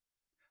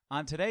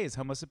On today's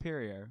Homo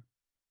Superior.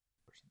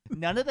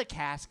 None of the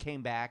cast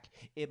came back.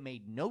 It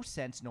made no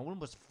sense. No one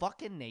was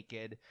fucking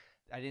naked.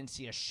 I didn't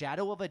see a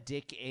shadow of a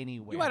dick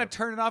anywhere. You might have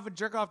turned it off and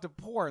jerk off to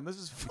porn. This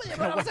is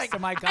I was like,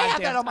 my I goddamn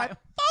have that on my time.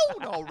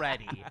 phone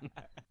already.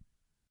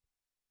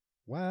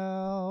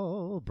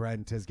 Well,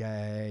 Brent is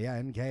gay,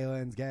 and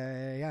Kaylin's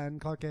gay, and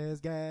Clark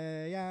is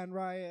gay, and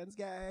Ryan's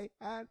gay,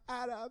 and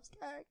Adam's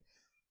gay.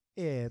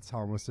 It's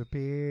Homo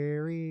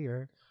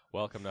Superior.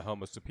 Welcome to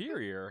Homo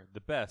Superior,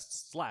 the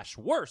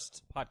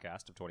best/worst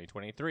podcast of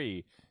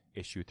 2023.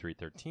 Issue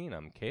 313.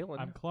 I'm Kaylin.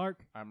 I'm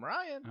Clark. I'm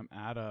Ryan. I'm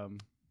Adam.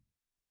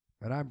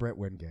 And I'm Brett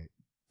Wingate.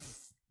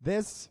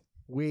 This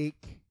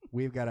week,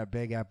 we've got a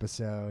big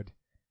episode.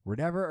 We're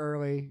never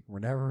early. We're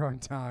never on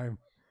time.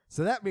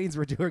 So that means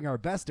we're doing our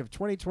best of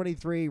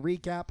 2023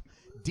 recap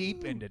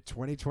deep into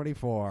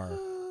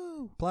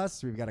 2024.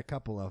 Plus, we've got a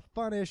couple of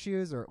fun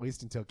issues, or at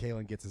least until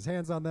Kaylin gets his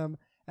hands on them.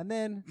 And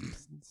then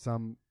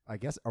some, I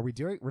guess,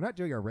 we're not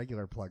doing our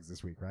regular plugs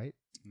this week, right?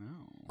 No.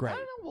 Great. I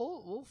don't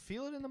know. We'll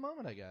feel it in the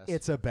moment, I guess.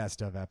 It's a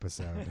best of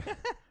episode.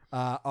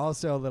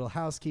 Also, a little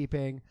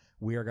housekeeping.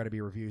 We are going to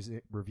be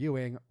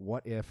reviewing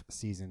What If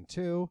Season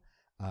 2,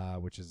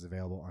 which is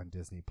available on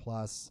Disney+.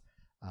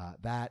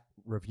 That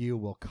review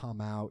will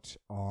come out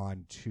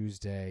on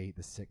Tuesday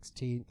the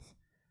 16th.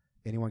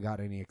 Anyone got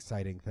any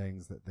exciting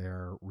things that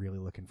they're really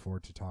looking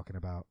forward to talking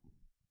about?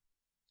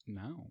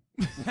 No.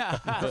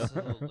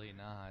 Absolutely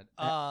not.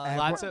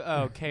 Lots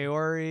of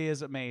Kaori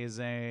is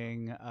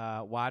amazing.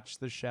 Watch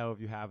the show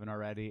if you haven't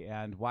already,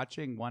 and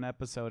watching one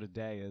episode a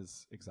day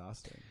is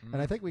exhausting.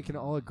 And I think we can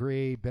all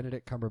agree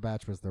Benedict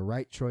Cumberbatch was the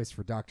right choice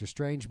for Doctor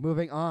Strange.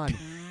 Moving on,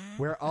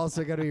 we're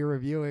also going to be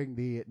reviewing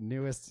the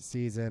newest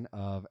season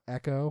of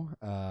Echo,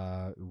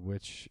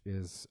 which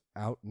is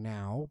out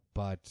now,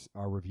 but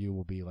our review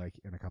will be like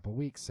in a couple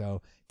weeks.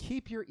 So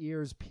keep your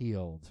ears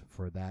peeled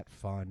for that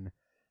fun.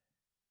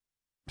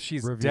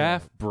 She's review.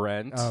 deaf,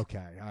 Brent.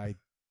 Okay,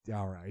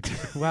 all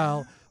right.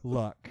 Well,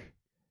 look,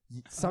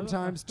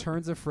 sometimes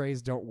turns of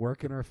phrase don't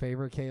work in our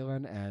favor,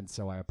 Kaylin, and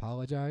so I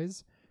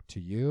apologize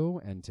to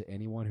you and to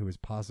anyone who is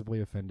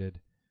possibly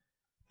offended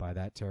by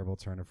that terrible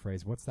turn of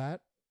phrase. What's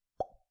that?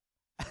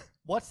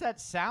 What's that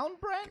sound,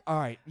 Brent? All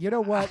right, you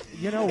know what?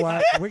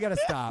 We got to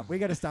stop. We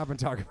got to stop and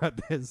talk about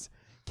this.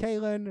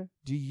 Kaylin,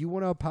 do you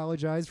want to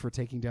apologize for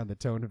taking down the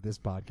tone of this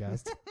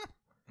podcast?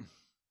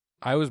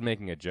 I was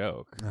making a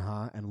joke.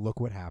 And look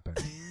what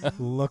happened.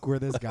 Look where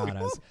this got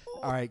us.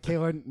 All right,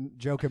 Kaylin,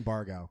 joke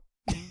embargo.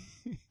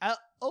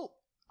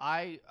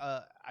 I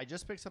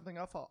just picked something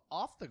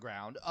off the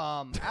ground.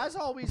 As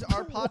always,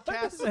 our podcast.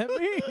 What does that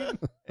mean?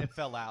 It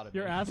fell out of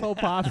Your me. asshole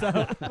pops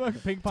out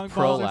like ping pong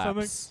balls or something.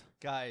 Prolapse.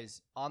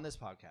 Guys, on this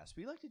podcast,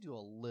 we like to do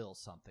a little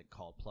something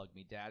called Plug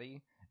Me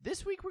Daddy.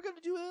 This week, we're going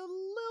to do it a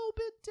little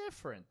bit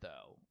different,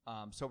 though.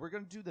 So we're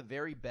going to do the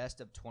very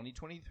best of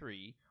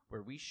 2023,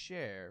 where we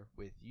share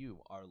with you,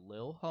 our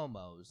lil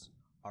homos,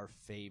 our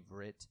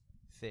favorite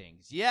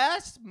things.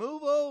 Yes,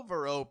 move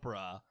over,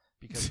 Oprah,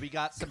 because we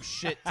got some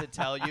shit to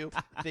tell you,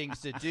 things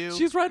to do.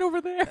 She's right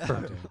over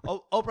there.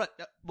 Oh, Oprah,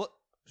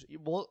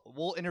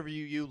 we'll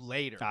interview you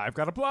later. I've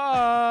got a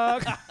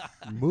plug.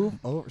 Move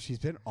over. She's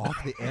been off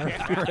the air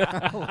for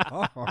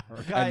how long?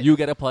 And you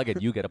get a plug,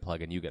 and you get a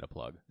plug, and you get a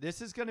plug.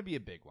 This is going to be a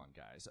big one,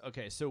 guys.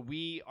 Okay, so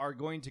we are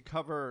going to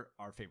cover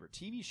our favorite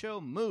TV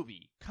show,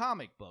 movie,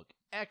 comic book,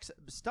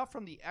 stuff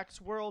from the X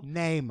world.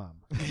 Name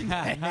them.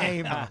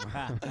 Name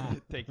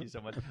them. Thank you so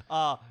much.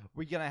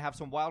 We're going to have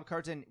some wild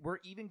cards, and we're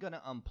even going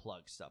to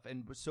unplug stuff.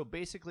 And so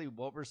basically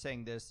what we're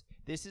saying this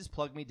is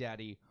Plug Me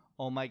Daddy.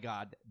 Oh, my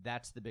God,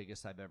 that's the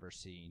biggest I've ever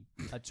seen.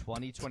 A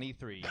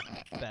 2023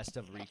 best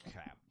of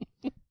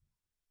recap.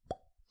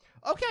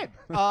 Okay,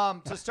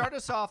 to start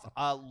us off,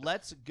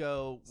 let's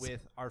go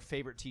with our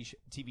favorite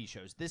TV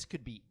shows. This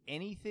could be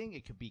anything.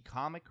 It could be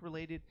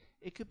comic-related.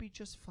 It could be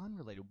just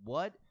fun-related.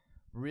 What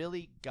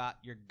really got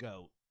your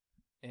goat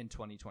in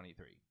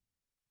 2023?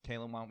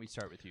 Kaylin, why don't we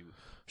start with you?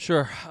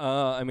 Sure.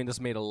 I mean,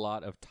 this made a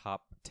lot of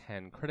top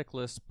 10 critic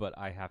lists, but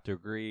I have to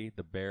agree.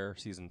 The Bear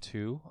Season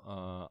 2,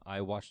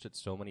 I watched it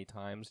so many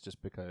times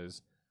just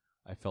because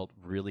I felt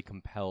really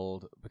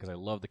compelled, because I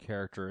love the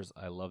characters.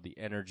 I love the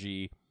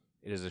energy.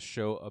 It is a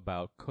show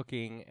about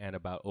cooking and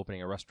about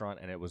opening a restaurant,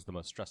 and it was the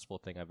most stressful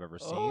thing I've ever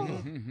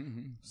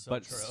seen.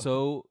 But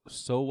true.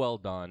 so well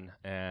done,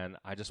 and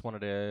I just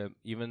wanted to,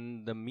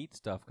 even the meat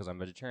stuff, because I'm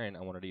vegetarian,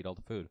 I wanted to eat all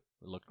the food.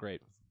 It looked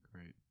great.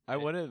 Great. I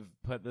would have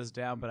put this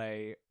down, but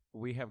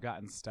we have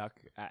gotten stuck.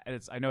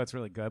 I know it's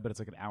really good, but it's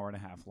like an hour and a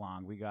half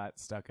long. We got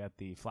stuck at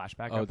the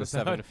flashback episode. The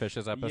Seven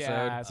Fishes episode?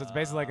 Yeah, so it's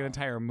basically like an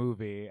entire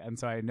movie. And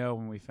so I know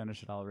when we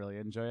finish it, I'll really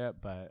enjoy it.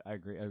 But I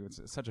agree.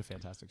 It's such a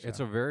fantastic show. It's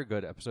a very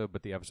good episode,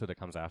 but the episode that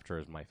comes after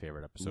is my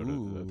favorite episode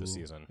of the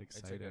season.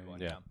 Exciting. It's a good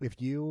one, Yeah.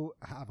 If you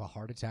have a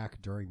heart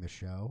attack during the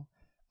show,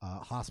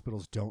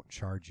 hospitals don't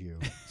charge you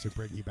to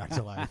bring you back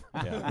to life.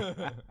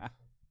 Yeah.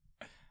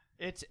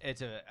 It's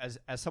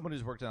as someone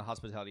who's worked in the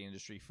hospitality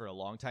industry for a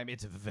long time,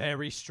 it's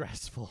very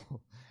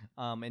stressful,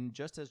 and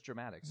just as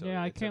dramatic. So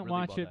yeah, I it's can't really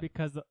watch well it done.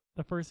 because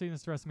the first season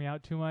stressed me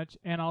out too much,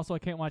 and also I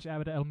can't watch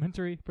Abbott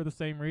Elementary for the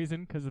same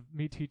reason because of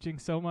me teaching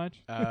so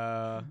much.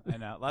 I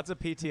know. Lots of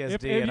PTSD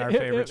if, in if, our if,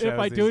 favorite if, shows if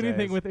I do these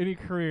anything days. with any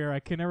career, I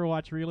can never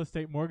watch Real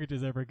Estate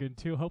Mortgages ever again,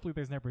 too. Hopefully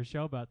there's never a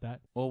show about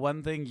that. Well,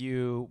 one thing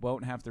you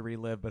won't have to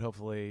relive, but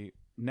hopefully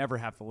never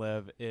have to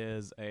live,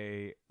 is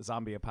a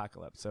zombie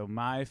apocalypse. So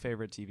my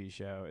favorite TV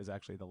show is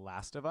actually The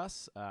Last of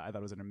Us. I thought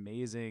it was an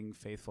amazing,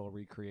 faithful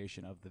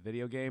recreation of the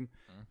video game.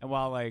 And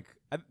while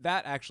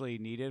that actually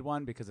needed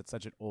one because it's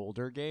such an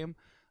older game,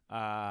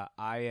 I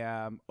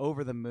am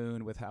over the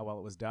moon with how well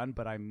it was done,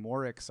 but I'm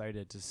more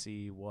excited to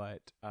see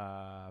what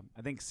I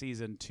think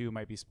season 2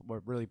 might be,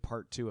 or really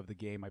part 2 of the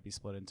game might be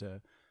split into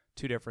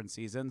 2 different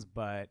seasons,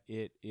 but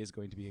it is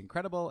going to be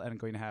incredible and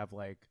going to have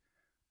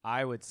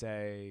I would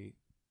say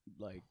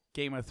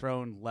Game of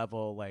Thrones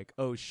level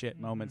oh shit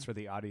moments for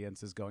the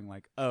audience is going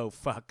oh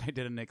fuck, I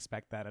didn't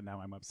expect that and now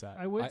I'm upset.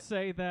 I would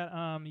say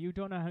that you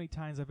don't know how many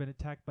times I've been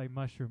attacked by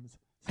mushrooms.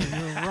 So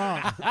you're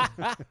wrong.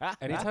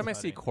 Anytime I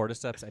That's see funny.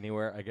 cordyceps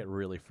anywhere, I get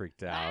really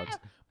freaked out.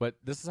 But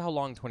this is how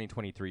long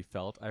 2023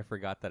 felt. I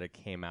forgot that it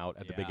came out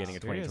at the Yeah, beginning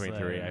of seriously.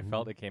 2023. I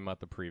felt it came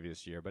out the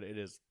previous year, but it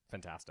is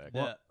fantastic.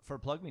 For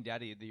Plug Me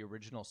Daddy, the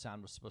original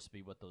sound was supposed to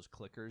be what those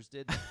clickers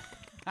did.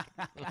 Well,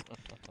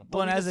 but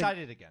and we as a-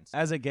 decided against.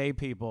 As a gay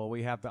people,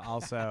 we have to As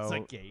also a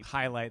gay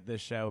highlight this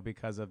show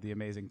because of the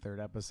amazing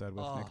 3rd episode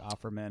with Nick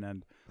Offerman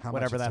and How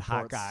whatever much it that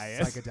hot supports guy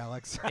is.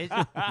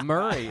 Psychedelics.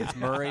 Murray. It's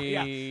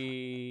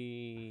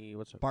Murray.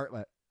 What's it?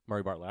 Bartlett.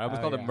 Murray Bartlett. I always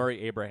Oh, called yeah. him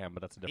Murray Abraham,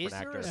 but that's a different Is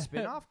there actor. a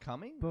spin-off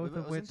coming? Both of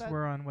Wasn't which that-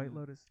 were on White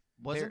Lotus.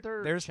 Wasn't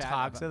there? There's chat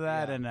talks about- of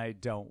that, yeah. and I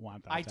don't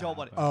want that. I to don't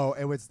want it. happen.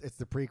 Oh, it's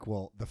the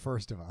prequel, The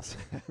First of Us.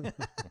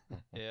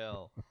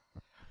 Ew.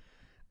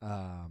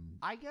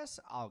 I guess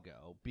I'll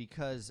go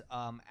because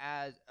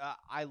as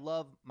I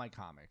love my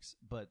comics,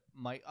 but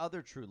my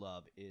other true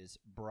love is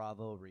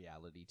Bravo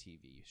reality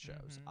TV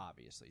shows,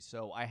 obviously.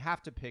 So I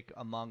have to pick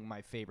among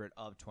my favorite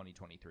of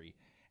 2023,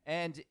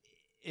 and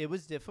it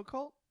was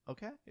difficult.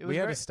 Okay, it was We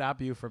had very- to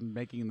stop you from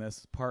making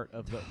this part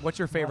of the. What's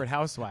your favorite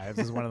Housewives?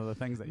 Is one of the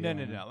things that you.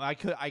 No. I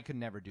could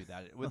never do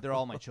that. They're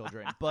all my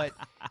children, but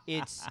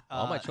it's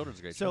All My Children's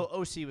a great So show.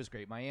 OC was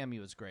great. Miami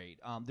was great.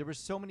 There were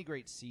so many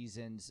great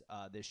seasons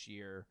this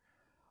year,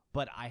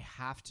 but I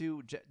have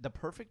to the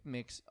perfect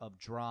mix of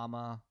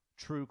drama,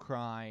 true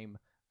crime,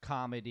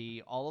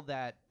 comedy, all of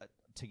that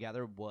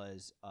together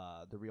was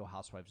the Real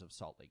Housewives of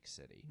Salt Lake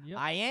City. Yep.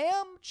 I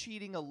am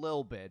cheating a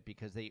little bit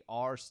because they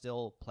are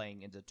still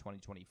playing into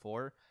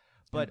 2024.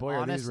 But And boy, are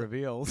these honestly,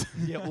 reveals.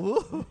 yeah,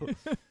 ooh.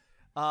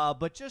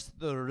 But just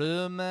the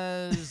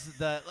rumors,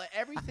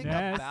 everything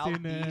about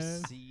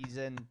Nastiness.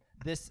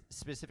 this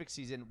specific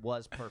season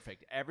was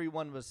perfect.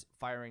 Everyone was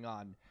firing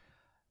on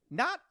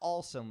not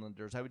all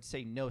cylinders. I would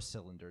say no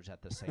cylinders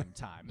at the same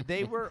time.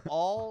 They were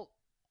all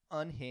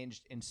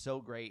unhinged and so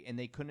great, and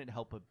they couldn't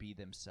help but be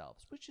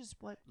themselves, which is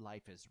what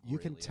life is. You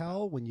can really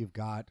tell when you've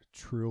got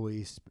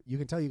truly. You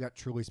can tell you got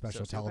truly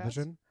special Sociopaths?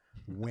 television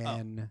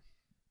when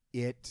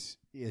it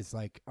is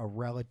a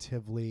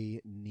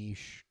relatively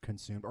niche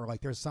consumed, or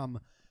there's some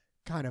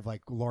kind of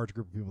large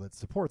group of people that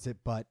supports it,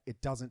 but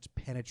it doesn't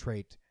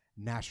penetrate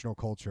national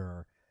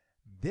culture.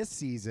 This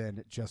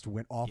season just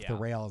went off the Yeah.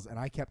 rails, and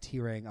I kept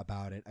hearing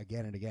about it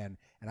again and again,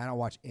 and I don't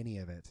watch any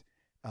of it.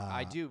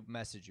 I do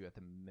message you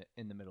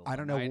in the middle. Of I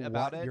don't the know night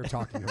about what it. you're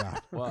talking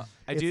about. Well,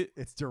 I It's- do.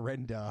 It's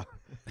Dorinda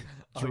Oh,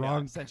 yeah,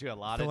 drunk, I sent you a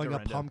lot filling of a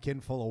Dorinda.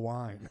 pumpkin full of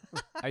wine.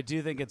 I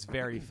do think it's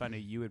very funny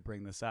you would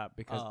bring this up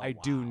because Oh, I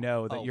do wow.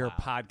 know that Oh, you're wow.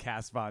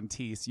 podcast Von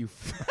Teese, you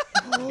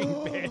fucking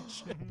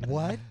bitch.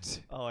 What?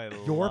 Oh, I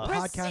Your love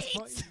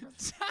podcast?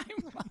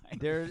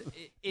 Timeline.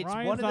 It's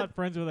Ryan's one of not the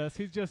friends with us.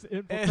 He's just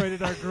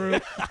infiltrated our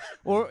group.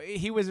 Well,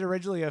 he was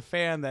originally a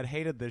fan that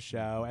hated the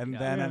show, and Yeah.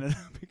 then Yeah. ended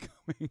up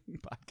becoming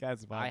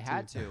podcast Von I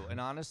had Teese. to, and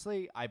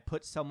honestly, I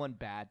put someone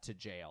bad to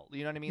jail.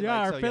 You know what I mean? Yeah,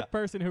 our so, fifth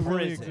person who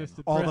really prison.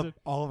 existed. all prison.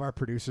 of our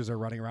producers are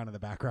running around in the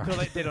background.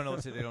 They don't know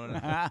what to do. They don't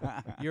know.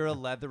 You're a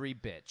leathery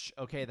bitch.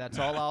 Okay, that's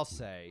all I'll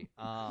say.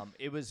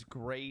 It was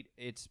great.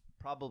 It's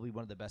probably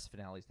one of the best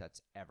finales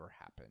that's ever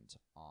happened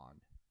on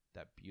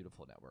that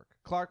beautiful network.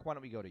 Clark, why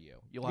don't we go to you?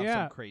 You'll have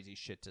Yeah. some crazy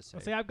shit to say.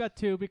 Well, see, I've got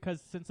two because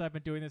since I've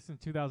been doing this since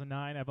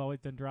 2009, I've always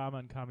done drama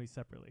and comedy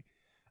separately.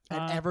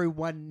 And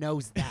everyone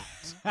knows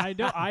that. I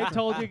know. I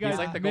told you guys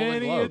like the Golden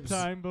many a Globes.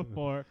 time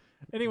before.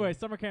 Anyway,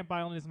 Summer Camp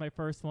Island is my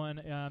first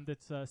one.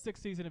 That's a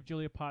sixth season of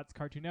Julia Potts'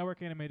 Cartoon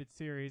Network animated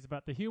series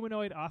about the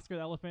humanoid Oscar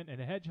the Elephant and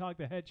Hedgehog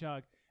the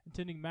Hedgehog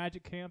attending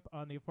magic camp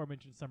on the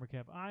aforementioned Summer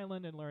Camp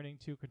Island and learning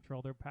to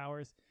control their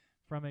powers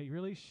from a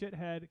really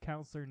shithead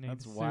counselor named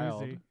That's Susie.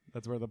 wild.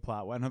 That's where the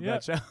plot went of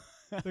Yep. that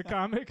show. The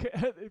comic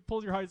it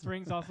pulls your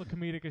heartstrings, also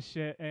comedic as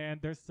shit,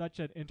 and there's such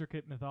an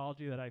intricate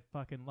mythology that I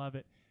fucking love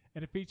it.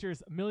 And it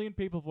features a million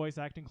people voice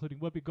acting, including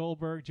Whoopi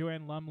Goldberg,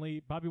 Joanne Lumley,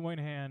 Bobby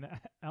Moynihan,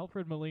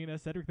 Alfred Molina,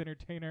 Cedric the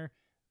Entertainer,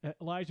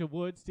 Elijah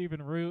Wood,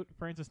 Stephen Root,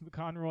 Francis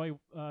McConroy,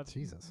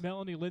 Jesus.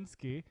 Melanie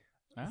Linsky,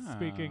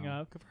 Speaking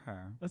of good for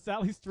her.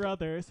 Sally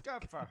Struthers,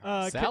 Good for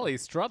her. Sally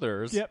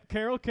Struthers. yep,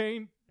 Carol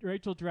Kane,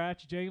 Rachel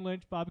Dratch, Jane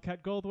Lynch,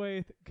 Bobcat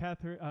Goldthwait,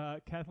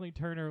 Kathleen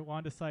Turner,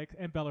 Wanda Sykes,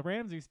 and Bella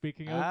Ramsey.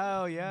 Speaking of,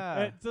 Oh yeah.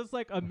 it's just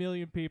like a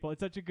million people. It's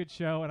such a good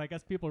show, and I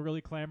guess people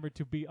really clamored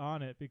to be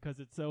on it because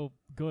it's so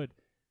good.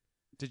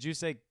 Did you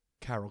say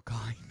Carol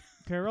Kane?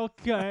 Carol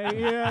Kane,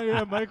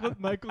 yeah.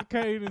 Michael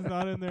Caine is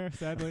not in there,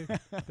 sadly.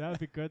 That would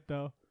be good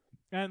though.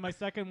 And my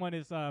second one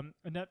is a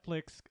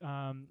Netflix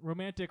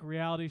romantic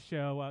reality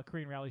show,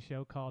 Korean reality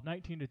show called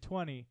 19 to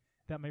 20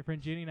 that my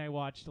friend Jenny and I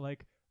watched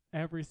like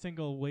every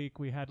single week.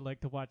 We had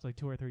like to watch like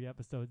 2 or 3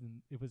 episodes,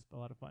 and it was a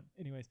lot of fun.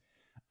 Anyways,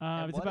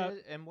 And it's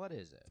what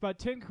is it? it's about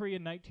 10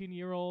 Korean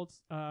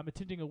 19-year-olds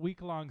attending a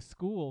week-long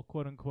school,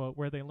 quote-unquote,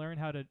 where they learn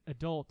how to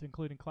adult,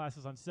 including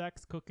classes on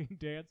sex, cooking,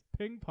 dance,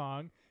 ping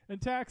pong,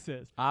 and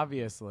taxes.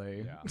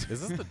 Obviously. Yeah.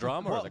 Is this the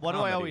drama or the What do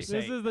I comedy? always say?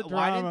 This is the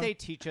Why didn't drama. they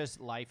teach us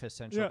life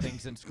essential Yeah.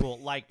 things in school,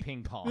 like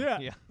ping pong? Yeah.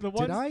 The Did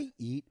ones, I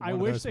eat I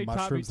one wish of those they taught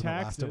me mushrooms in The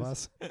Last of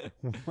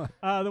taxes.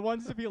 Us? the one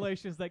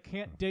stipulation is they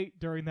can't date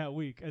during that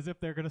week, as if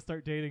they're going to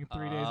start dating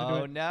 3 days into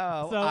Oh it.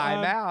 no, So,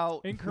 I'm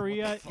out. In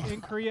Korea,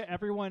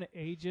 everyone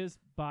ages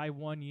by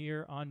 1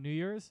 year on New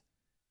Year's.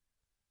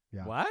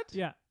 Yeah. What?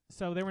 Yeah.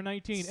 So they were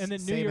 19, and then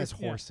New Same Year's as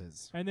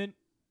horses. and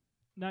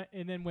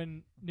then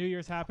when New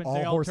Year's happens, All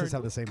they all horses turn.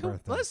 have the same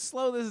birthday. Let's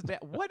slow this down.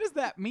 What does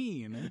that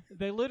mean?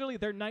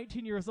 They're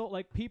 19 years old.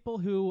 Like people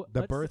who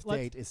The birth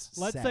date is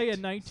Let's set. say a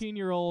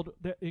 19-year-old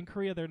in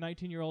Korea, they're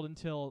 19-year-old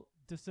until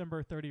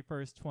December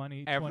 31st,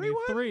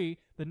 2023.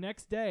 The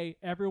next day,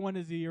 everyone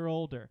is a year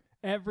older.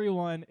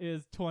 Everyone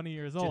is 20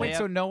 years old. Wait,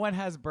 so no one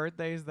has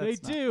birthdays? They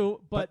That's not-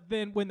 do, but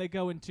then when they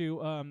go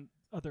into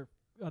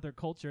other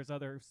cultures,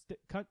 other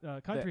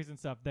countries and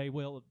stuff, they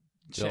will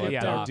They'll shift yeah,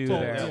 their they'll do full-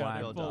 their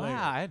yeah, one. full Wow, age.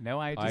 I had no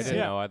idea. I didn't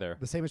Yeah. know either.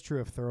 The same is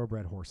true of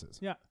thoroughbred horses.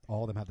 Yeah.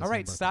 All of them have the All same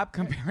right, birthday. stop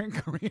comparing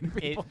Korean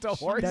people to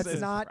horses. That's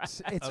not.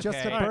 It's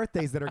just the Okay.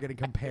 birthdays that are getting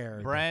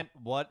compared. Brent,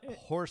 what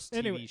horse TV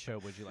Anyway- show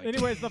would you like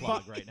Anyways, to the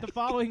plug right now? the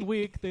following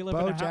week they live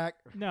in a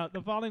BoJack.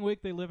 the following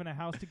week they live in a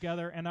house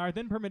together and are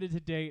then permitted to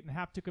date and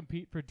have to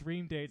compete for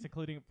dream dates,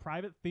 including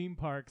private theme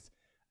parks,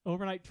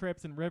 overnight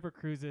trips, and river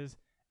cruises.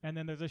 And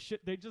then there's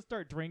they just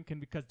start drinking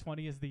because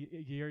 20 is the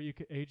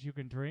age you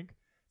can drink.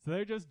 So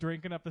they're just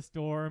drinking up a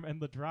storm,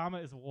 and the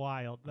drama is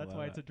wild. That's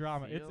why it's a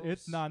drama.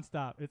 It's Feels-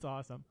 nonstop. It's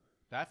awesome.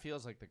 That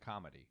feels like the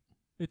comedy.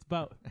 It's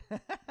both.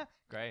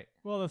 Great.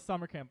 Well, the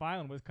summer camp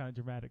island was kind of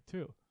dramatic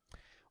too.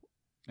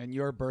 And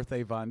your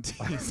birthday Von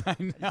Teese, I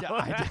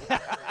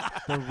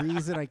know. The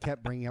reason I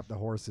kept bringing up the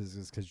horses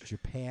is because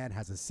Japan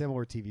has a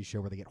similar TV show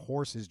where they get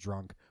horses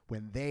drunk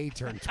when they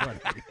turn 20.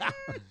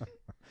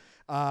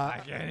 I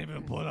can't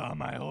even put on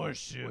my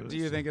horseshoes. Do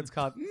you think it's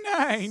called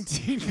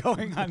 19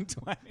 going on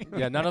 20?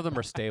 Yeah, none of them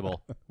are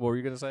stable. What were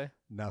you going to say?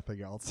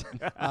 Nothing else.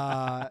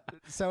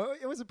 So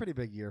it was a pretty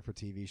big year for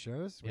TV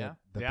shows. We Yeah. had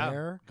The Yeah.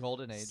 Bear,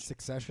 Golden Age?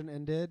 Succession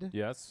ended,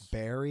 Yes.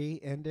 Barry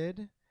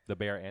ended, The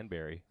Bear and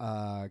Barry.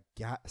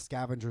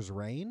 Scavenger's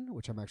Reign,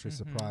 which I'm actually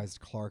surprised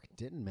Clark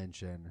didn't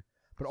mention.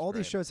 But all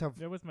these great. shows have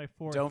That was my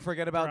fourth. Don't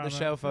forget about drama. the show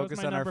That was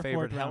focused my on our number 4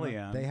 favorite drama.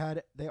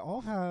 Hellion. they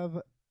all have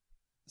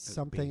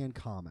something in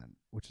common,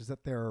 which is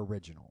that they're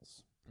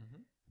originals.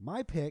 Mhm.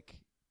 My pick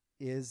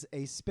is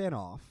a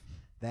spin-off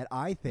that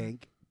I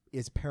think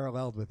is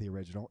paralleled with the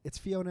original. It's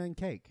Fiona and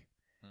Cake.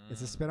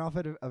 It's a spin-off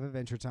of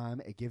Adventure Time.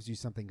 It gives you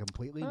something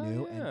completely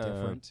new and yeah.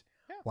 different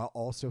while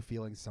also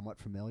feeling somewhat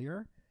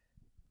familiar.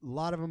 A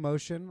lot of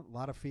emotion, a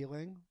lot of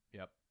feeling,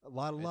 Yep. a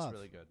lot of It's love.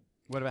 really good.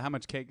 What about how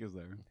much cake is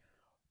there?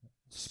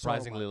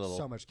 Surprisingly little.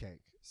 So much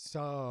cake.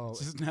 So, It's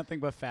just nothing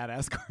but fat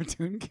ass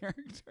cartoon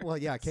characters. well,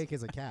 yeah, Cake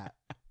is a cat.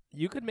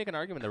 You could make an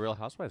argument that Real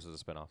Housewives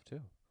is a spinoff,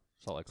 too.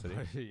 Salt Lake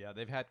City. Yeah,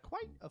 they've had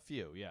quite a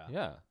few. Yeah.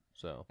 Yeah,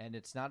 so. And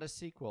it's not a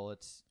sequel;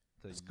 it's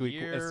the Squeakquel.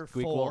 year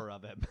 4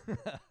 of it.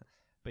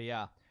 But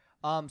yeah,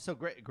 so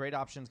great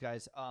options,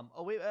 guys.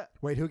 Oh wait,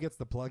 Wait, who gets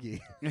the pluggy?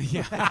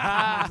 Yeah.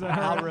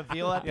 I'll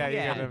reveal at Yeah, the you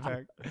end.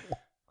 gotta pick.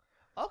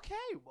 Okay,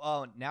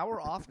 now we're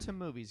off to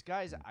movies,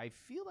 guys. I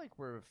feel like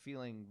we're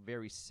feeling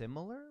very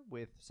similar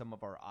with some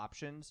of our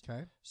options.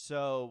 Okay.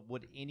 So,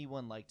 would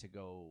anyone like to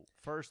go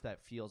first?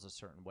 That feels a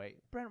certain way.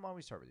 Brandon, why don't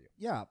we start with you?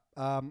 Yeah.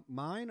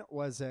 Mine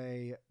was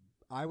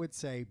I would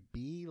say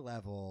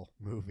B-level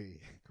movie.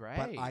 Great.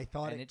 But I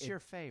thought and it's your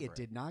favorite. It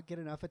did not get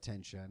enough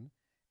attention,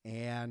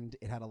 and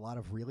it had a lot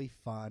of really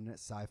fun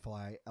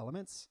sci-fi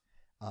elements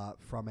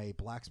from a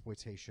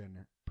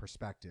blaxploitation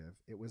perspective.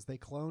 It was They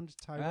Cloned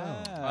Tyrone.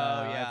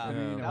 yeah. I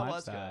need to That watch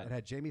was that. It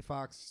had Jamie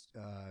Foxx,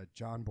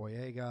 John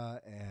Boyega,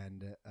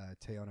 and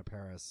Teyonah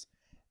Parris.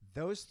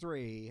 Those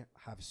three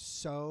have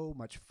so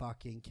much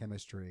fucking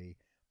chemistry.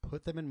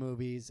 Put them in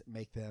movies,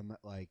 make them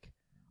like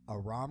a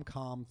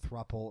rom-com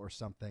throuple or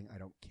something. I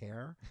don't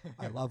care.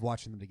 I love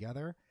watching them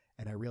together,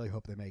 and I really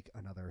hope they make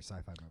another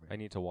sci-fi movie. I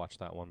need to watch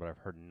that one, but I've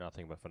heard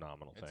nothing but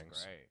phenomenal It's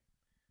things. great.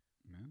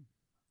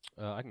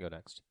 I can go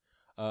next.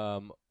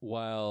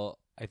 While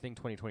I think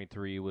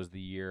 2023 was the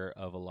year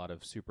of a lot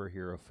of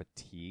superhero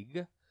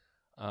fatigue,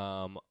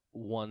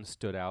 one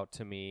stood out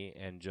to me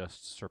and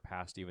just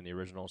surpassed even the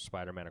original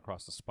Spider-Man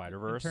Across the In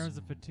Spider-Verse. terms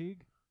of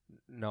fatigue,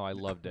 No, I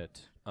loved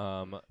it. 10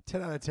 out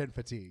of 10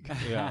 fatigue.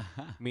 Yeah,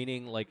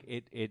 meaning like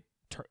it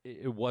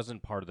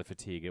wasn't part of the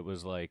fatigue. It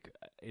was like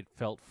it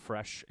felt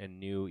fresh and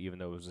new, even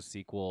though it was a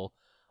sequel.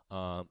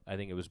 I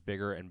think it was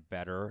bigger and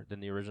better than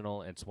the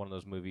original. And it's one of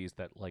those movies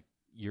that like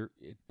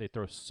they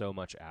throw so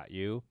much at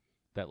you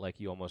that like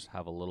you almost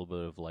have a little bit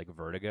of like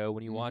vertigo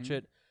when you watch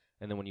it,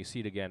 and then when you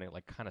see it again, it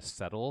like kind of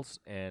settles,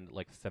 and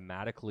like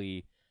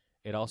thematically,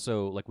 it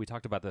also, like we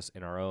talked about this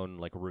in our own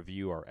like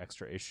review, our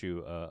extra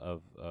issue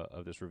of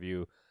this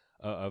review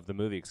of the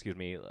movie. Excuse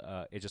me.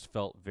 It just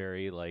felt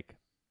very like,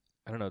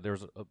 I don't know.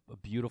 There's a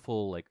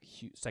beautiful like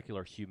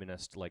secular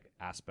humanist like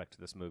aspect to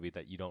this movie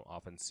that you don't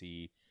often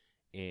see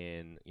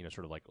in, you know,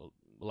 sort of like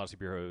a lot of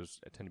superheroes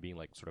tend to be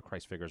like sort of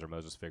Christ figures or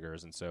Moses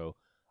figures, and so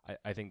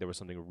I think there was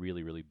something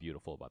really, really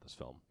beautiful about this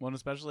film. Well, and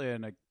especially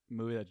in a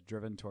movie that's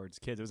driven towards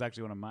kids. It was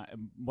actually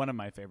one of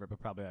my favorite,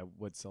 but probably I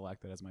would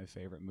select it as my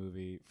favorite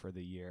movie for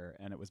the year.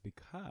 And it was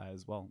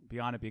because, well,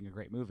 beyond it being a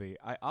great movie,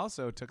 I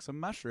also took some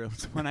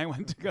mushrooms when I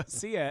went to go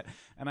see it,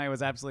 and I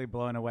was absolutely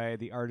blown away.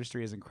 The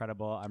artistry is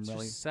incredible. It's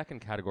your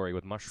second category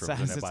with mushrooms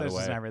in it, by the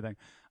way. And everything.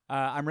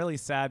 I'm really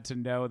sad to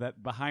know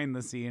that behind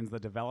the scenes, the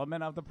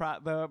development of the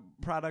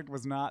product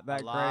was not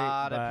that great. A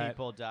lot of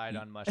people died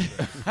on mushrooms.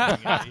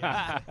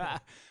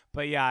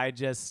 But yeah,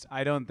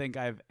 I don't think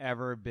I've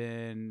ever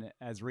been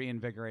as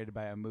reinvigorated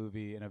by a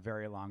movie in a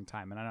very long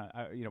time. And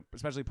I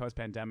especially post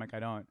pandemic,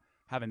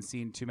 haven't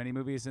seen too many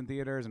movies in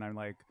theaters, and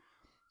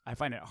I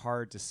find it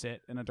hard to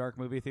sit in a dark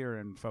movie theater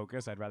and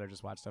focus. I'd rather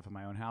just watch stuff in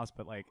my own house.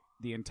 But like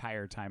the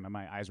entire time,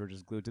 my eyes were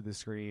just glued to the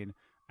screen.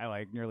 I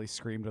like nearly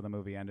screamed when the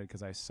movie ended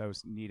because I so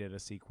needed a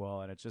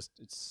sequel, and it's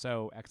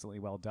so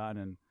excellently well done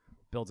and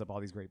builds up all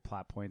these great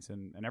plot points,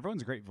 and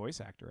everyone's a great voice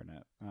actor in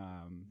it.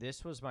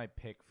 This was my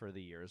pick for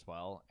the year as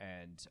well,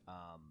 and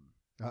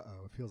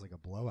it feels like a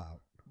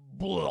blowout.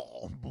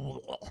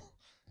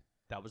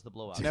 That was the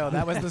blowout. No,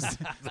 that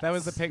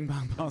was the ping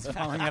pong balls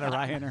falling out of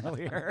Ryan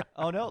earlier.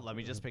 Oh no, let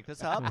me just pick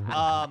this up.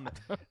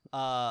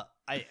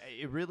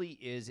 It really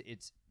is.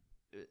 It's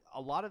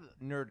a lot of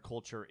nerd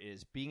culture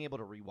is being able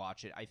to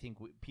rewatch it. I think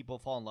people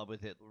fall in love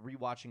with it,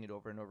 rewatching it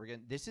over and over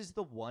again. This is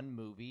the one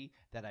movie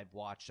that I've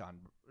watched on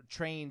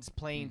trains,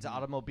 planes,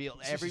 automobile,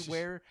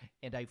 everywhere,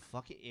 and I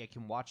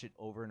can watch it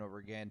over and over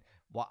again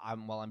while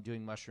I'm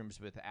doing mushrooms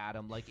with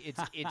Adam. Like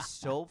it's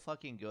so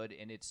fucking good,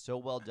 and it's so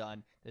well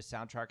done. The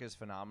soundtrack is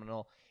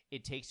phenomenal.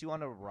 It takes you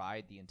on a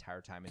ride the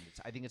entire time, and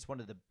I think it's one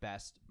of the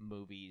best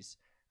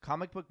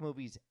comic book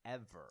movies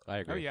ever. I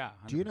agree. Oh yeah.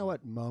 100%. Do you know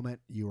what moment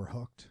you were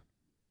hooked?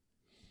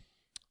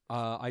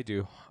 I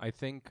do. I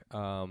think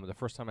the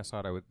first time I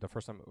saw it, the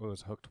first time I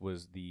was hooked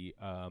was the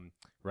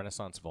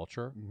Renaissance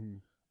Vulture. Mm-hmm.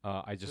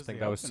 I just think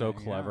that was so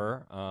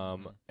clever.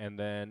 And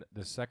then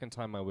the second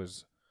time when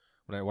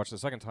I watched the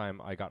second time,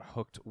 I got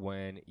hooked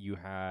when you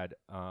had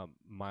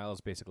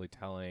Miles basically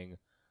telling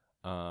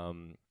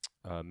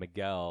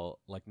Miguel,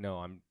 like, no,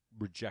 I'm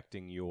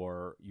rejecting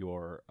your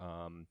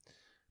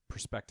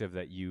perspective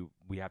that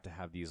we have to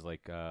have these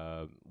like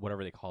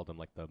whatever they call them,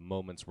 like the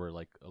moments where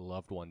like a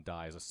loved one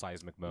dies, a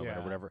seismic moment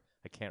or whatever.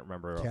 I can't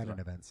remember. Canon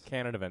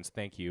events.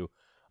 Thank you.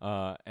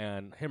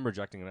 And him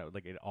rejecting that,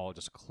 like it all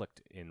just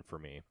clicked in for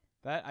me.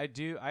 That I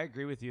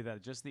agree with you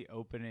that just the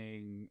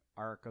opening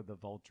arc of the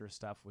Vulture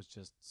stuff was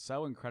just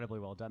so incredibly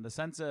well done. The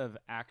sense of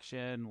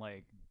action,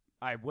 like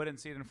I wouldn't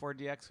see it in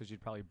 4DX because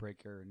you'd probably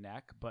break your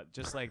neck, but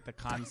just like the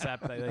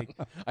concept, like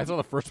I saw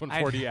the first one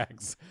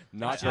 4DX.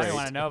 Not I great. don't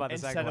want to know about the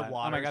Instead second of one.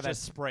 water, Oh my God,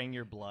 just spraying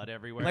your blood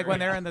everywhere. like when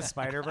they're in the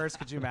Spider-Verse,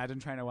 could you imagine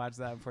trying to watch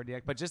that in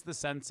 4DX? But just the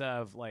sense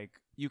of like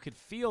you could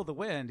feel the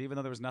wind even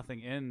though there was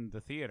nothing in the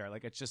theater.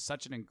 Like it's just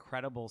such an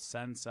incredible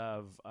sense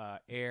of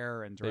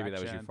air and direction. Maybe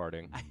that was you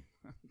farting.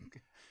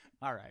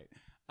 All right.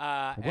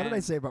 What did I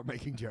say about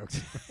making jokes?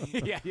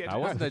 yeah, that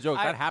wasn't a joke.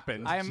 That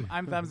happened.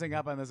 I'm thumbsing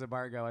up on this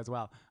embargo as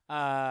well.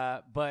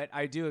 But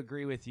I do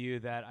agree with you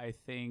that I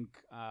think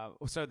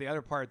so the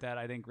other part that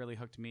I think really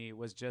hooked me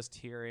was just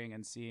hearing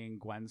and seeing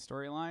Gwen's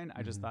storyline.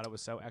 I just thought it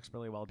was so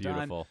expertly well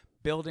done.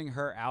 Building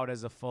her out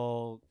as a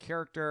full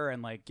character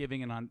and like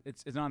giving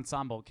it's an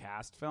ensemble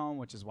cast film,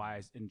 which is why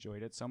I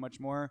enjoyed it so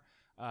much more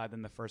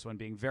than the first one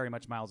being very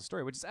much Miles'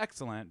 story, which is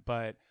excellent,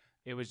 but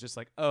it was just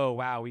like, oh,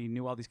 wow, we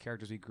knew all these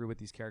characters, we grew with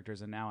these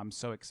characters, and now I'm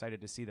so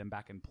excited to see them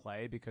back in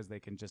play because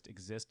they can just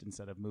exist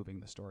instead of moving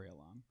the story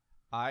along.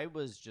 I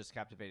was just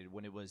captivated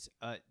when it was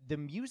the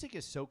music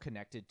is so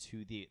connected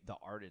to the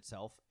art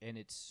itself, and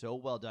it's so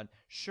well done.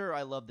 Sure,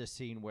 I love the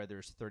scene where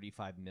there's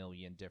 35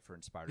 million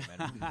different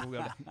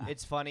Spider-Man.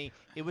 It's funny.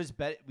 It was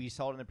we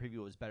saw it in the preview.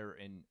 It was better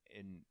in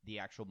the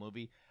actual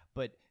movie,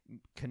 but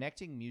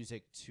connecting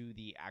music to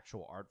the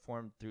actual art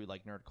form through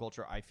like nerd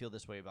culture, I feel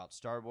this way about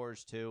Star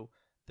Wars too.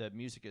 The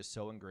music is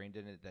so ingrained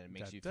in it that it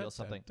makes you feel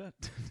something.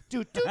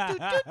 You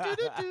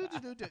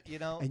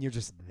know, and you're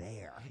just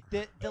there.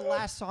 The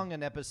last song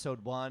in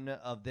episode 1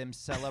 of them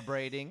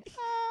celebrating.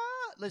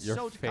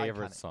 Your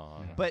favorite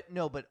song. But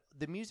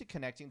the music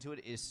connecting to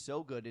it is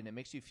so good, and it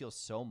makes you feel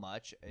so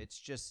much. It's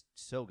just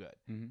so good.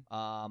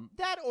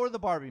 That or the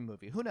Barbie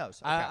movie. Who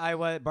knows?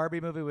 Okay.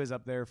 Barbie movie was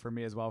up there for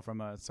me as well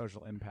from a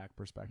social impact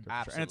perspective.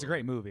 For sure. And it's a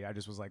great movie. I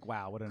just was like,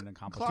 wow, what an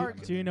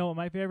accomplishment. Do you know what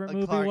my favorite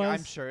movie Clark, was?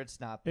 I'm sure it's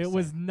not. The It same.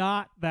 was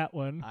not that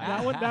one.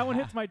 That one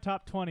hits my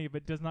top 20,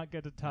 but does not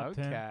get to top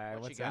 10. Okay,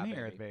 What what's you got, in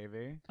here,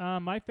 baby?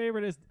 My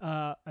favorite is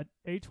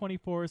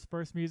A24's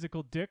first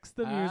musical, Dix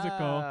the Musical,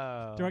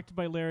 Oh. directed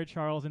by Larry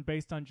Charles and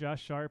based on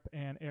Josh Sharp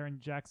and Aaron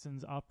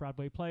Jackson's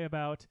off-Broadway play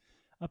about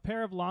a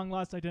pair of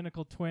long-lost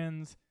identical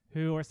twins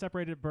who are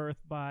separated at birth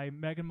by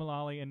Megan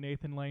Mullally and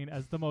Nathan Lane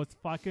as the most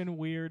fucking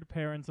weird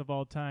parents of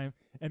all time,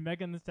 and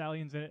Megan Thee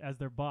Stallion's in it as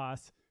their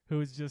boss, who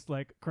is just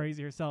like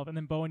crazy herself, and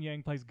then Bowen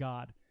Yang plays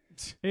God.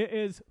 It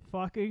is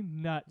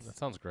fucking nuts. That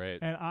sounds great.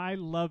 And I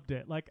loved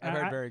it. Like I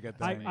heard very good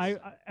things. I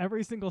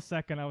every single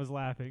second I was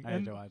laughing. I had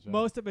And to watch it.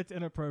 most of it's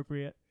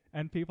inappropriate,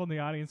 and people in the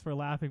audience were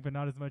laughing, but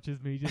not as much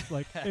as me. Just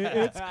like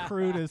it's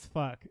crude as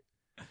fuck.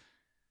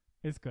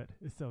 It's good.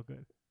 It's so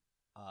good.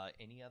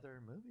 Any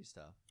other movie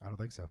stuff? I don't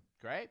think so.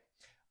 Great.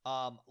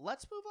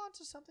 Let's move on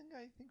to something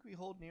I think we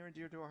hold near and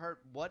dear to our heart.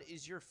 What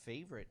is your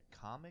favorite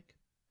comic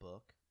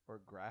book or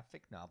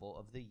graphic novel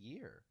of the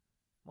year?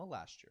 Well,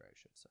 last year, I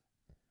should say.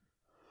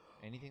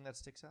 Anything that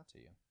sticks out to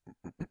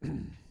you?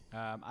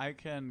 I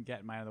can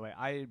get mine out of the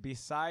way.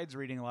 Besides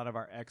reading a lot of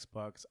our X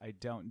books, I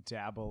don't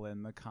dabble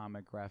in the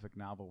comic graphic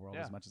novel world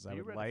as much as I you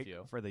would read a like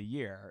few. for the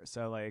year.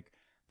 So, like,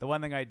 the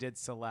one thing I did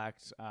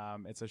select,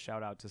 it's a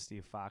shout out to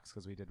Steve Fox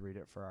because we did read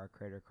it for our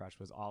Creator Crush,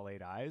 was All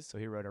Eight Eyes. So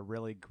he wrote a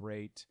really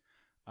great,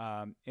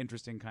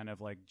 interesting kind of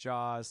like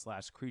Jaws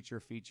 / creature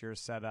feature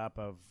setup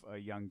of a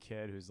young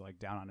kid who's like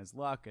down on his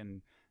luck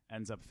and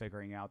ends up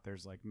figuring out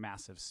there's like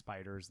massive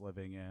spiders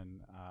living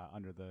in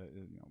under the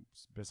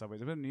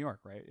subways. It's in New York,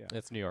 right? Yeah,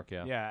 It's New York,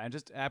 yeah. yeah, and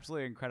just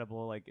absolutely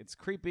incredible. Like, it's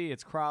creepy,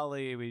 it's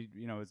crawly.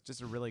 It's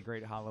just a really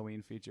great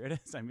Halloween feature. It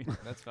is. I mean,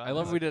 That's fine. I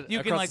love we did you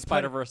can across like the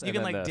Spider-Verse. you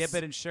can like dip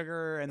it in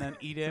sugar and then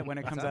eat it when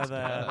it comes out of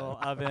the little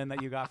oven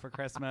that you got for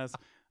Christmas.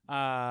 No,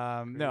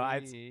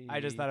 I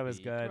just thought it was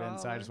good, and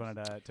so I just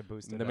wanted to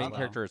boost it. The as main well.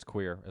 character is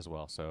queer as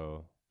well,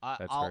 so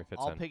that's very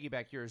fits I'll in.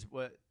 piggyback yours.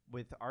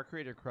 With our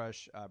Creator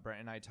Crush, Brent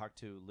and I talked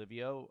to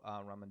Livio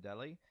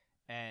Ramondelli,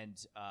 and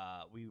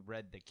we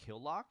read The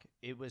Kill Lock.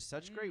 It was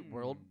such great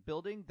world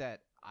building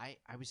that I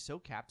was so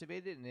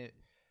captivated, and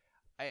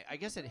I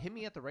guess it hit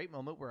me at the right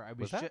moment where I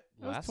was, that That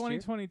was last year?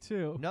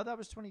 2022. No, that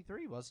was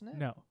 23, wasn't it?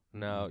 No.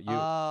 No, you.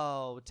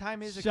 Oh,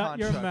 time is a Shut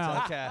your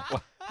construct. mouth.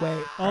 Okay.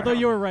 Wait, Although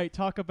you were right,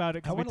 talk about it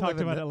I because we want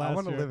talked about it I last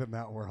want to year. live in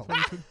that world.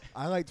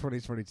 I like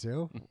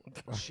 2022.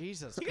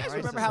 Jesus You guys Christ.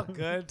 remember how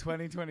good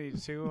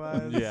 2022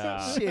 was?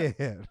 yeah. Shit.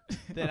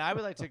 Then I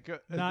would like to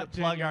Not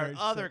plug our January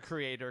other 6th.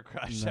 Creator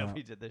Crush No, that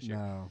we did this year.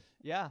 No,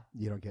 Yeah.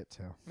 you don't get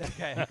to.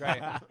 Okay,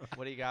 great.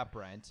 What do you got,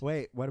 Brent?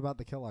 Wait, what about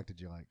the Kill Lock? Did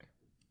you like?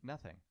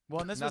 Nothing.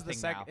 Well, and this was the Nothing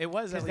second. now. It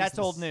was at 'Cause least that's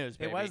the old s- news,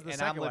 baby, It was the and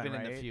second I'm living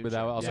one, in the right? future. But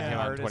that also Yeah. came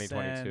out in Artisan.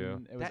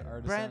 2022. It was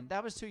Artisan. Brent,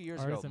 that was 2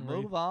 years ago. Artisan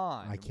Reed. Move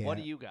on. I What can't.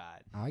 do you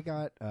got? I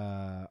got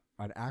an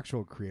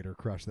actual Creator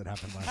Crush that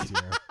happened last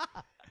year.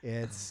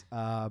 It's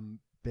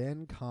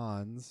Ben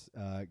Kahn's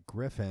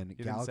Griffin, You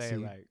didn't Galaxy. say it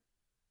right.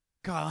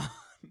 God.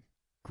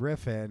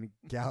 Griffin,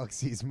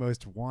 Galaxy's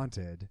Most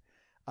Wanted.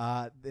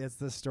 It's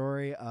the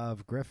story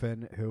of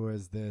Griffin, who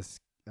is this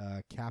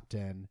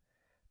captain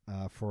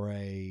for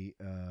a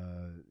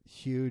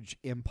huge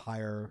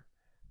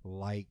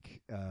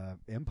empire-like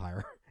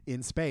empire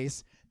in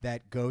space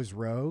that goes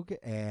rogue,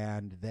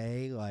 and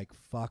they like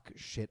fuck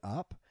shit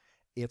up.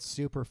 It's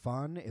super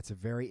fun. It's a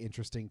very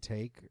interesting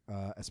take,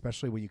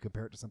 especially when you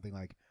compare it to something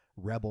like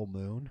Rebel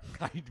Moon.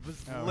 I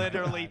was Oh,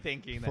 literally God.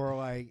 thinking that. For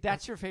like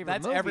That's your favorite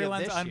That's movie of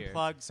everyone's this year.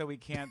 unplugged, so we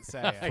can't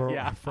say it. for,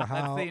 yeah. for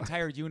how That's the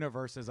entire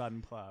universe is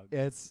unplugged.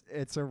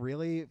 it's a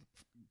really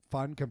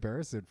fun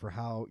comparison for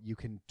how you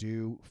can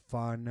do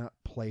fun,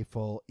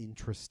 playful,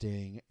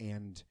 interesting,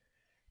 and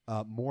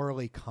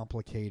morally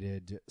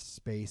complicated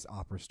space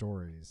opera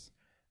stories.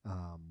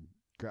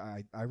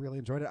 I really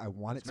enjoyed it. I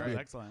want it to be.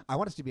 Excellent. I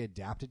want it to be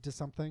adapted to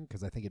something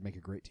because I think it'd make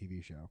a great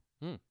TV show.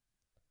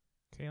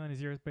 Kaylin,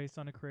 is yours based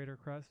on a Creator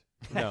Crush?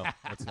 No,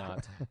 it's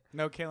not.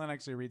 No, Kaylin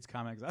actually reads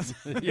comics.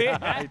 Yeah,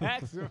 I-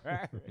 That's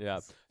right. Yeah.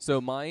 So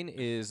mine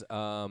is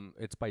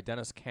it's by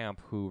Dennis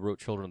Camp, who wrote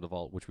Children of the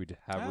Vault, which we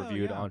have Oh,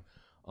 reviewed yeah.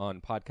 on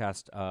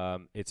podcast.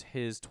 It's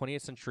his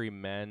 20th Century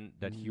Men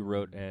that he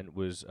wrote and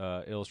was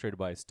illustrated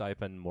by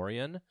Stipen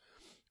Morian.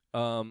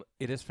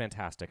 It is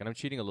fantastic, and I'm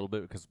cheating a little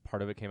bit because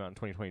part of it came out in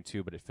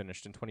 2022, but it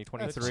finished in The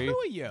 2023. two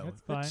of you.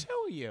 That's The fine.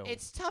 two of you.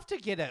 It's tough to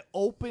get it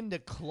open to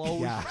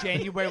close Yeah.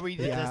 January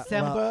to Yeah,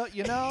 December, well,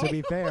 you know? To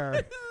be fair,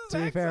 This is to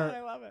be excellent. fair,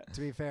 I love it.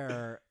 to be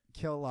fair,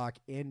 Kill Lock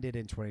ended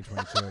in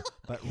 2022,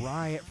 but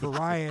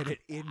Ryan, it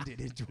ended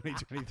in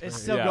 2023. It's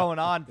still Yeah. going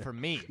on for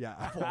me.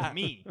 Yeah. For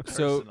me,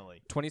 So,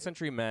 personally. 20th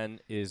Century Men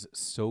is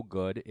so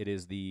good. It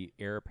is the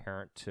heir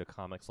apparent to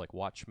comics like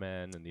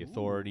Watchmen and The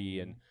Authority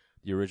and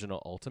the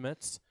original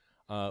Ultimates,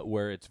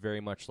 where it's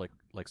very much like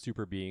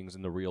super beings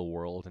in the real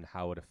world and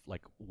how it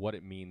like what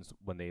it means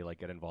when they like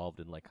get involved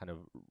in like kind of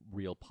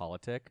real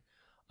politic.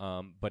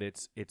 but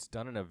it's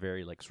done in a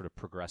very like sort of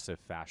progressive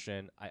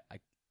fashion.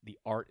 The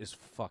art is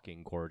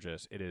fucking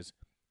gorgeous. It is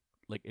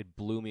like it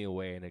blew me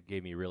away, and it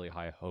gave me really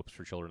high hopes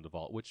for Children of the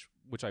Vault, which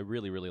I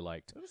really really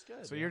liked. It was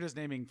good. So you're just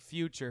naming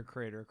future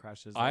creator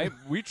crushes.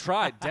 We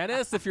tried,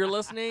 Dennis. If you're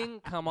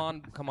listening, come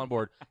on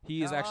board.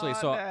 He is actually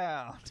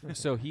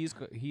so he's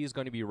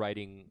going to be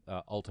writing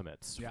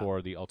Ultimates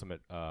for the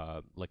Ultimate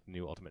like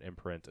new Ultimate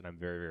imprint, and I'm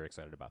very very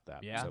excited about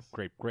that. Yeah, so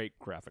great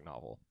graphic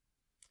novel.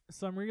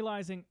 So I'm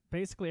realizing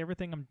basically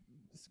everything I'm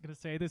going to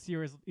say this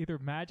year is either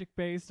magic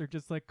based or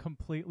just like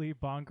completely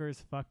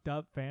bonkers fucked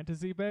up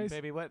fantasy based.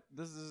 Baby, what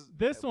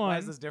This Why one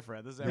is this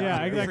different? This is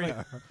yeah, everything.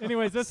 exactly.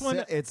 Anyways, this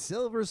one It's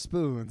Silver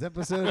Spoons,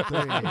 episode 3.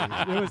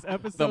 it was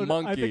episode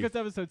monkey. I think it's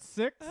episode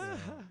 6.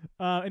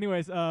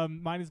 Anyways,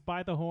 mine is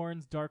By the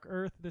Horns, Dark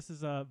Earth. This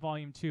is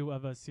volume 2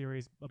 of a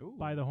series.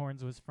 By the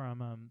Horns was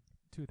from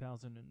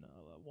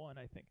 2001,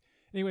 I think.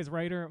 Anyways,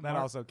 writer That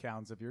also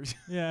counts if you're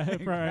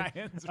right.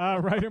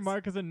 Writer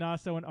Marcus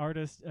Anasso and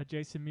artist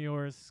Jason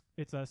Muir's.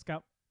 It's a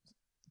Scout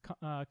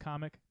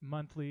comic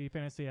monthly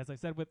fantasy, as I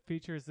said, with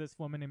features this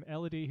woman named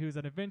Elodie, who's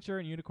an adventurer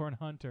and unicorn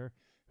hunter,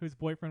 whose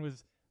boyfriend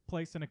was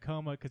placed in a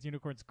coma because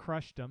unicorns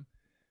crushed him.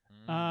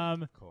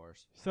 Of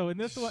course. So in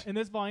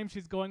this volume,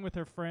 she's going with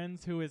her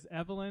friends, who is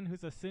Evelyn,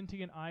 who's a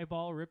sentient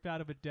eyeball ripped out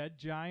of a dead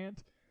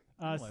giant,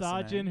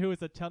 Sajin, who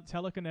is a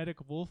telekinetic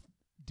wolf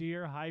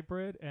deer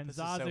hybrid, and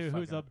Zazu,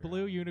 who's a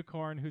blue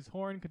unicorn whose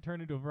horn can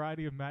turn into a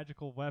variety of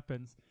magical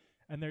weapons,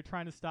 and they're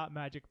trying to stop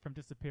magic from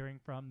disappearing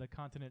from the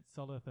continent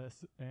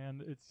Solithus,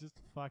 and it's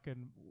just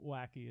fucking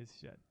wacky as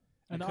shit.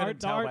 And the art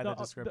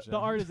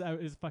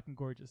is fucking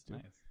gorgeous too.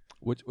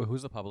 Nice.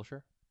 Who's the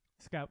publisher?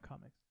 Scout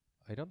Comics.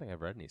 I don't think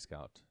I've read any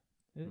Scout.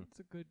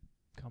 It's a good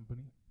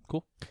company.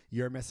 Cool.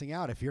 You're missing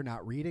out if you're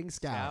not reading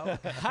Scout.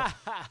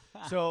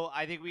 So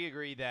I think we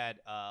agree that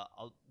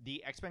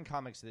the X-Men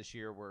comics this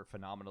year were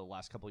phenomenal. The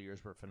last couple of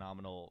years were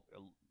phenomenal.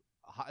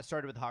 It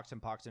started with Hawks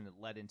and Pox and it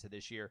led into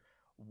this year.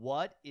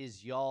 What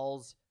is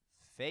y'all's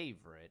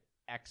favorite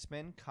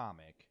X-Men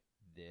comic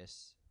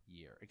this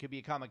year? It could be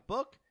a comic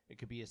book. It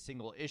could be a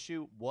single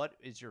issue. What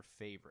is your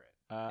favorite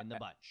in the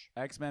bunch?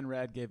 X-Men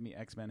Red gave me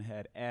X-Men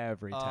Head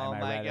every time I read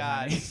it. Oh my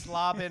God,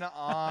 slobbing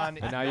on.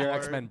 And now you're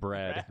X-Men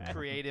bread.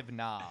 Creative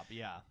knob,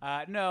 yeah.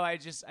 No, I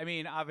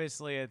mean,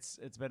 obviously it's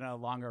been a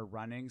longer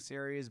running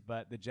series,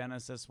 but the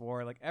Genesis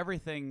War, like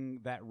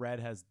everything that Red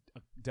has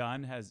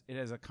done, has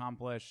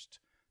accomplished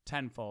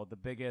tenfold. The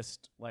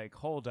biggest like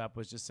holdup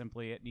was just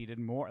simply it needed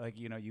more. Like,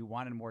 you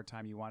wanted more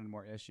time, you wanted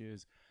more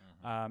issues.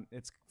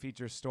 It's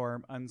features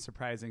Storm,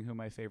 unsurprising who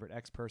my favorite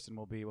X person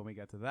will be when we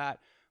get to that.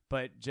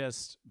 But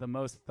just the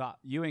most thought.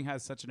 Ewing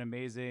has such an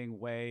amazing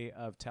way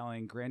of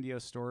telling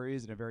grandiose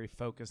stories in a very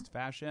focused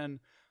fashion.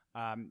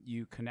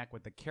 You connect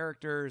with the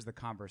characters. The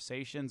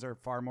conversations are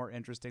far more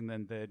interesting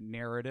than the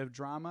narrative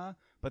drama,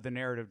 but the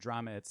narrative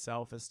drama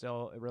itself is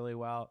still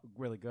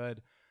really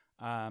good.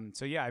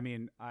 So yeah, I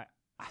mean,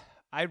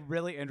 I'm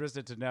really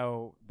interested to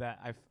know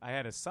that I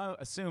had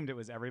assumed it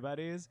was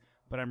everybody's,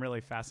 but I'm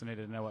really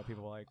fascinated to know what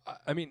people like.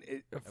 I mean,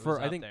 It was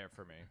up there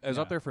for me. It was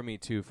up there for me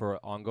too for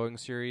ongoing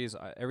series.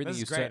 Everything This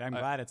you is great. said, I'm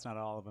glad it's not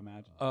all of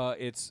Imagine. I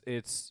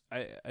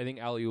think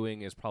Al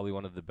Ewing is probably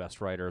one of the best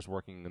writers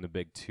working in the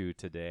big two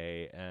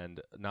today,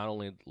 and not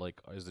only like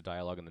is the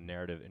dialogue and the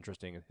narrative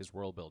interesting, his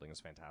world building is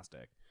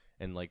fantastic,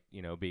 and like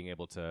being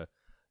able to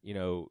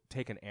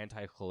take an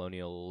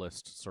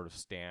anti-colonialist sort of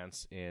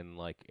stance in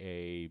like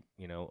a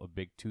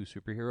big two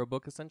superhero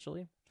book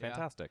essentially.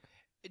 Fantastic.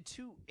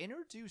 To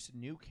introduce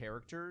new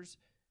characters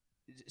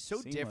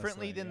so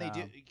differently than they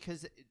do,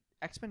 because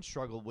X-Men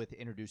struggle with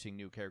introducing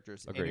new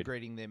characters,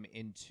 integrating them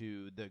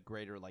into the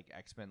greater like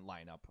X-Men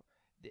lineup.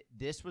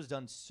 This was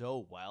done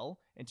so well,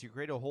 and to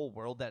create a whole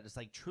world that is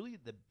like truly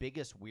the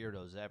biggest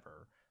weirdos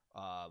ever.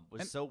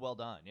 So well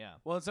done, yeah.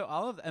 Well,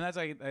 so and that's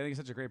I think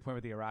such a great point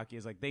with the Iraqi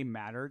is like they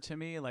matter to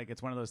me. Like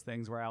it's one of those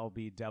things where I'll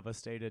be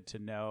devastated to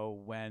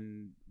know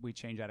when we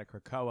change out of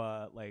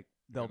Krakoa, like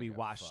they'll be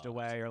washed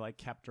away or like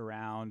kept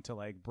around to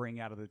like bring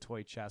out of the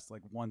toy chest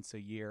like once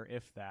a year,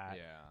 if that.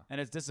 Yeah.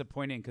 And it's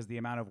disappointing because the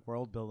amount of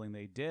world building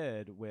they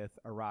did with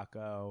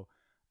Arakko,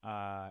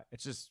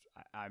 it's just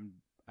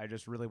I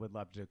just really would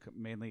love to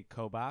mainly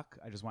Kobach.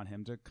 I just want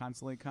him to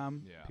constantly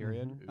come. Yeah.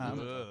 Period.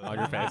 On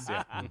your face,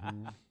 yeah.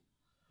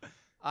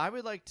 I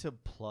would like to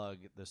plug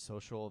the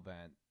social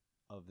event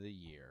of the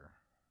year,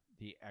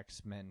 the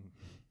X-Men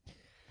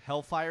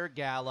Hellfire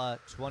Gala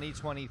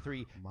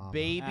 2023. Mama.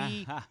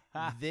 Baby,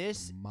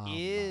 this Mama.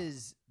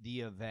 is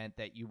the event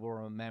that you will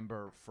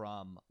remember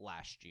from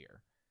last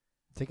year.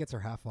 Tickets are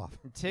half off.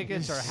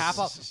 Tickets are half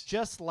off,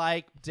 just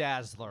like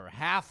Dazzler,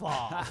 half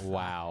off.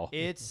 Wow.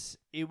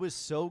 It was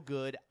so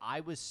good. I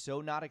was so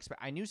not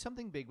expect. I knew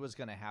something big was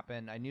going to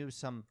happen. I knew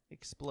some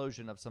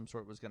explosion of some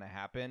sort was going to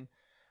happen.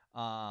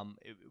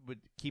 It would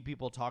keep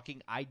people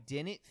talking. I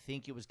didn't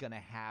think it was going to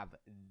have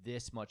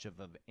this much of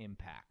an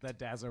impact. That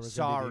Dazzler was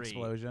going to be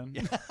the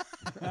explosion.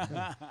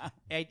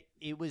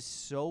 It was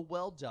so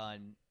well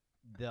done.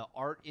 The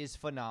art is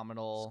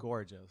phenomenal. It's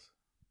gorgeous.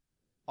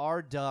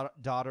 Our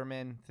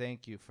Dotterman,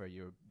 thank you for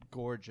your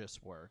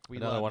gorgeous work. We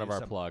Another love one you of our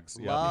so- plugs.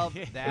 Yep. Love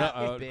that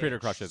Creator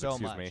bitch Crushes, so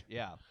excuse much. me.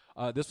 Yeah.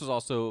 This was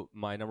also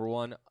my number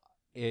one.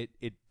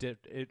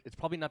 It's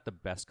probably not the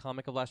best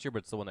comic of last year, but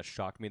it's the one that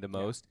shocked me the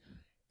most.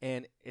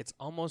 And it's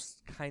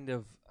almost kind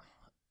of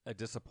a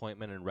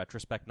disappointment in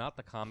retrospect, not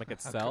the comic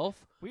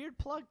itself. Weird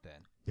plug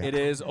then. Yeah. It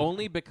is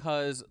only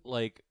because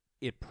like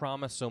it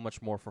promised so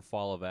much more for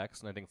Fall of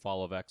X, and I think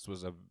Fall of X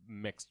was a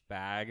mixed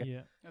bag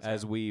Yeah.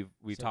 as we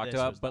So talked this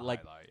about. was But the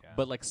like highlight, yeah.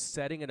 but like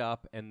setting it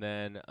up, and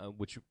then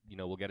which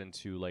we'll get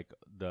into like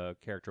the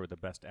character with the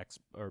best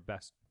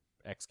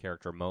X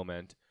character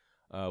moment,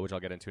 which I'll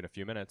get into in a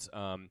few minutes.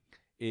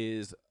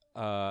 Is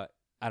I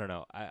don't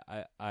know.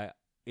 I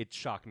it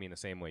shocked me in the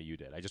same way you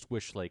did. I just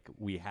wish like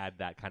we had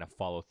that kind of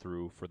follow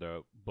through for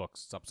the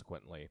books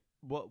subsequently.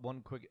 One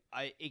quick,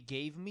 it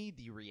gave me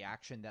the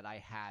reaction that I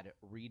had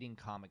reading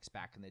comics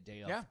back in the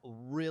day of Yeah.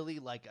 really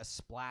like a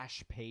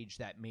splash page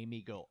that made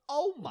me go,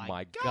 "Oh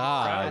my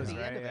God. at the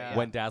Right, end of it. yeah. Yeah.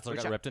 When Dazzler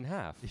Which got I- ripped in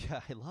half.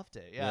 Yeah, I loved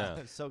it. Yeah,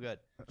 Yeah. it's so good.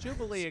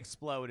 Jubilee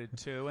exploded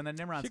too, and then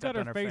Nimrod She stepped got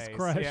her on her face face.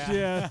 crushed,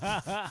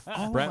 yeah.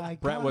 Oh Brent- my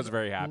Brent God, was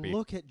very happy.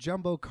 Look at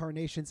Jumbo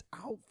Carnation's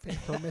outfit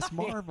for Miss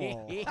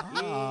Marvel.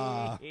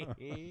 Ah.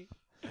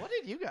 What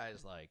did you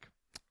guys like?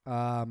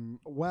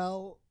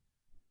 Well,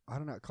 I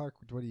don't know, Clark.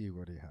 What do you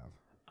have?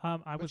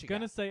 I was you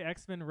gonna got? say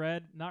X-Men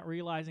Red, not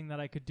realizing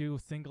that I could do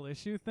single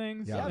issue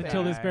things Yeah.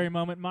 until this Okay. very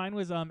moment. Mine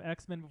was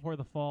X-Men Before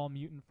the Fall,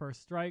 Mutant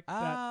First Strike.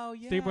 that Oh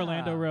yeah. Steve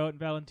Orlando wrote and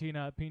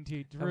Valentina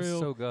Pinti That was drew.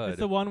 so good. It's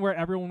the one where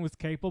everyone was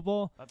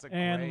capable, That's a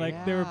and great,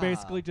 like they were Yeah.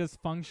 basically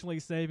just functionally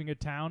saving a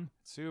town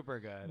super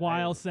good.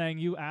 while saying,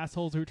 "You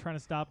assholes who are trying to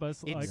stop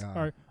us!" Like, It's-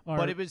 are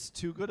But it was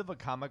too good of a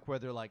comic where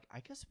they're like,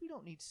 I guess we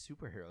don't need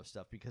superhero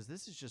stuff because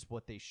this is just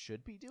what they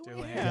should be doing.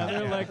 Doing. yeah,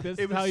 they're Yeah. like, "This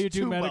It is how was you do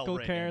too medical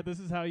well care. written.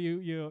 This is how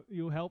you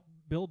help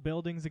build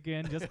buildings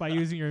again just by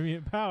using your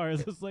mutant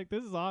powers." It's like,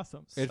 this is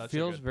awesome. It Such a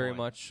feels good very point.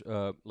 much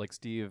like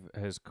Steve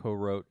has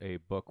co-wrote a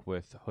book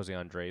with Jose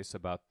Andres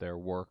about their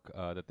work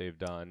that they've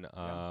done,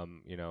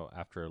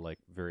 after like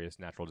various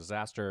natural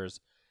disasters,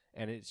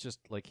 and it's just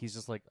like he's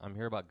just like, I'm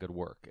here about good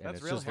work, and That's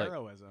it's real just like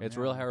heroism. it's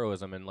yeah. real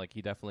heroism, and like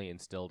he definitely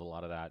instilled a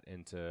lot of that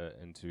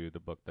into the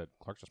book that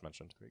Clark just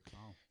mentioned. Great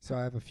call. So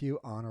I have a few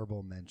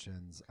honorable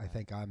mentions. I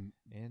think I'm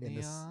In In the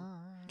this-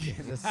 eye.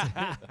 in this.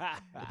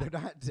 They're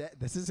not.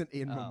 This isn't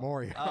in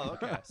memoriam. Oh,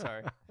 okay.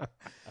 Sorry.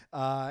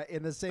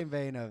 In the same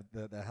vein of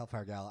the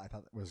Hellfire Gala, I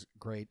thought it was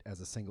great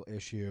as a single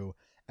issue.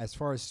 As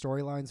far as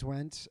storylines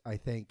went, I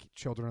think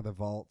Children of the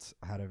Vault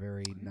had a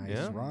very nice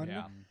Yeah. run.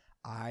 Yeah.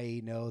 I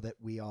know that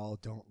we all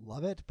don't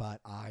love it, but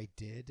I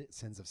did.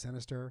 Sins of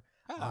Sinister,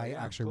 Oh, I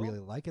yeah, actually cool. really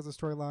like as a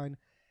storyline.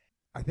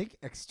 I think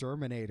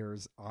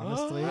Exterminators,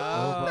 honestly, Oh,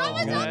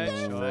 overall,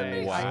 good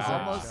choice. Wow. was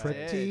Almost a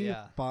did, pretty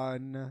yeah.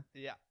 fun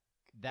Yeah.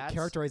 That's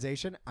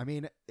characterization. I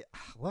mean,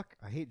 look,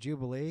 I hate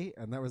Jubilee,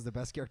 and that was the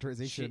best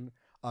characterization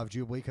of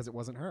Jubilee because it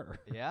wasn't her.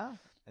 Yeah.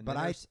 And But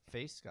then I- her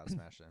face got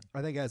smashed in.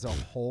 I think as a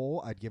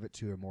whole, I'd give it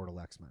to Immortal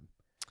X-Men.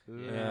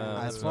 Yeah,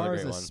 As that's far another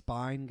as great a one.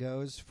 spine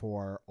goes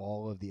for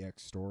all of the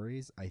X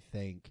stories, I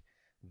think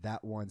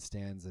that one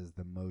stands as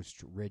the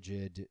most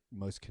rigid,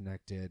 most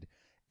connected,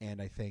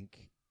 and I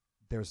think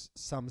there's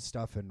some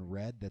stuff in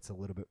Red that's a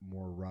little bit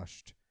more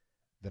rushed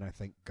than I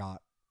think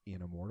got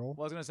in Immortal.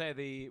 Well, I was gonna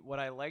say what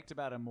I liked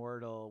about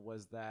Immortal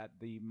was that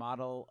the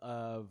model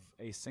of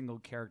a single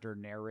character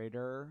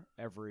narrator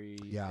every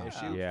Yeah.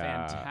 issue,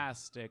 Yeah.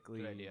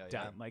 fantastically Good idea,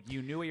 done. yeah. Like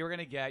you knew what you were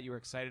gonna get, you were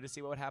excited to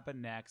see what would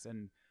happen next,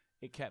 and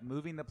it kept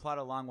moving the plot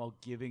along while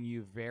giving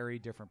you very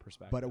different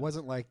perspectives. But it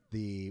wasn't like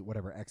the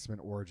whatever X-Men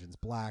Origins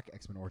Black,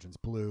 X-Men Origins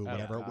Blue, Oh,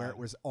 whatever, where God. it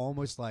was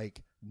almost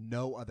like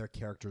no other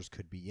characters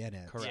could be in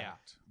it. correct. Yeah.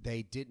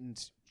 They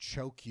didn't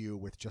choke you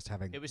with just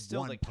having It was still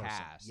one the person.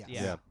 cast. Yes.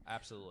 Yeah, Yeah.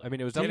 absolutely. I mean,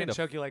 it was They definitely didn't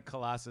choke you like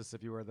Colossus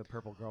if you were the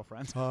purple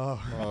girlfriend.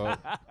 Oh,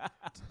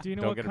 Do you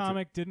know Don't what get into-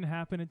 comic didn't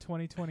happen in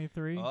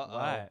 2023?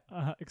 What?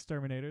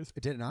 Exterminators.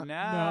 it did not. No.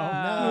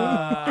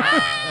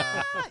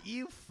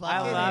 you I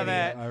fucking love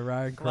idiot. it.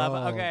 Ryan Love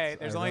Kroll. it. Okay,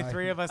 there's only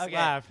three of us Okay.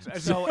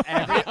 left. So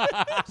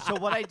so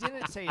what I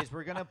didn't say is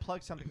we're gonna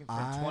plug something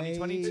from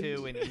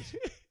 2022 and each.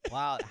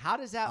 Wow, how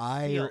does that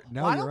feel?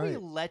 No, Why you're don't we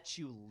right. let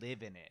you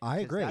live in it? I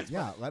 'Cause agree. That's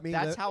Yeah, what- let me.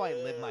 That's how I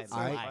live my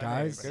life.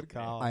 guys, good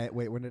call.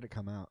 Wait, when did it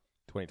come out?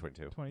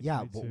 2022. 2022.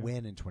 Yeah, but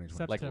when in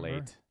 2020? Like September.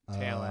 late.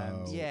 Tail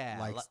end. Yeah,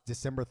 like li-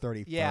 December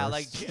 31st. Yeah,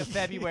 like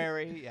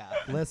February. Yeah.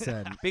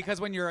 Listen,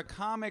 Because when you're a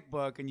comic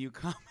book and you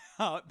come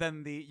out,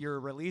 then your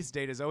release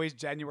date is always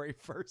January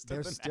 1st. they're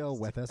of the still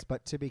next with us.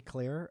 But to be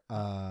clear,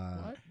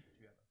 What?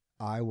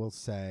 I will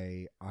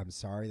say I'm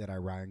sorry that I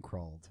Ryan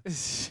Krolled.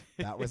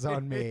 year. That was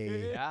on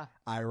me. Yeah.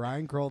 I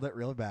Ryan Krolled it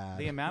real bad.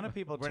 The amount of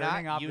people We're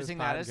turning not off using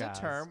this that as a podcast.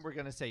 term. We're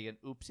gonna say an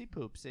oopsie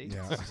poopsie.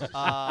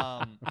 Yeah,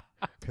 Um.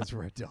 because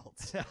we're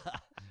adults.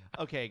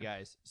 Okay,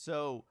 guys.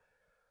 So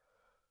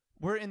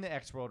we're in the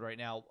X world right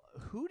now.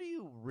 Who do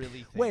you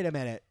really think? Wait a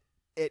minute.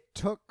 It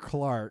took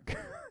Clark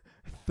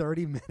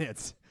 30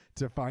 minutes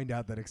to find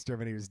out that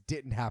Exterminators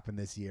didn't happen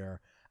this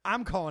year.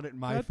 I'm calling it in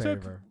my That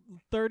favor. took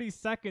 30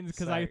 seconds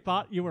because I Sorry.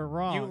 thought you were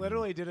wrong. You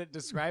literally didn't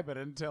describe it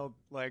until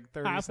like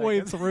 30 halfway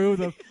seconds.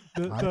 through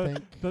I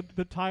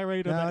the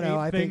tirade of No, the no, eight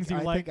I things think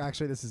you like.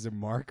 actually this is a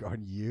mark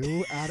on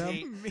you,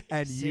 Adam,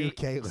 and you,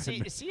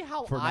 Caitlin. See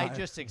how for I not-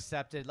 just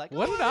accepted? Like,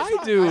 What oh, did it's I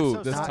not- do I'm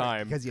so this sorry.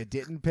 time? Because you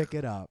didn't pick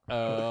it up.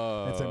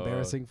 Oh, It's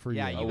embarrassing for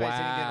Yeah, you. you guys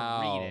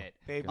Wow. didn't even read it.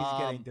 Baby's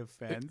getting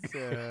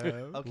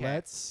defensive. Okay.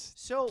 Let's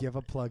So give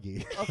a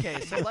pluggy. okay,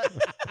 so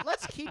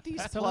let's keep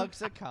these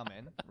plugs a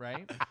coming,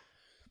 right?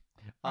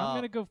 I'm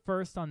gonna go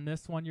first on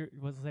this one.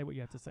 Say what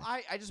you have to say.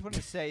 I just want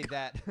to say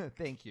that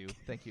thank you,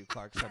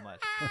 Clark, so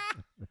much.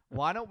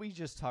 Why don't we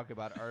just talk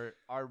about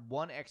our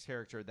one X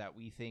character that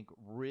we think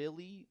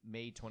really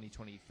made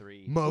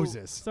 2023?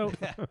 Moses. So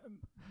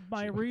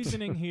my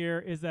reasoning here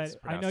is that It's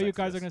I know pronounced you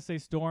guys Exodus. are going to say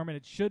Storm,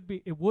 and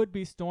it would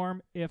be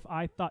Storm if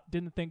I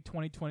didn't think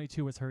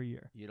 2022 was her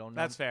year. You don't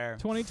know. That's fair.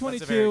 2022.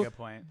 That's a very good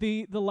point.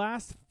 The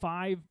last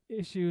 5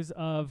 issues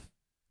of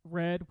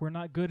Red were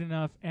not good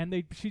enough, and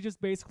she just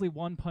basically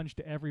one punched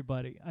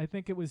everybody. I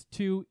think it was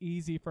too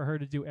easy for her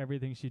to do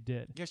everything she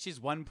did. Yeah,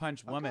 she's One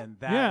Punch Woman.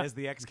 That is Yeah.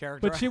 the X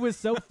character. But she was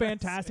so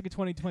fantastic in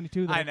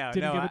 2022 that I know.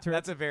 didn't No, give it to her.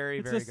 that's a very,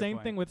 It's very the good same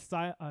point. thing with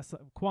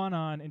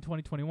Quanon in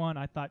 2021.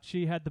 I thought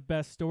she had the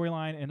best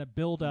storyline and a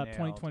build-up. Nailed,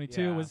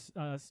 2022 yeah. was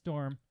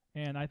Storm,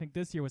 and I think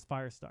this year was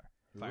Firestar.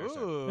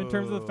 Firestar. In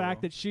terms of the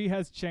fact that she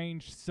has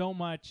changed so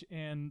much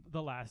in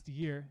the last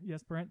year.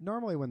 Yes, Brent?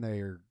 Normally when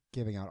they're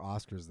giving out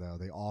Oscars, though,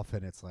 they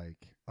often it's like,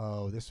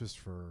 oh, this was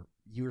for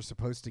you were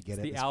supposed to get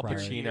it. the this Al prior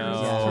Pacino, year.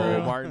 Yeah.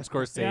 True. Martin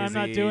Scorsese. Yeah, I'm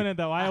not doing it,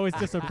 though. I always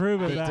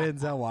disapprove of The that.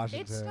 Denzel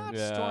Washington. It's not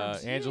Yeah,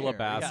 Storm's Angela year.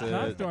 Bassett. It's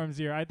not Storm's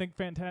year. I think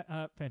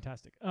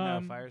fantastic. No,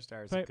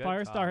 Firestar is a good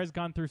Firestar call. has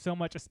gone through so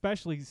much,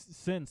 especially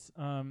since.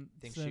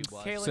 Think she since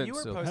was. Kaylin, you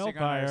were Since posting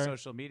on our Hellfire.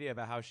 social media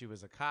about how she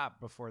was a cop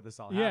before this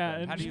all Yeah,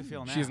 happened. and How do you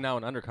feel now? She's now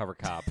an undercover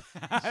cop.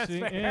 That's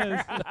She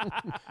fair.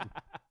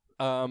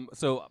 is.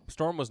 So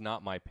Storm was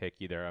not my pick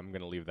either. I'm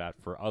going to leave that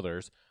for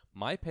others.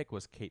 My pick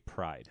was Kate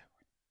Pryde.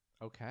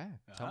 Okay.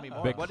 Tell me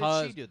more. Because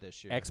What did she do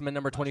this year? X-Men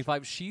number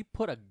 25. She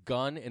put a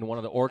gun in one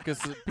of the Orcus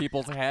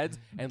people's heads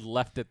and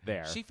left it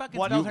there. She fucking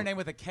What spelled you- her name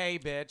with a K,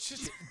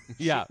 bitch.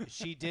 yeah.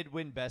 She did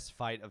win Best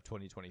Fight of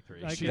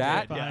 2023. I She can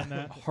That- get behind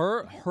that.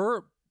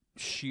 Her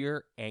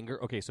sheer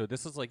anger. Okay, so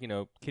this is like,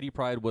 Kitty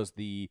Pryde was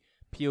the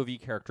POV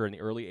character in the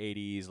early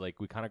 80s. Like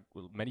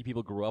many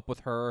people grew up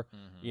with her,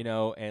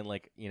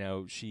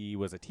 and she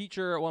was a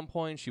teacher at one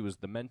point. She was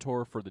the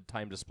mentor for the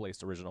time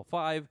displaced original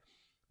 5.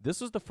 This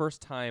was the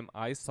first time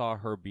I saw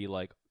her be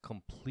like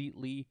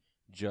completely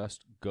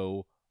just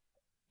go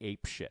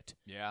ape shit.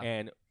 Yeah.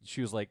 And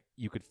she was like,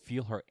 you could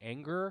feel her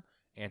anger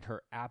and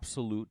her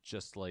absolute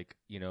just like,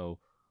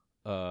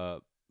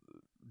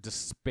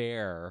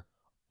 despair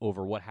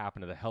over what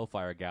happened to the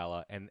Hellfire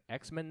Gala. And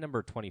X-Men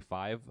number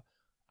 25,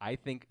 I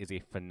think, is a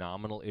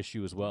phenomenal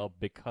issue as well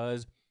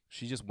because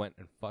she just went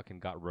and fucking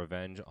got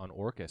revenge on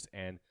Orcus.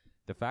 And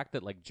the fact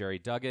that like Jerry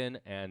Duggan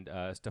and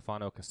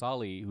Stefano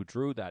Casali, who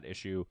drew that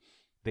issue,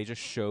 they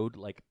just showed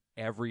like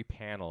every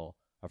panel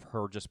of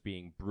her just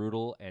being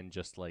brutal and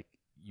just like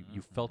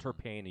you felt her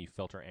pain and you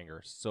felt her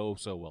anger. So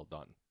well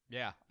done.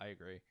 Yeah, I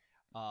agree.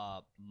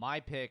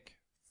 My pick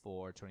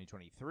for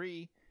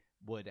 2023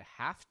 would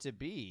have to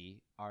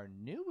be our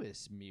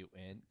newest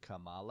mutant,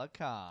 Kamala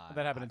Khan.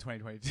 That happened in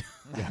 2022.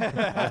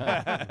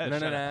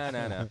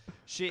 No.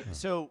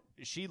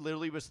 She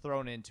literally was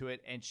thrown into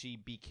it, and she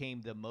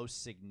became the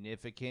most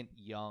significant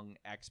young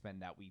X-Men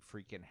that we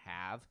freaking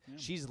have. Yeah.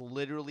 She's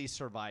literally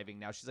surviving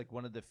now. She's like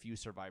one of the few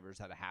survivors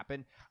that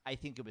happened. I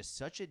think it was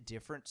such a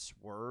different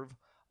swerve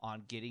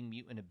on getting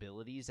mutant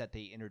abilities that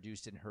they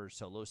introduced in her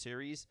solo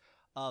series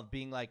of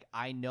being like,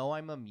 I know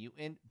I'm a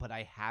mutant, but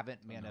I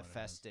haven't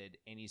manifested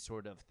any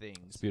sort of things.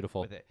 It's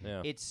beautiful. With it.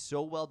 Yeah. It's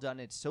so well done.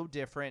 It's so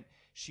different.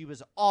 She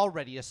was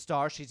already a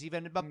star. She's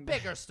even a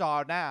bigger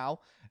star now.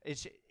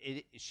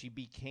 She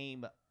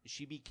became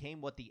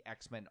what the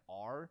X-Men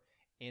are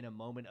in a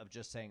moment of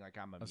just saying like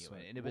I'm a mutant,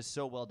 sweet. and it was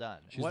so well done.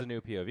 She's the new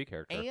POV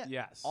character. And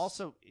Yes.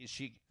 also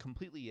she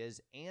completely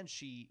is, and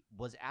she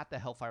was at the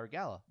Hellfire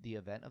Gala, the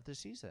event of the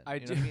season. I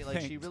you know do what I mean? Like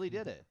think- she really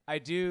did it. I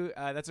do.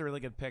 That's a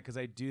really good pick because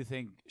I do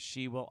think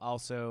she will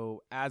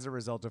also, as a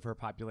result of her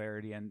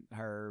popularity and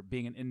her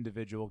being an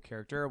individual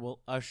character, will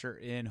usher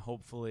in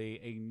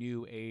hopefully a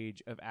new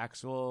age of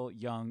actual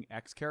young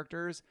X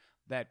characters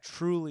that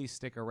truly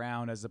stick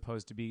around as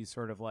opposed to be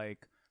sort of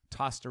like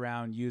tossed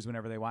around, used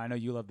whenever they want. I know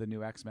you love the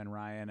new X-Men,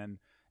 Ryan, and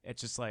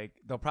it's just like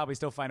they'll probably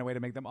still find a way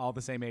to make them all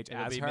the same age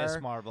It'll as be her. Miss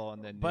Marvel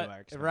and then But new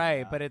X-Men. right,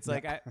 yeah. but it's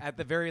like at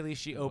the very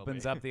least she It will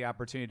opens be. up the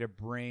opportunity to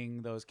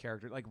bring those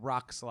characters like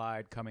Rock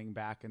Slide coming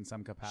back in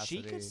some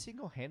capacity. She could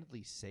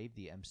single-handedly save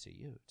the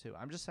MCU too.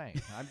 I'm just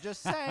saying. I'm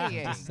just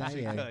saying. Just saying.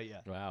 She could, yeah.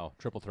 Wow,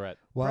 triple threat.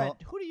 Well,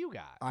 Brent, who do you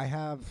got? I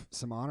have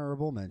some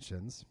honorable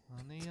mentions.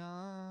 On the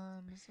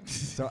arms.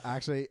 So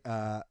actually,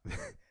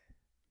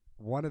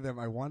 one of them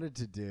I wanted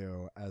to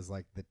do as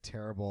like the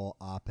terrible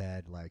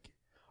op-ed, like,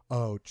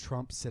 oh,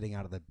 Trump sitting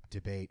out of the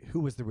debate. Who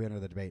was the winner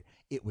of the debate?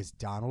 It was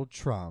Donald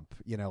Trump.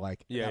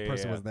 That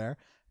person was there.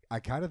 I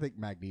kind of think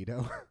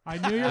Magneto. I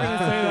knew you were going to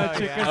say that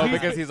shit. yeah. Oh,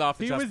 because he's off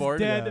the he was chessboard?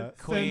 dead Yeah.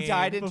 since Queen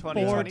died in before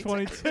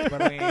 2022.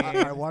 But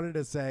I wanted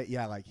to say,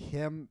 yeah, like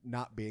him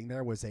not being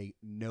there was a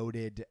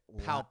noted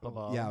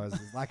Palpable. Yeah, it was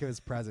lack of his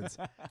presence.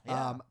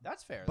 Yeah,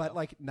 that's fair. But though.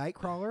 like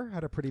Nightcrawler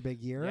had a pretty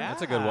big year. Yeah.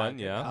 That's a good one,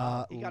 good yeah.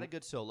 call. he got a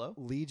good solo.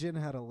 Legion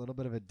had a little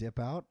bit of a dip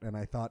out, and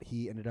I thought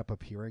he ended up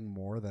appearing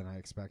more than I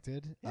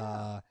expected.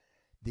 Yeah.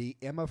 The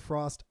Emma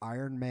Frost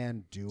Iron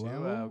Man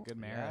duo. Good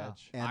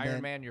marriage. And Iron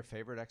then- Man, your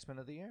favorite X-Men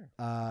of the year.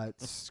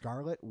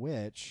 Scarlet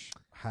Witch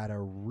had a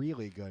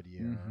really good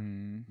year.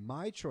 Mhm.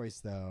 My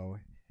choice, though,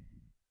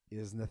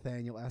 is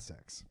Nathaniel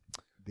Essex.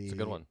 The It's a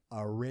good one.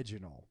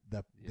 original,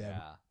 the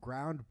Yeah.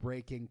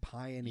 groundbreaking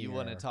pioneer. You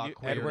want to talk You-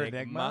 queer Edward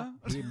enigma?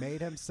 He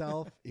made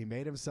himself. an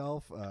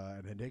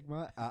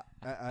enigma.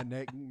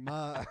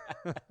 Enigma.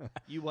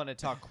 You want to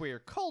talk queer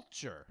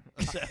culture?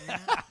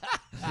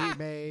 He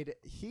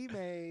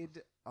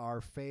made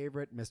our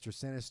favorite Mr.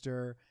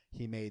 Sinister.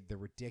 He made the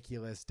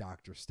ridiculous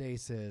Dr.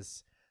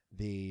 Stasis,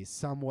 the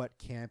somewhat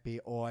campy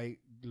Oi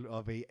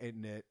Lovey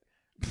in it,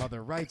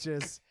 Mother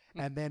Righteous,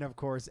 and then of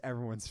course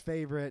everyone's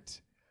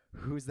favorite.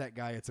 Who's that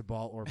guy? It's a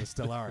ball or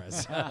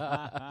Stellaris.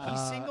 He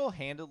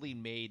single-handedly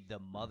made the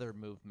mother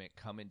movement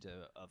come into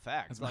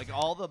effect. Like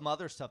all the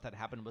mother stuff that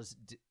happened was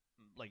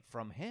like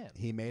from him.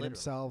 He made literally.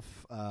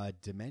 himself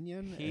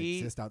Dominion He-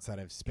 exist outside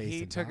of space.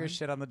 He and took time. his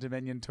shit on the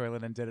Dominion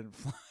toilet and didn't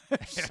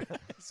flush.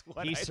 Is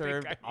what He I think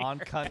served I on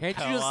Can't you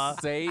Kunkoa.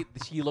 just say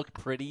she looked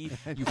pretty,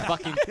 you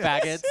fucking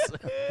faggots?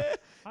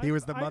 He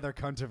was the I- mother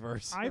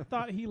cuntiverse. I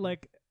thought he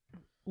like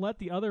let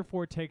the other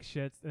four take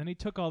shits, and then he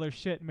took all their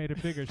shit and made a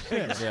bigger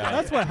shit. Yeah.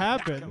 That's what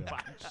happened.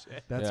 Combined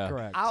shit. That's Yeah.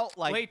 correct. Out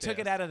like Wait, took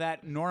this. it out of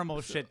that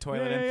normal shit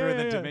toilet Yeah, and yeah, threw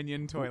the yeah.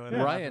 Dominion toilet.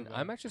 Yeah. out. Ryan,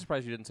 I'm actually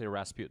surprised you didn't say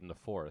Rasputin the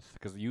Fourth,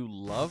 because you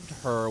loved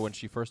her when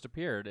she first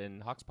appeared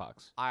in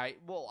Hoxpox.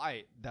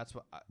 That's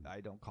what I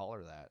don't call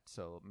her that.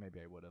 So maybe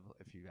I would have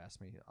if you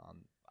asked me on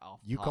off.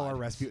 You call her pod.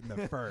 Rasputin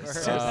the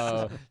first.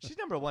 She's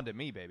number one to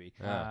me, baby.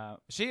 Yeah.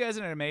 She is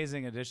an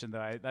amazing addition, though.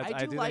 I do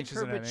think like she's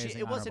her, an but amazing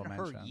it wasn't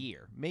honorable her mention.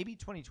 year. Maybe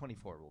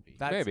 2024 will be.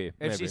 Maybe.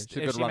 If She's a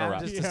if good she runner-up.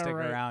 manages to Yeah, stick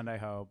right. around, I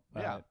hope.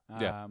 Yeah.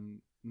 But, Yeah.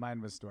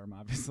 Mine was Storm,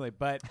 obviously,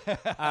 but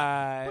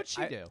What'd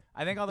she do?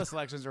 I think all the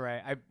selections are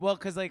right.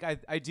 Because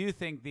I do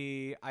think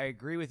I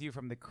agree with you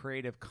from the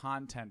creative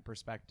content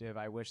perspective.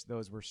 I wish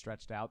those were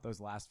stretched out.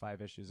 Those last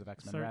 5 issues of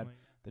X-Men Red, Certainly.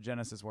 the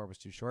Genesis War was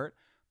too short.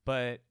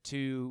 But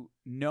to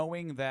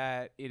knowing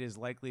that it is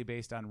likely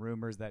based on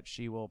rumors that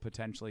she will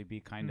potentially be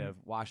kind of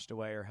washed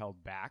away or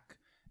held back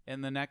in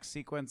the next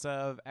sequence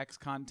of X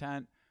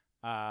content,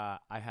 I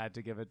had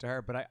to give it to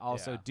her. But I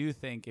also Yeah. do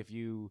think if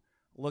you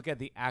look at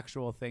the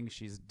actual things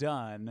she's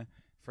done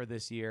for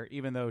this year,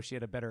 even though she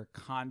had a better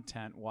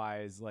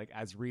content-wise, like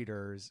as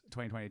readers,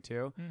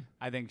 2022,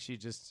 I think she's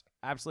just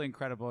absolutely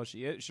incredible.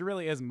 She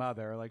really is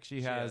Mother. Like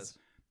she has is.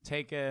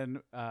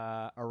 taken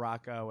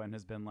Araco and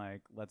has been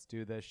like, let's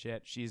do this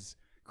shit. She's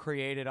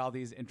created all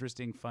these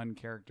interesting, fun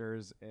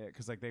characters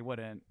because like they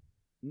wouldn't.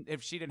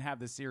 If she didn't have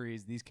the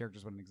series, these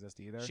characters wouldn't exist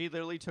either. She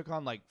literally took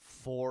on like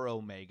 4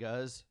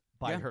 Omegas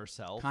by Yeah.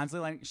 herself.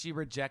 Constantly, like, she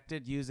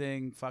rejected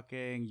using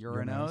fucking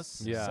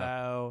Uranus. Yeah.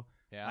 So,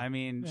 Yeah. I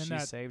mean, And she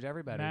that saved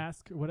everybody.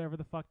 Mask, whatever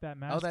the fuck that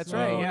mask. Oh, that's was.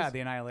 right. Yeah,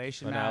 the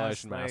Annihilation,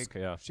 Annihilation mask. Mask,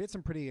 yeah. She had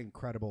some pretty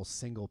incredible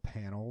single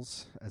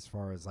panels as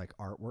far as like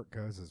artwork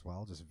goes as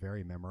well. Just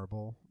very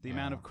memorable. The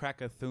amount of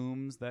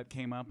Krakathoums that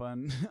came up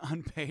on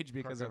on page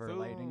because of her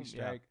lightning Krakathoum,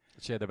 yeah. strike.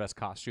 She had the best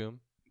costume.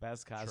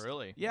 Best costume.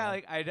 Truly. Yeah,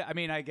 like I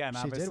mean, again, she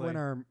obviously, did win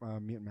our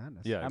Mutant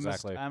Madness. Yeah, I'm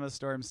exactly. I'm a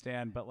Storm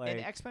stan, but like In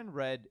X-Men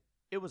Red,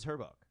 it was her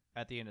book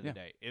at the end of Yeah. the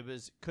day. It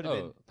was could have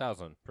been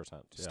 1000%.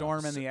 Yeah.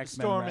 Storm and the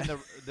X-Men. Storm Red. and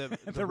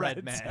the The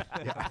Red Reds.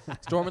 Men.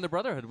 Storm and the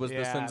Brotherhood was the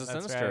Yeah, Sins of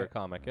that's Sinister right.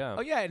 comic, yeah.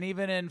 Oh yeah, and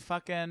even in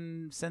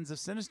fucking Sins of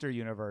Sinister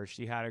universe,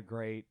 she had a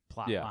great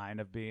plot Yeah.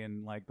 line of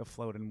being like the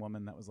floating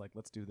woman that was like,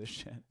 "Let's do this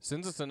shit."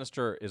 Sins of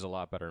Sinister is a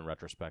lot better in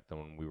retrospect than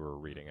when we were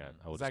reading it.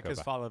 I will Is that just go because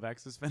back. Fall of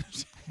X is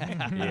finished?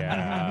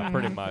 Yeah,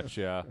 pretty much,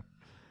 yeah.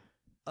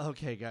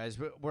 Okay, guys,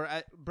 we're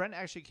at Brent.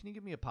 Actually, can you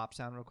give me a pop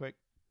sound real quick?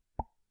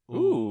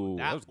 Ooh,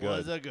 that that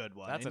was good. a good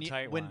one. That's And a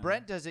tight when one.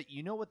 Brent does it,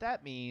 you know what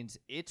that means?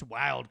 It's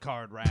wild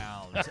card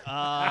round.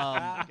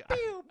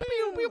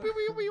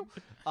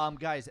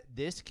 Guys,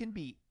 this can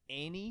be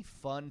any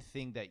fun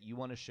thing that you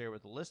want to share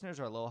with the listeners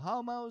or little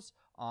homos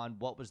on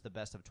what was the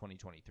best of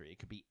 2023. It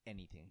could be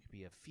anything. It could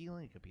be a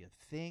feeling. It could be a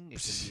thing.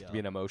 It could be, Be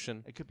an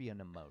emotion. It could be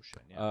an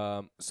emotion.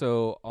 Yeah.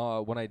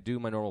 So when I do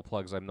my normal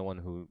plugs, I'm the one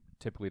who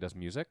typically does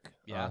music.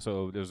 Yeah.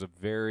 So it was a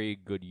very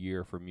good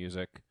year for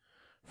music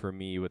for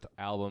me with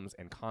albums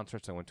and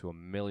concerts. I went to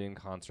 1 million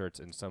concerts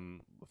and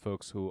some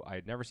folks who I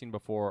had never seen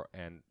before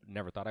and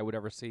never thought I would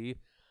ever see.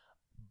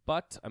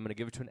 But I'm going to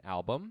give it to an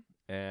album,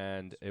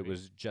 and it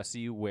was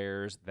Jessie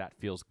Ware's That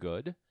Feels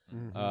Good.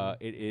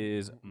 It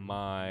is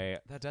my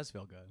That does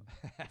feel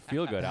good.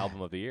 feel-good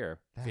album of the year.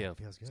 That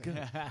feels good.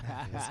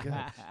 That feels good.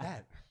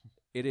 That.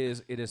 It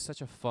is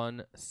such a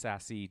fun,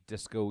 sassy,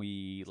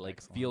 disco-y, like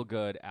Excellent.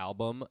 feel-good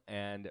album.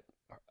 And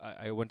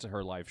I went to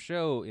her live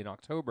show in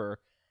October,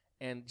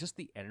 and just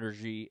the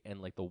energy and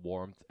like the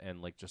warmth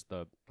and like just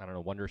the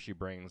wonder she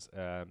brings.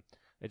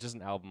 It's just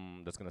an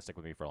album that's gonna stick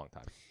with me for a long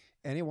time.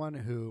 Anyone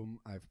whom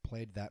I've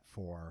played that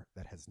for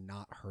that has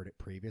not heard it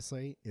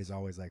previously is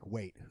always like,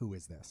 wait, who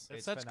is this? It's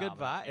It's such good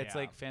phenomenal. vibe. It's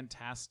Yeah. like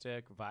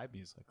fantastic vibe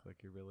music.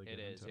 Like you're really It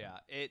getting is, into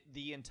yeah.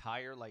 The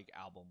entire like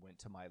album went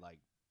to my like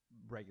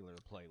regular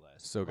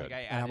playlist. So good. Like, I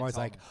And I'm added always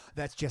like, songs.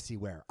 that's Jessie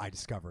Ware. I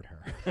discovered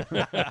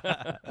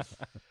her.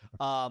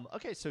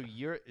 Okay, so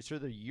you're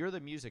the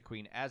music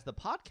queen. As the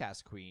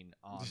podcast queen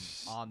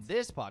on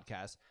this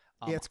podcast,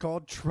 It's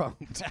called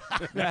Trunked.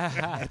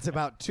 It's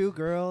about two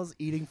girls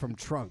eating from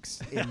trunks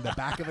in the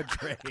back of a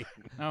train.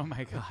 Oh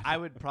my god. I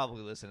would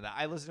probably listen to that.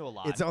 I listen to a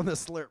lot. It's on the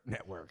Slurp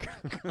Network.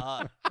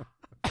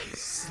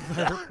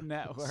 Slurp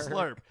Network.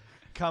 Slurp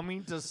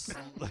coming to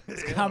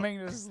Coming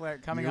to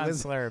Slurp. Coming You on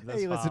listen- Slurp. This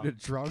Hey, you listen fall. to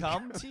Drunk.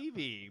 Come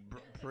TV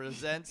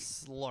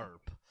presents Slurp.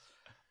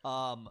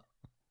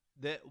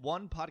 The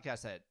one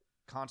podcast that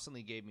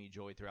constantly gave me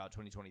joy throughout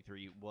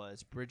 2023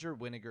 was Bridger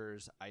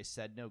Winnegar's I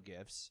Said No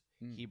Gifts.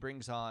 He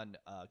brings on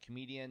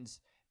comedians.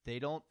 They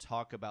don't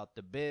talk about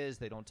the biz.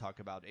 They don't talk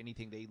about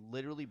anything. They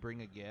literally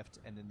bring a gift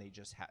and then they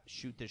just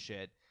shoot the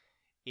shit.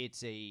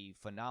 It's a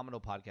phenomenal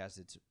podcast.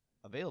 It's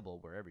available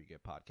wherever you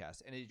get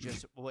podcasts. And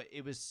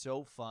it was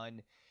so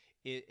fun.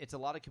 It's a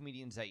lot of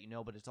comedians that you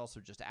know, but it's also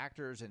just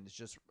actors and it's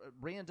just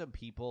random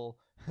people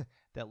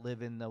that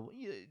live in the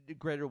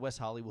greater West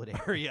Hollywood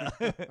area.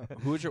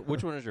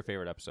 Which one is your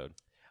favorite episode?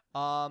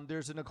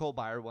 There's a Nicole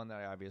Byer one that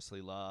I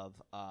obviously love,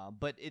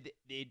 but it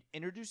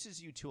introduces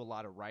you to a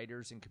lot of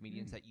writers and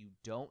comedians that you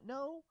don't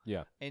know.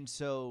 Yeah. And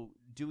so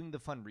doing the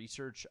fun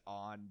research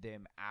on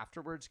them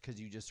afterwards,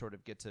 because you just sort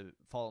of get to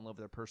fall in love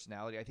with their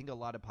personality. I think a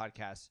lot of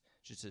podcasts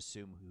just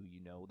assume who you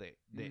know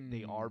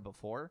they are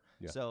before.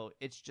 Yeah. So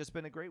it's just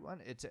been a great one.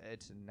 It's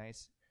a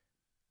nice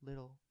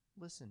little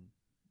listen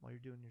while you're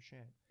doing your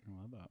shit. I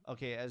love that.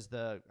 Okay, as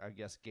the, I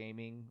guess,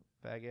 gaming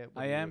faggot.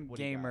 I am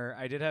gamer.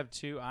 I did have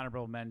two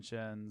honorable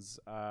mentions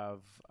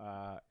of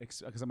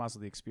because I'm also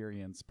the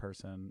experience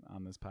person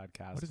on this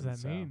podcast. What does and that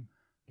so- mean?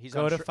 He's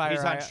Go on to sh- Fire. He's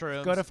on I-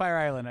 shrooms. Go to Fire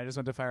Island. I just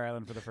went to Fire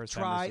Island for the first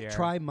time this year.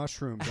 Try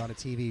mushrooms on a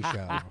TV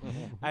show.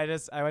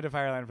 I went to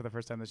Fire Island for the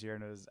first time this year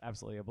and it was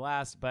absolutely a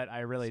blast. But I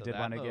really So did that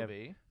want to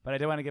movie. But I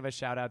did want to give a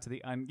shout out to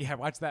the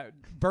watch that,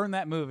 burn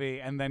that movie,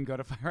 and then go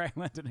to Fire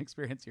Island and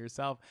experience it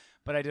yourself.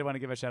 But I did want to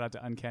give a shout out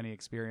to Uncanny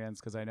Experience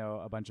because I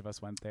know a bunch of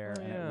us went there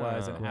and it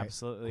was an Great-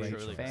 absolutely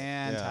great choice.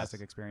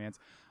 fantastic experience.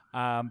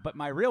 But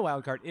my real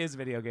wild card is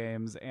video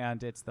games,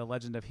 and it's The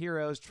Legend of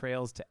Heroes: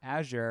 Trails to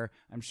Azure.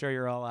 I'm sure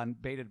you're all on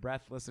bated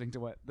breath listening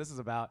to what this is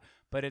about,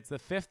 but it's the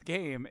 5th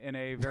game in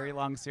a very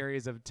long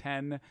series of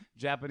 10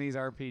 Japanese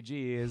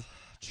RPGs.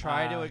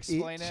 Try to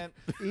explain it.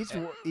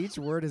 Each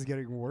word is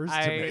getting worse to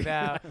I me.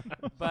 know,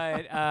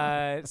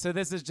 but so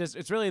this is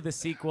it's really the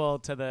sequel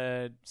to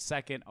the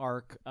second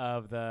arc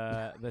of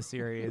the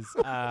series.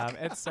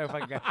 It's so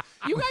fucking good.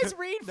 You guys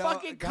read No,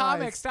 fucking guys,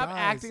 comics. Stop guys,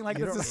 acting like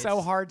you this don't- is so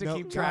hard to No,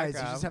 keep track guys,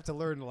 of. you just have to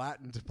learn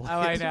Latin to play. Oh,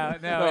 I it. know.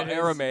 No, No, it is-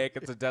 Aramaic.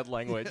 It's a dead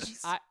language.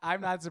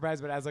 I'm not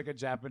surprised, but as like a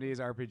Japanese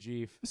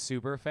RPG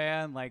super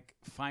fan, like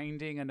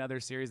finding another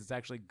series that's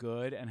actually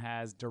good and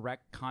has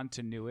direct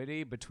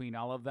continuity between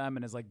all of them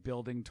and is like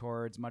building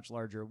towards much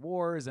larger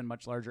wars and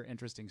much larger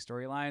interesting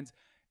storylines.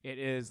 It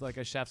is like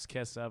a chef's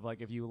kiss of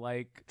like, if you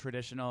like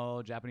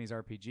traditional Japanese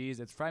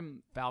RPGs, it's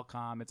from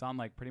Falcom. It's on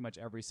like pretty much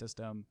every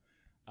system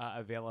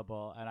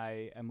available, and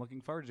I am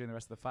looking forward to doing the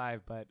rest of the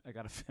 5, but I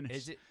gotta finish.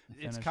 It's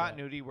finish it.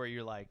 continuity where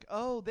you're like,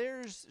 oh,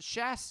 there's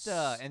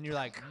Shasta, and you're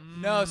like,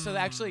 No, so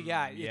actually,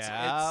 yeah,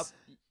 Yep.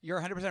 you're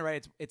 100%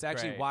 right. It's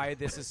actually Great. why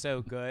this is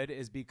so good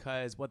is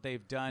because what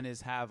they've done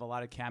is have a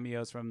lot of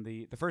cameos from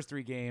the first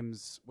 3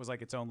 games was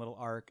like its own little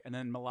arc, and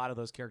then a lot of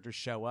those characters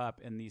show up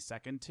in the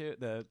second 2,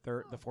 the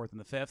third, the fourth, and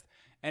the 5th,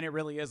 and it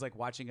really is like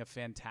watching a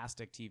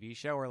fantastic TV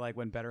show, or like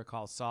when Better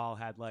Call Saul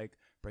had like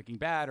Breaking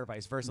Bad or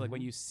vice versa. Like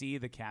when you see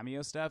the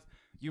cameo stuff,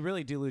 you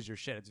really do lose your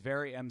shit. It's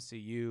very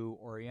MCU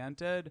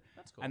oriented.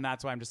 That's cool. And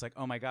that's why I'm just like,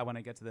 oh my God, when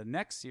I get to the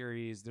next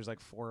series, there's like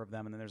 4 of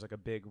them and then there's like a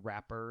big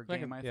rapper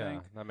game, I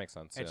think. that makes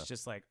sense. It's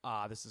just like,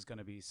 this is going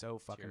to be so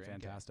fucking your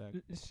end game.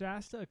 fantastic. Is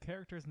Shasta a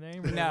character's name?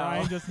 Or did No.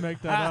 Ryan just make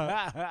that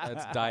up?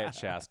 That's Diet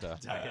Shasta.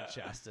 Diet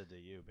Shasta to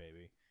you,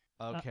 baby.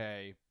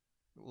 Okay,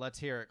 let's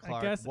hear it, I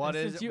Clark. guess What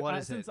is since you- what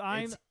is since it?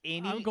 I'm It's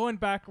any. I'm going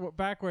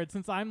backwards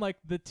since I'm like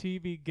the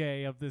TV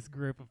gay of this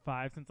group of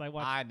 5. Since I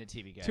watched I'm the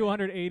TV guy.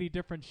 280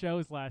 different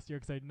shows last year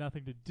because I had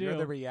nothing to do. You're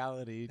the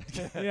reality.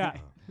 Yeah,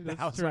 the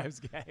that's true. Housewives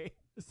gay.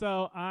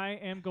 So I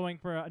am going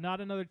for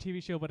not another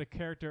TV show, but a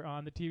character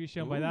on the TV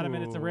show. And by that I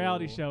mean it's a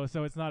reality Ooh. show,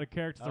 so it's not a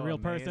character; it's a Oh, real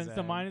person. So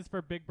amazing. mine is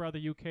for Big Brother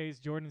UK's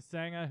Jordan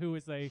Sanga, who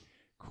is a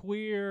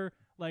queer,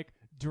 like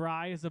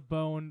dry as a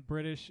bone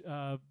British,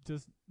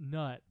 just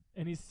nut,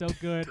 and he's so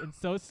good and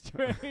so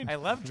strange. I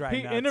love dry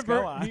he nuts.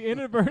 Go on. he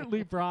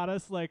inadvertently brought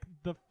us like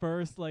the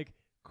first like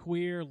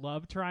queer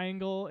love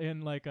triangle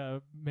in like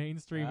a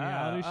mainstream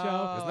reality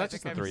show. Isn't that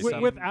just the I've threesome?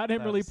 seen Without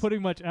him really those.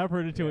 putting much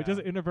effort into it, Yeah.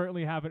 just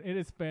inadvertently happened. It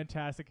is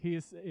fantastic. It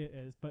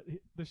is, but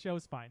the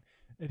show's fine,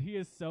 and he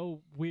is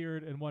so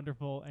weird and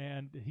wonderful,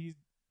 and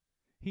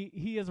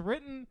he has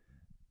written.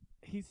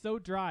 He's so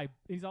dry.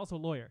 He's also a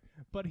lawyer,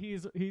 but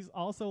he's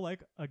also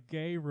like a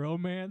gay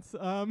romance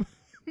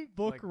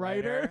book Like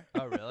writer.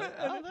 Oh, really?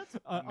 Oh, that's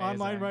Online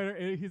amazing.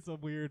 writer. He's the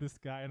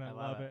weirdest guy, and I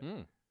love it.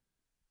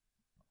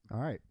 All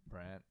right.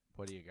 Brent,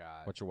 what do you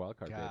got? What's your wild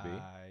card, baby?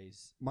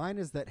 Guys. Mine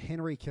is that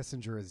Henry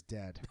Kissinger is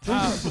dead.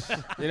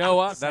 You know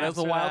what? That Snaps is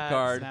a for wild that,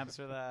 card. Snaps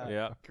for that.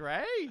 Yeah.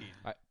 Great.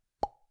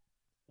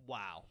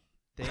 Wow.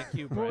 Thank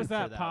you, Brent. What was for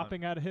that? that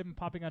Popping out of him,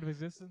 popping out of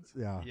existence.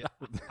 Yeah. Yeah.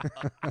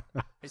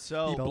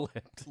 So He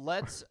blipped.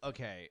 let's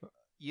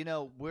you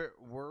know,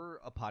 we're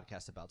a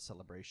podcast about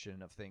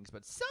celebration of things,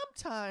 but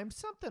sometimes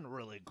something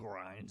really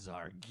grinds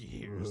our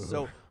gears.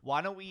 So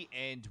why don't we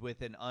end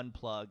with an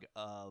unplug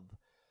of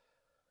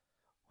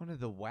one of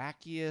the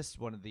wackiest,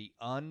 one of the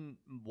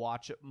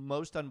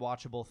most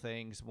unwatchable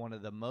things, one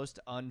of the most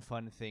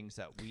unfun things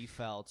that we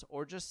felt,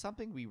 or just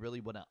something we really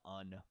want to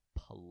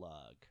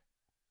unplug.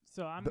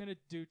 So I'm gonna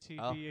do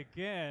TV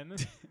again,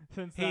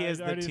 since He I is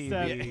the already TV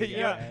said. guy.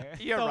 Yeah.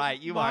 You're So right.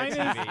 You are mine is-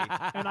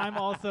 TV. And I'm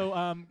also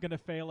gonna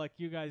fail like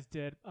you guys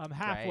did.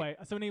 Halfway.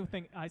 So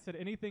I said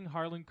anything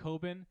Harlan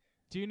Coben.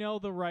 Do you know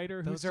the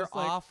writer who's Those are just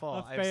like awful.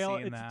 a I've fail?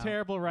 seen It's them. a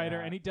terrible writer,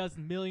 Yeah. and he does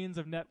millions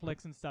of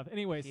Netflix and stuff.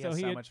 Anyway, He so has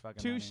he so had much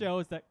fucking 2 money.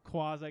 shows that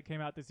quasi came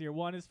out this year.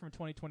 One is from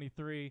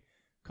 2023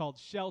 called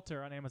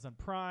Shelter on Amazon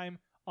Prime.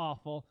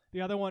 Awful.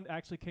 The other one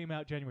actually came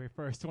out January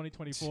 1st,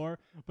 2024,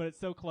 but it's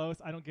so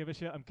close, I don't give a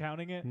shit. I'm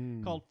counting it.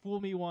 Called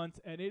Fool Me Once,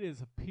 and it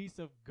is a piece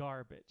of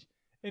garbage.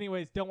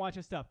 Anyways, don't watch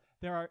his stuff.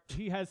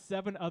 He has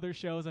 7 other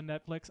shows on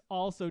Netflix,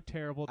 also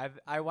terrible.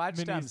 I watched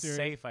Miniseries.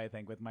 Safe, I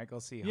think, with Michael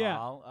C. Yeah.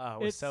 Hall. Oh, it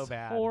was It's so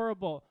bad.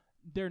 horrible.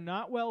 They're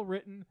not well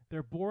written.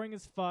 They're boring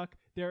as fuck.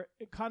 They're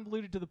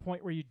convoluted to the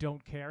point where you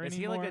don't care Is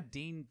anymore. he like a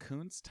Dean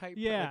Koontz type?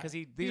 Yeah. Because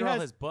these He are all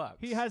has- his books.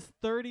 He has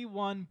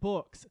 31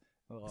 books.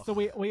 Ugh. So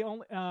we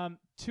only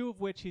 2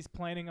 of which he's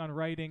planning on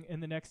writing in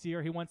the next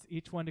year. He wants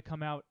each one to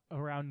come out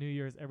around New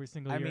Year's every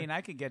single I year. mean, I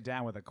could get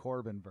down with a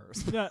Corbin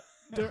verse. Yeah,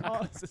 they're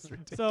all, This is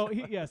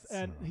ridiculous.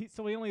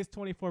 so he only has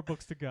 24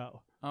 books to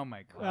go Oh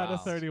my god. out of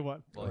Wow.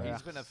 31. Well, Yeah.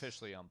 he's been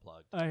officially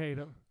unplugged. I hate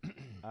him.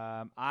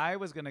 I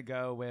was gonna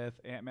go with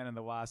Ant-Man and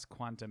the Wasp: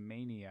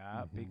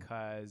 Quantumania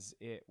because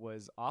it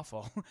was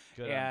awful,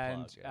 Good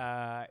and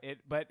unplug,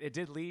 but it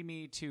did lead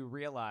me to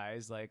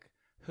realize like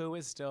who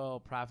is still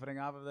profiting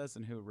off of this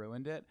and who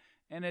ruined it.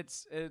 And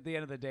it's at the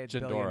end of the day, it's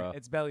Gendora.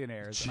 it's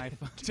billionaires, and I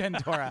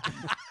Gendora.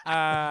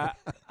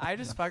 I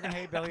just fucking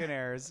hate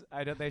billionaires.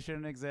 They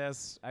shouldn't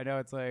exist. I know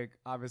it's like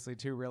obviously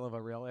too real of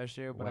a real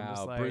issue, but I'm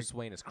just like Bruce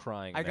Wayne is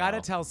crying. I now.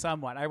 gotta tell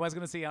someone. I was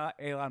gonna see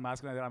Elon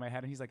Musk when I got it on my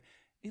head, and he's like,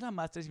 Elon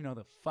Musk doesn't even know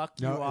the fuck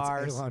you No,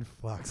 are. it's Elon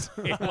Flux.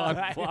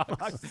 Elon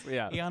Flux.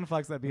 Yeah. Elon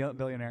Flux, that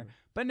billionaire.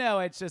 But no,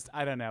 it's just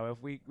I don't know.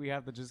 If we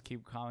have to just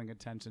keep calling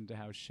attention to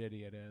how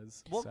shitty it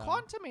is. Well, so.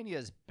 Quantumania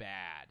is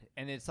bad,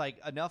 and it's like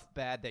enough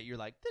bad that you're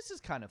like, this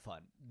is kind of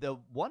fun. The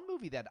one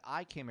movie that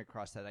I came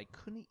across that I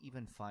couldn't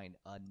even find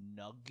a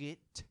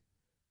nugget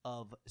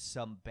of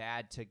some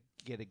bad to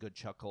get a good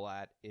chuckle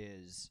at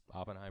is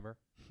Oppenheimer.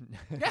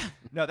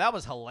 no, that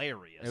was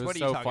hilarious. It was what are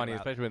so you talking funny,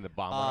 about? especially when the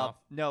bomb went off.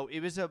 No, it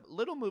was a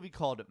little movie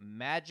called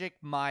Magic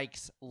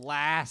Mike's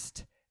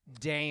Last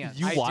Dance.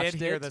 You I watched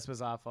did hear it? this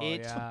was awful.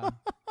 It- Yeah.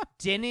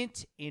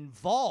 Didn't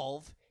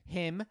involve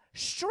him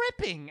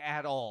stripping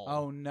at all.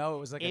 Oh no, it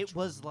was like It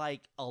was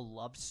like a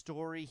love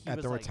story. He At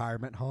was the like,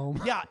 retirement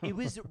home. yeah, it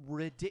was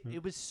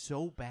it was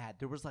so bad.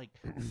 There was like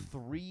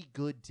 3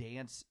 good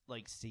dance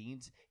like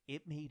scenes.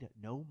 It made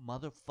no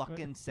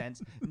motherfucking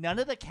sense. None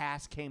of the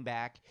cast came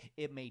back.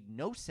 It made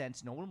no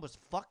sense. No one was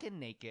fucking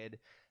naked.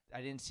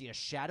 I didn't see a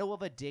shadow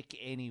of a dick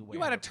anywhere. You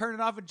might have turned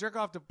it off and jerk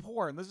off to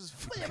porn. This is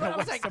Yeah, fucking but I a was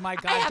waste like, of my I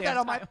goddamn have that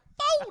on my time.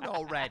 phone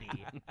already.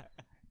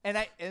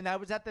 And I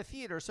was at the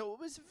theater, so it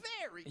was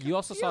very. You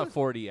also saw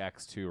confusing.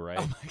 40X too, right?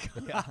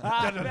 You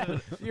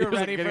were He was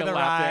ready for getting the a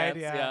lap ride. dance,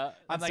 Yeah. yeah.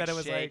 I'm Instead like it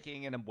was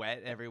shaking and I'm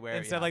wet everywhere.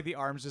 instead yeah. like the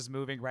arms just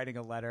moving, writing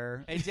a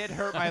letter. It did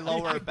hurt my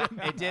lower back.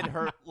 It did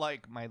hurt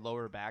like my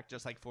lower back,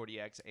 just like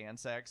 40X and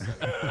sex.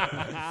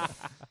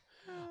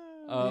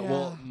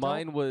 Well,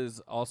 mine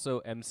was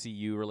also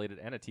MCU related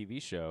and a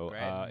TV show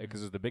Right.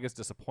 because it was the biggest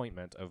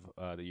disappointment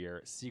of the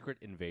year. Secret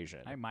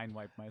Invasion. I mind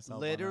wiped myself.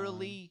 on that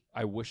Literally,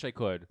 I wish I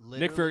could. Nick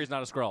Literally- Fury's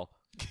not a Skrull.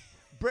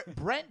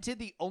 Brent did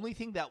the only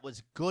thing that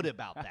was good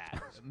about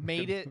that.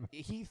 Made it.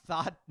 He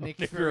thought Nick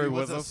Nick Fury Fury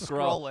was was a a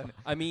Skrull. Skrull.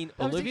 I mean,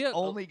 That was the Olivia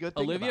only good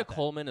thing Olivia about that.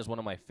 Colman is one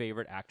of my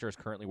favorite actors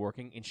currently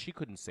working, and she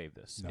couldn't save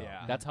this. No.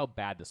 Yeah. That's how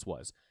bad this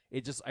was.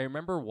 It just I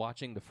remember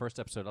watching the first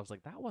episode. I was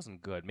like, that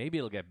wasn't good. Maybe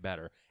it'll get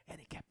better, and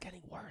it kept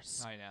getting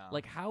worse. I know.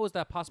 Like, how is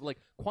that possible?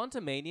 Like,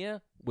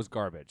 Quantumania was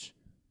garbage,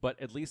 but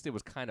at least it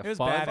was kind of It was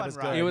fun. bad. It Fun was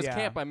ride. good. It was yeah.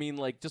 camp. I mean,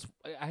 like, just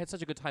I had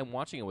such a good time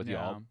watching it with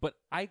Yeah. y'all. But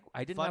I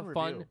didn't Fun have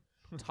fun review.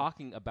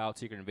 talking about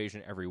Secret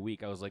Invasion every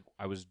week. I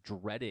was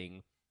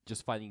dreading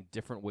just finding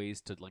different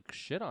ways to like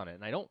shit on it,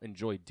 and I don't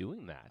enjoy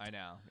doing that. I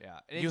know. Yeah.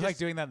 And it You like just-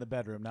 doing that in the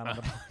bedroom, not on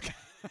the podcast.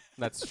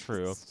 That's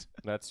true.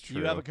 That's true.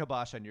 You have a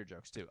kibosh on your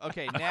jokes too.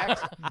 Okay,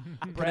 next.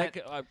 Brent.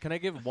 Can I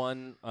give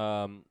one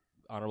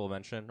honorable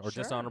mention or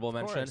Sure, dishonorable of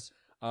mention? course.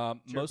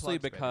 It's your Mostly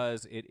plugs, baby.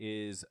 because it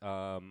is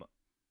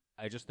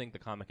I just think the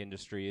comic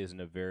industry is in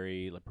a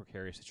very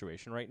precarious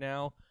situation right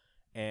now,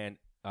 and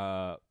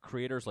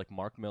creators like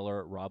Mark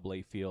Miller, Rob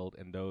Liefeld,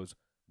 and those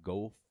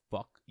go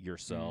fuck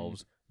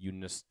yourselves, you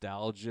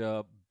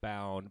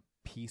nostalgia-bound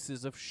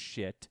pieces of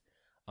shit.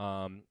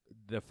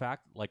 The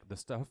fact, the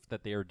stuff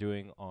that they are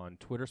doing on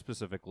Twitter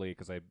specifically,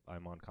 because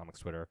I'm on comics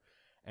Twitter,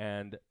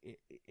 and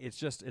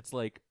it's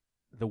like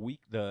the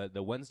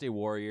Wednesday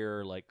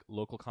Warrior,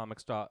 local comic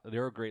store.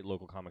 There are great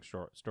local comic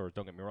stores,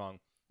 don't get me wrong,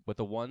 but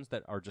the ones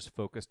that are just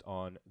focused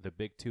on the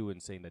big two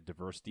and saying that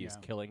diversity is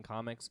killing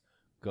comics,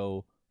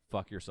 go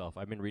fuck yourself.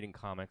 I've been reading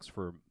comics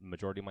for the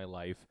majority of my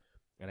life,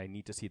 and I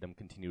need to see them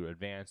continue to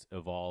advance,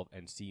 evolve,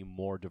 and see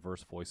more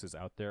diverse voices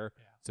out there,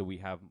 so we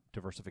have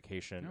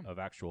diversification of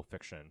actual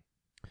fiction.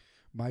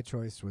 My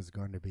choice was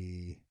going to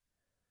be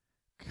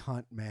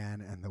Cunt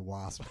Man and the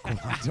Wasp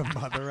Quantum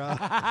Mother.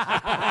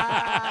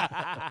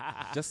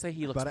 Just say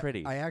he looks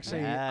pretty. I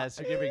actually, you're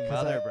giving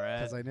Mother, Brett.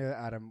 because I knew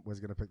Adam was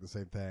going to pick the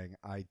same thing.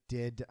 I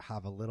did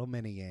have a little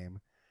mini game.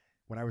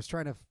 When I was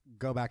trying to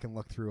go back and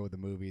look through the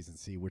movies and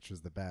see which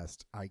was the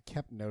best, I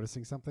kept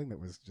noticing something that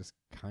was just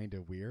kind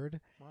of weird,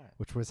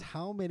 which was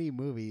how many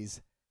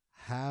movies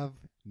have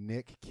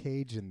Nick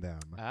Cage in them.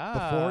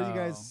 Before you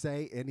guys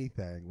say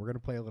anything, we're going to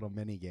play a little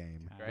mini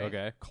game. Great.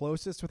 Okay.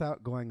 Closest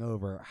without going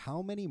over,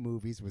 how many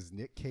movies was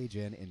Nick Cage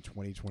in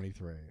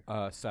 2023?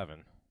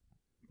 7.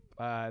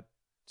 11.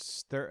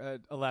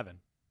 That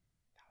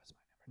was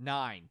my number.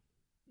 9.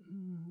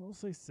 We'll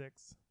say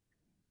 6.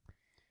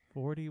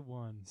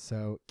 41.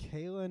 So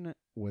Kalen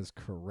was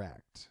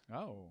correct.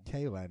 Oh.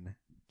 Kalen,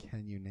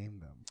 can you name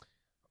them?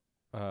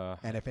 Uh,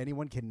 And if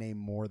anyone can name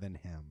more than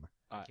him.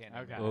 I can't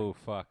okay. Oh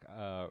fuck.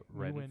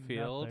 win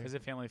Renfield. nothing. Is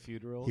it Family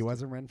Feud rules? He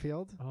wasn't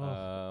Renfield? Oh.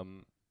 I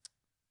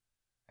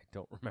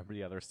don't remember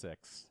the other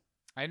 6.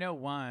 I know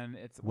one.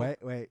 It's Wait.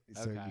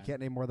 So Okay. you can't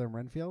name more than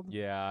Renfield?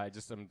 Yeah,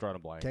 I'm drawing a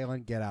blank.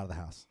 Kalen, get out of the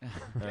house.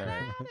 All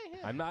right.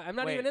 I'm not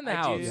Wait, even in the I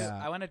house. do-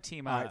 Yeah. I want to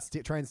team All up.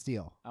 right, try and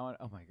steal. I want.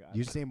 Oh my god.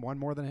 You just name one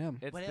more than him.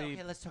 It's the.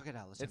 Okay, let's talk it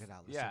out. Let's talk it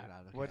out. Let's yeah. talk it out.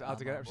 Okay. What, I'll I'm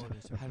take on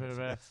it.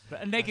 board.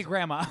 A naked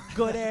grandma.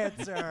 Good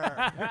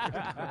answer.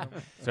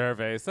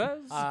 Survey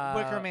says.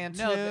 Wicker Man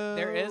No, 2,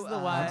 there is the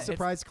one. I'm it's-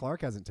 surprised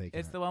Clark hasn't taken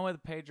It's it. the one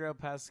with Pedro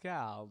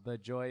Pascal. The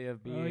joy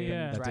of being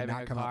yeah. That did driving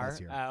not a come out car. this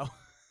year. Oh.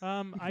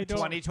 I don't.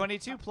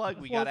 2022 plug.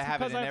 We well, gotta it's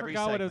have it because in I every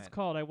forgot segment. what it's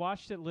called. I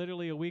watched it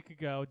literally a week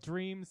ago.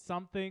 Dream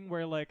something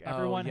where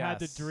everyone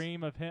had yes. to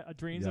dream of him,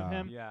 dreams of Yeah.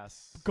 him.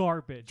 Yes.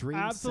 Garbage. Dream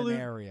Absolute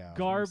Scenario.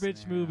 garbage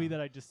Scenario. movie that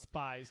I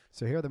despised.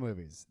 So here are the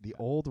movies. The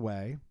Old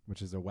Way,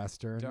 which is a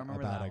Western Don't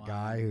remember about that a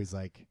guy one. who's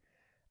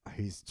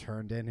he's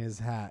turned in his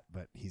hat,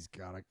 but he's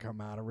got to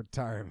come out of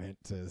retirement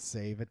to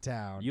save a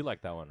town. You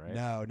like that one,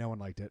 right? No one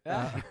liked it.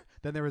 Ah.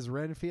 Then there was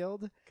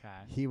Renfield. Okay.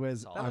 He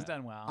was. That was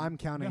done well. I'm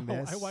counting No,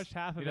 this. I watched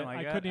half of You it. didn't like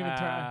I it? couldn't even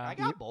try. I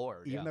got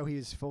bored. Even though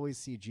he's fully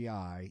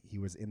CGI, he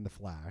was in The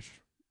Flash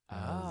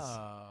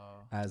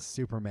as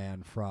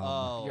Superman from.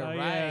 Oh, You're Oh, right.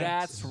 yeah.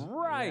 That's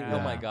right. Yeah. Oh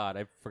my god,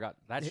 I forgot.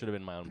 That should have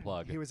been my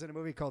unplug. He was in a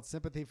movie called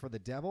Sympathy for the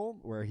Devil,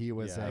 where he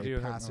was Yeah, I do a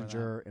remember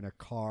passenger in a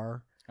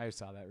car I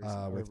saw that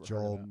recently. with Heard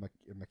Joel of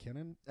it.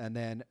 McKinnon. And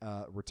then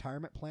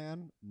Retirement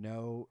Plan.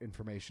 No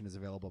information is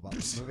available about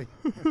this movie.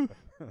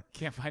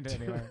 Can't find it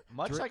anywhere.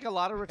 Much like a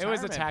lot of It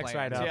retirement was a tax plans.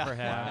 write-up Yeah. for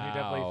him. He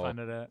definitely Wow.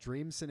 funded it.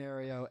 Dream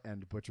Scenario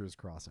and Butcher's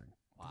Crossing.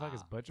 What the fuck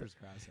is Butcher's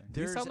Crossing?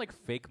 These sound like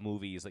fake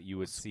movies that you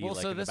would see Well,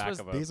 so in the this back was-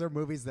 of a. These are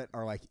movies that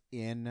are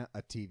in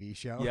a TV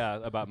show. Yeah,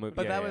 about movies.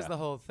 But that was the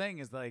whole thing.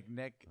 Is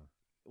Nick,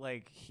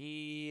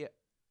 he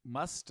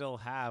must still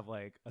have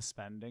a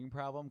spending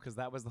problem because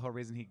that was the whole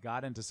reason he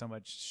got into so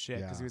much shit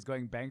because he Yeah. was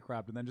going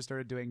bankrupt and then just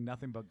started doing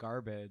nothing but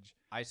garbage.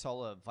 I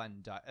saw a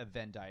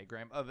Venn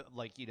diagram of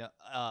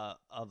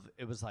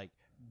it was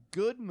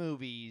good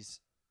movies,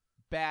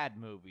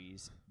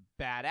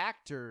 bad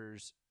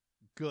actors,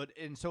 good,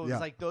 and so it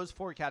was Yeah. those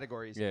 4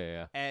 categories.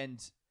 Yeah. And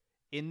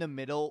in the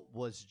middle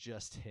was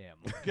just him.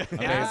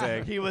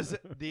 Amazing. He was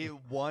the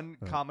one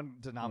common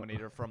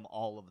denominator from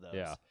all of those.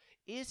 Yeah.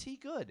 Is he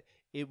good?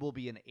 It will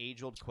be an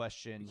age-old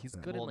question. He's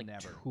good we'll in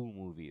never. 2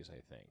 movies, I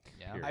think.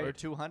 Yeah, Period. or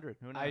 200.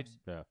 Who knows? I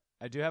Yeah.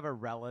 I do have a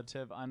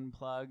relative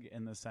unplug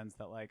in the sense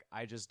that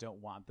I just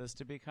don't want this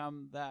to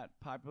become that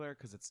popular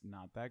because it's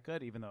not that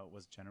good, even though it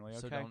was generally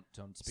okay. So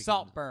don't speak.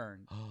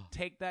 Saltburn.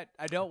 Take that.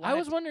 I don't want. I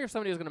was wondering if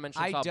somebody was going to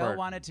mention I Saltburn. don't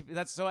want it to be.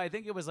 That's so. I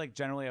think it was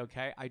generally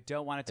okay. I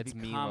don't want it to It's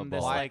become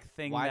this memeable.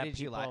 thing Why that did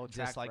you people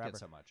track dislike forever. it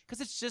so much?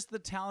 Because it's just the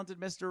talented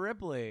Mr.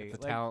 Ripley.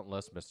 It's a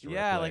talentless Mr.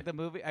 Yeah, Ripley. the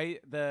movie.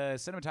 The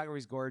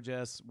cinematography's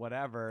gorgeous.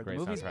 Whatever. Great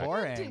the movie's soundtrack.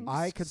 boring.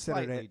 I considered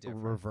Slightly it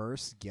different.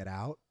 reverse Get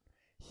Out.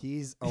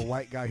 He's a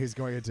white guy who's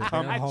going into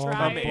Come their home.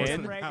 come and forcing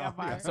in. them Break out. up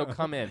our- So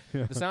come in. The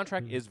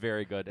soundtrack is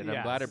very good, and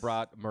I'm glad it Yes.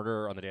 brought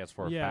Murder on the Dance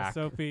Floor Yeah, back.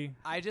 Sophie.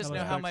 I just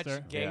Hello, know how much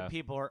Dexter. gay Yeah.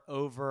 people are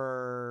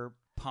over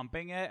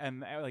pumping it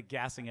and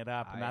gassing it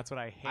up, and that's what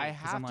I hate. I 'cause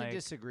have I'm to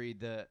disagree.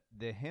 The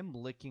him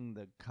licking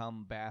the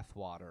cum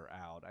bathwater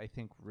out, I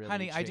think really.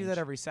 honey, I do that changed-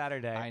 every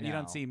Saturday. I You know.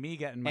 don't see me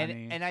getting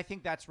money. and I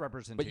think that's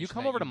representation. But you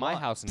come that over to my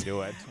want. house and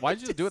do it. Why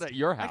did you do it at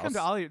your I house? come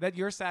to all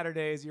your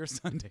Sundays, your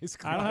Sundays.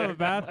 I don't have a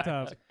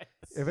bathtub.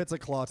 If it's a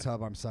claw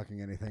tub, I'm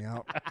sucking anything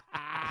out.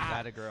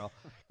 That a girl.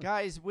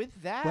 Guys, with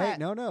that. Wait,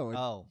 no.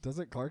 Oh.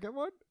 Doesn't Clark get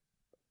one?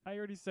 I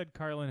already said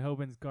Carlin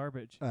Hoban's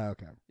garbage. Oh,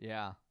 okay.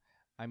 Yeah.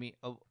 I mean,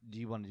 do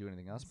you want to do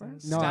anything else, Brian?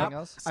 No, Anything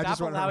else? I Stop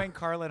just wanna- allowing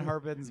Carlin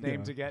Harbin's name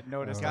Yeah. to get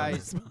noticed.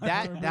 Guys, on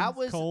this. that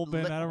was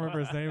Colbin. I don't remember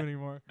his name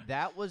anymore.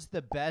 That was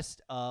the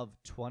best of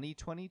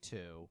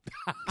 2022,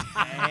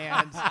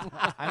 and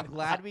I'm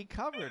glad we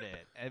covered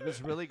it. It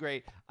was really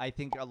great. I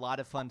think a lot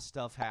of fun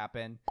stuff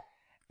happened,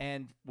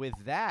 and with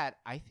that,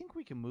 I think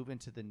we can move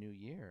into the new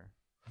year.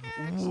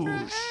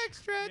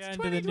 Extra, Yeah,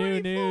 into the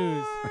new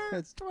news.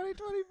 It's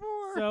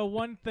 2024. So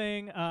one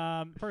thing,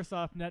 first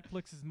off,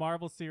 Netflix's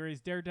Marvel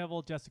series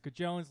Daredevil, Jessica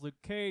Jones, Luke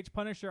Cage,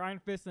 Punisher, Iron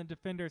Fist, and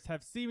Defenders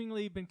have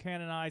seemingly been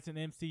canonized in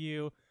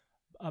MCU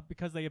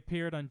because they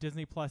appeared on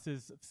Disney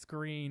Plus's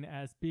screen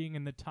as being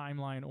in the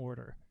timeline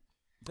order.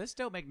 This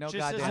don't make no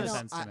Just goddamn as-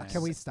 sense to me.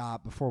 Can we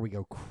stop before we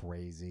go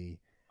crazy?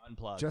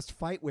 Unplugged. Just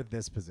fight with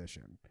this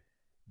position.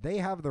 They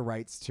have the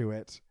rights to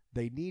it.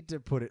 They need to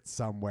put it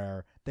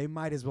somewhere. They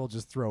might as well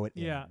just throw it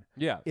Yeah. in.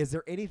 Yeah. Is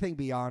there anything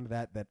beyond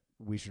that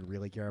we should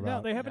really care No,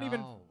 about? they haven't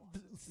even No.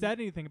 said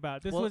anything about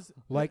it. This Well, was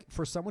Like,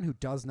 for someone who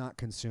does not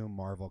consume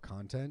Marvel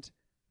content,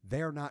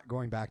 they're not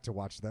going back to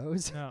watch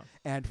those. no.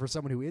 And for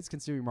someone who is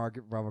consuming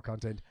Marvel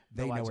content,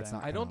 they They'll know watch it's it.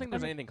 not. I don't think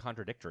there's I mean- anything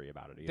contradictory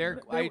about it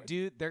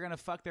either. They're gonna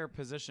fuck their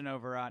position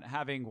over on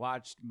having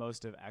watched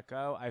most of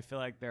Echo. I feel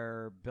like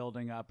they're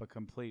building up a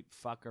complete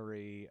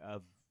fuckery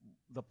of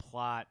the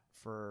plot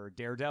for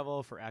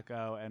Daredevil, for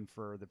Echo, and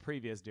for the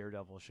previous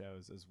Daredevil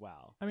shows as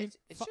well. I mean,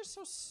 it's just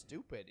so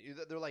stupid.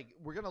 They're like,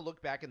 we're going to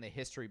look back in the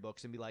history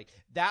books and be like,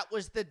 that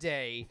was the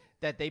day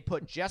that they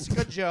put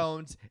Jessica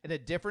Jones in a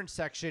different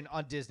section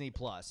on Disney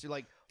Plus. You're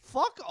like,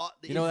 fuck off.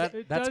 You know,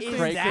 It that's does seem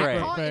cray that cray.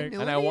 continuity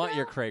And I want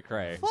your now? cray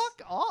cray.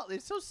 Fuck off.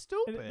 It's so and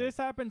stupid. this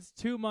happens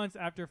 2 months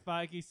after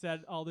Feige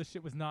said all this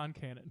shit was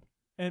non-canon.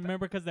 And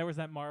remember, because there was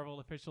that Marvel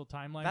official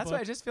timeline That's book?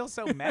 why I just feel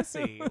so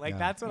messy. Like Yeah.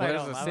 that's what Well, I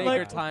there's don't a love.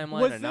 sacred about it.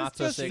 timeline was and not this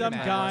so just sacred some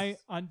timeline. guy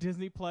on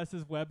Disney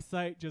Plus's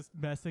website just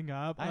messing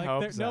up? I Like,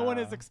 hope no one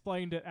has so.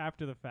 explained it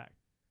after the fact.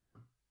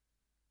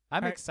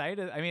 I'm Alright.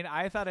 excited. I mean,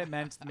 I thought it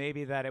meant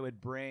maybe that it would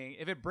bring,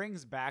 if it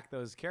brings back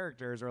those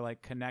characters or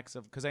like connects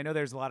of, because I know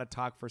there's a lot of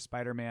talk for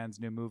Spider-Man's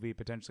new movie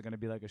potentially going to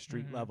be like a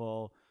street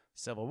level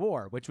Civil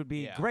War, which would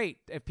be Yeah. great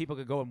if people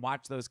could go and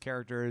watch those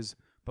characters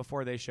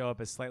before they show up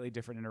as slightly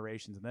different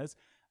iterations in this.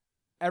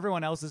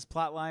 Everyone else's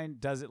plot line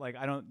does it like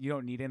you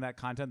don't need any of that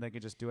content. They can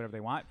just do whatever they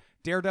want.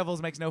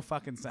 Daredevil's makes no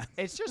fucking sense.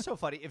 It's just so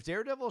funny. If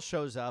Daredevil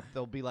shows up,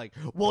 they'll be like,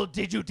 well,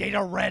 did you date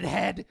a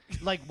redhead?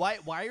 Like,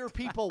 why are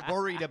people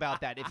worried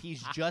about that if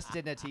he's just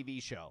in a TV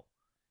show?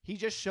 He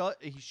just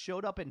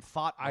showed up and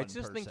fought I one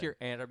just think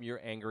person.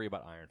 you're angry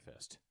about Iron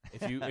Fist.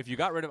 If you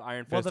got rid of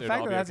Iron Fist, Well, the it'd fact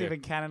all that be that's okay.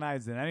 even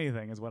canonized in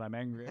anything is what I'm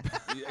angry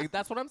about.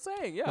 That's what I'm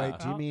saying. Yeah. Wait,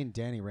 do you mean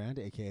Danny Rand,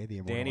 a.k.a. the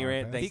Immortal Danny Iron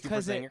Rand, Fist? thank you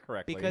for saying it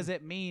correctly. Because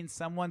it means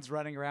someone's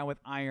running around with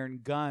iron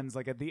guns,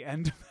 like at the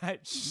end of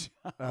that show.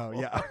 Oh,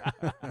 yeah.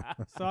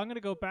 So I'm going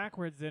to go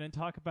backwards then and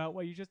talk about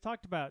what you just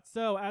talked about.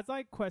 So as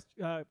I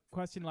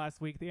questioned last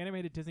week, the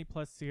animated Disney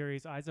Plus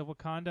series Eyes of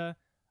Wakanda,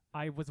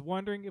 I was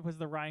wondering if it was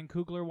the Ryan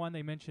Coogler one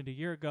they mentioned a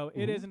year ago.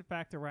 It is in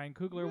fact the Ryan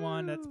Coogler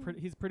one.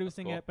 He's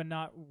producing cool. it but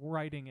not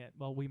writing it.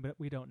 Well, we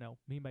don't know.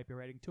 He might be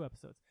writing 2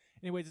 episodes.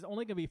 Anyways, it's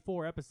only going to be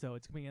 4 episodes.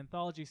 It's going to be an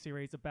anthology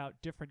series about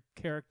different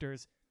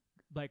characters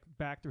like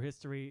back through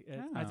history.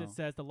 As it Oh.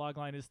 says, the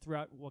logline is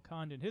throughout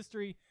Wakandan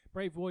history,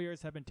 brave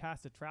warriors have been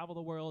tasked to travel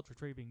the world,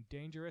 retrieving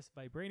dangerous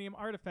vibranium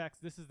artifacts.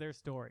 This is their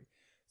story.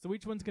 So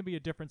each one's going to be a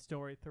different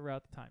story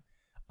throughout the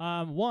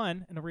time.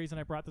 One, and the reason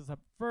I brought this up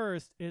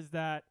first is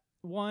that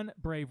one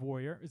brave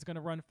warrior is going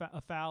to run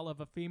afoul of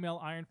a female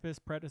Iron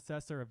Fist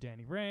predecessor of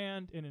Danny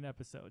Rand in an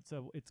episode.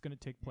 So it's going to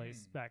take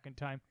place back in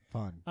time.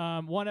 Fun.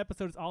 One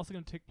episode is also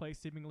going to take place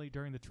seemingly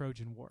during the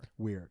Trojan War.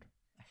 Weird.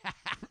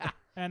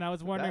 And I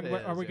was wondering,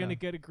 That are we is, going to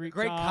yeah. get a Greek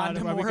Great god?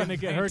 condom Are we war going to of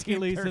get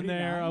Hercules in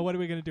there? 1939. What are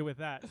we going to do with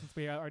that? Since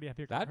we already have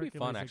That'd be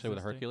fun, Hercules actually, with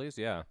existing. Hercules.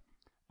 Yeah.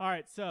 All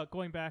right, so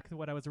going back to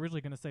what I was originally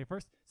going to say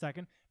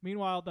second.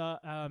 Meanwhile,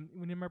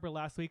 when you remember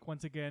last week,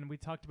 once again, we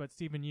talked about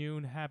Stephen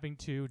Yeun having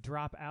to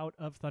drop out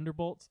of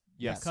Thunderbolts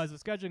Yes. because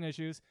of scheduling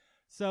issues.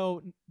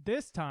 So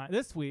this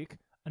week,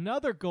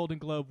 another Golden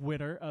Globe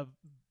winner of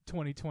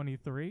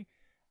 2023,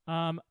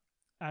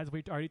 as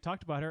we already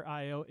talked about her,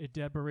 Io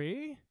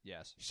Idebiri,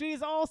 Yes.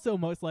 she's also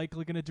most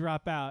likely going to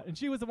drop out. And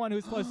she was the one who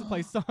was supposed to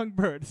play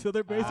Songbird. So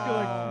they're basically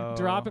like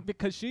dropping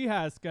because she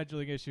has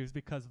scheduling issues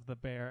because of The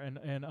Bear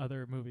and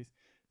other movies.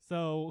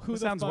 So who Who the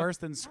sounds fuck- worse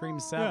than Scream Yeah,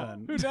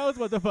 7? who knows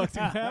what the fuck's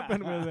going to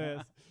happen with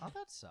this? Oh,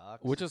 that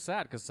sucks. Which is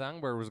sad because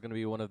Songbird was going to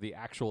be one of the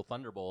actual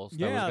Thunderbolts.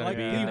 that was Yeah, gonna like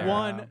be the in there.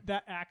 one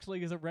that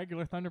actually is a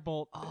regular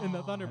Thunderbolt in the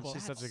Oh, Thunderbolt.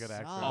 She's such a good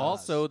actress. sucks.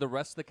 Also, the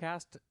rest of the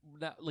cast,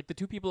 like the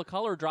 2 people of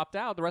color, dropped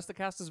out. The rest of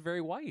the cast is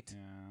very white.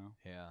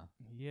 Yeah. Yeah.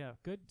 Yeah,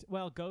 good.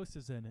 Well, Ghost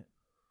is in it.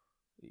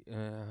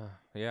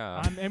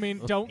 Yeah. I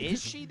mean, don't.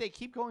 Is she? They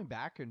keep going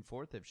back and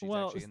forth if she's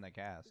Well, actually in the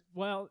cast.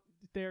 Well,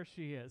 there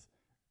she is.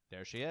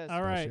 There she is.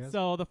 All There she right, is.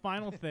 so the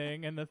final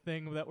thing, and the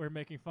thing that we're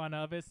making fun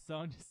of, is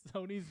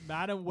Sony's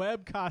Madam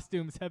Web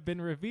costumes have been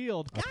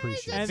revealed.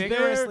 Appreciate And it.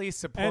 Vigorously they're,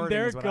 supporting and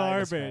they're is what I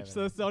garbage.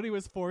 describe So Sony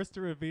was forced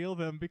to reveal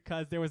them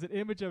because there was an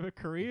image of a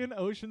Korean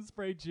ocean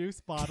spray juice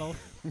bottle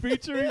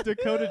featuring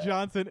Dakota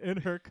Johnson in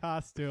her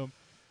costume.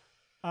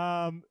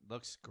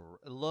 Looks.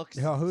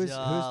 Yo, who's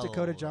Dakota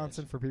delicious.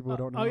 Johnson for people who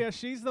don't know? Oh yeah,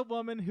 she's the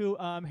woman who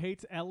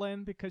hates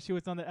Ellen because she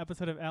was on the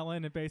episode of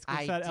Ellen and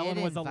basically said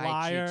Ellen was a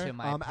liar. You to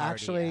my party,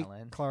 actually,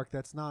 Ellen. Clark,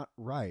 that's not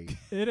right.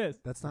 It is.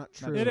 That's not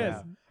true. It is.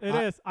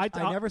 Yeah. It is. I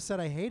never said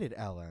I hated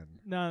Ellen.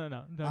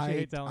 No. She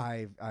hates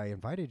Ellen. I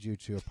invited you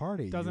to a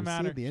party. Doesn't you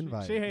matter. received the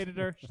invite. She hated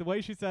her. The way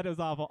she said it was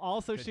awful.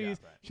 Also, Good she's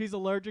job, Brett. she's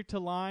allergic to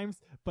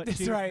limes, but That's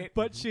she right.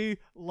 but she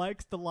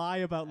likes to lie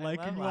about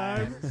liking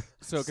limes.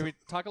 So can we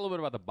talk a little bit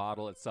about the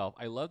bottle itself?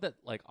 I love that,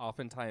 like,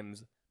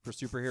 oftentimes for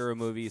superhero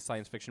movies,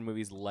 science fiction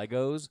movies,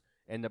 Legos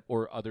end up,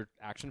 or other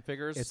action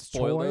figures, It's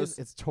spoil toys. those.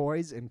 It's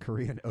toys in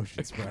Korean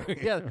ocean spray.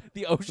 Yeah,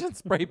 the ocean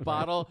spray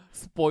bottle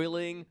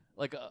spoiling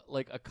like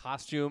a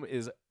costume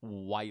is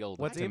wild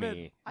What's to even-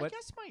 me. I What-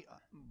 guess my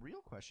real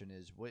question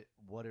is,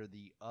 what are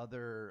the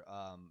other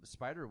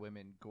Spider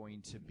Women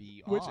going to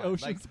be Which on?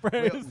 ocean Like,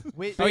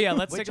 sprays? Oh, yeah,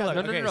 let's which take a look.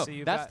 other- Okay, so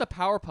you've That's got- the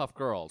Powerpuff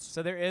Girls.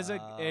 So there is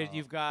Oh.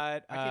 you've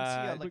got I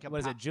can see like a what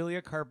is pa- it,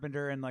 Julia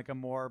Carpenter in like a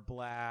more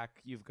black.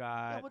 You've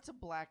Yeah, got what's a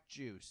black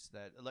juice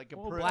that like a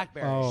oh, prune-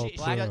 blackberry. Oh, She-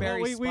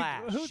 Blackberry we,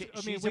 splash.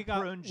 she's we a got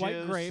prune white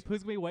juice. grape.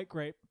 Who's gonna be white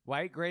grape?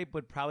 White grape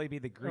would probably be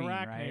the green,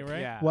 Arachne, right?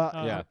 Yeah. Well,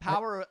 Yeah.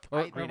 Power. Or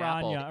I- green apple.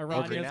 Aranya. Or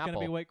Aranya's green gonna be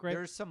apple. white grape.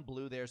 There's some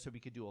blue there, so we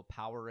could do a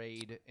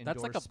Powerade That's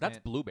endorsement. that's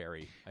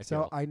blueberry. I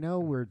So feel. I know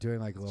we're doing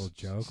like a little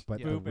joke, but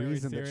Yeah. the Blueberry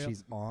reason that cereal.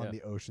 she's on Yeah.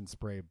 the ocean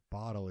spray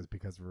bottle is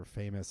because of her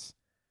famous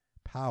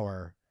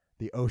power,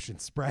 the ocean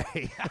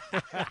spray.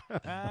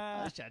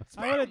 I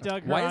would have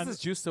dug her Why on. is this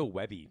juice so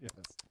webby?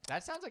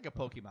 That sounds like a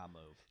Pokemon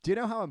move. Do you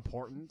know how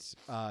important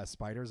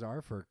spiders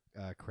are for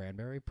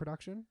cranberry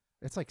production?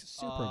 It's like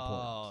super important.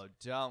 Oh,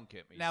 don't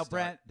get me Now, started.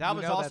 Brent, that you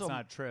was know also that's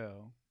not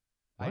true.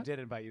 I What? did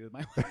invite you to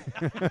my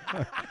wedding.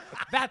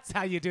 That's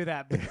how you do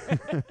that.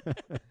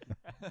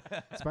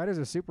 Spiders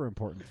are super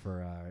important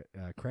for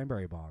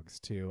cranberry bogs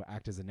to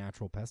act as a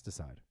natural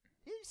pesticide.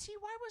 See,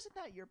 why wasn't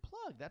that your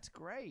plug? That's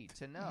great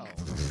to know.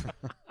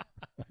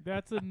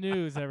 That's the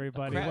news,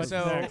 everybody. What's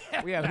so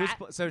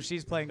next? so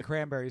she's playing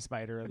cranberry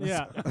spider in this.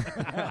 Yeah.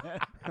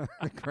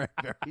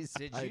 Cranberries.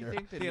 Did you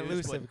think the the news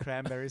elusive would-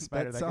 cranberry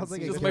spider. That sounds can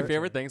like see a This is the my character.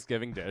 favorite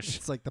Thanksgiving dish.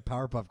 It's like the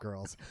Powerpuff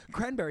Girls.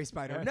 Cranberry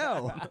spider,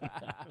 no.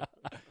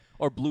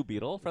 Or Blue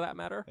Beetle, for that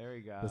matter. There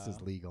you go. This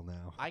is legal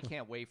now. I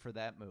can't wait for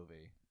that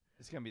movie.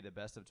 It's gonna be the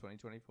best of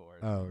 2024.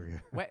 Oh, yeah.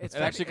 Wait, It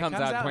actually comes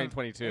out in in-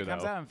 2022, It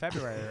comes though. out in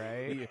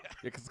February, right?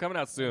 It's coming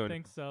out I soon.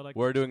 think so. Like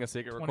We're doing a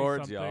secret 20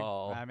 records, something.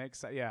 y'all. I'm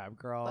excited. Yeah,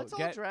 girl. Let's all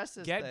get dress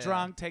as get them.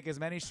 drunk, take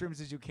as many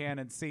shrooms as you can,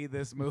 and see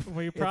this movie.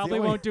 we the probably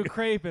only- won't do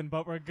Craven,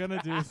 but we're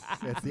gonna do.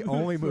 It's the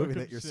only movie fucking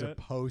that you're shit.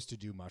 supposed to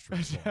do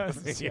mushrooms for.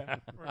 Yes, yeah,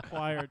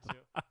 required to.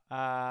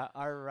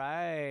 All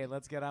right,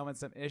 let's get on with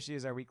some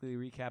issues. Our weekly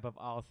recap of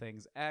all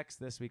things X.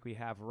 This week we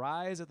have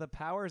Rise of the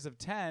Powers of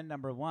 10,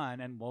 number 1,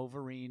 and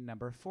Wolverine,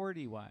 number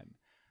 41.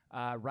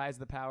 Rise of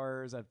the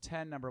Powers of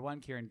 10, number 1,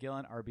 Kieran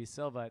Gillen, R.B.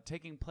 Silva,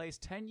 taking place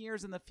 10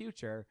 years in the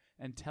future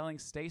and telling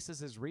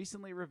Stasis'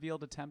 recently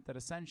revealed attempt at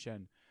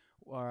ascension.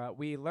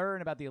 We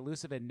learn about the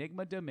elusive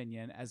Enigma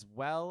Dominion as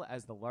well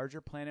as the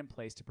larger plan in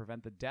place to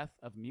prevent the death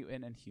of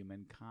mutant and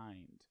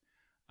humankind.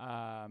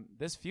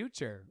 This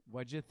future,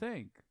 what'd you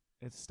think?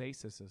 It's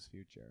Stasis'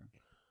 future.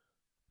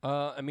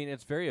 I mean,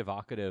 it's very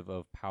evocative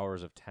of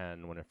Powers of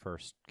 10 when it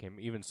first came,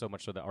 even so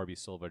much so that R.B.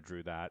 Silva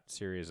drew that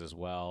series as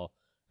well.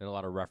 And a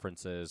lot of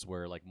references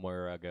where, like,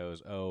 Moira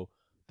goes, oh,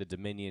 the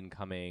Dominion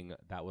coming,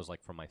 that was,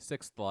 like, from my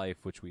sixth life,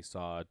 which we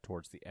saw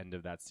towards the end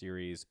of that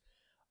series.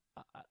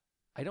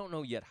 I don't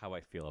know yet how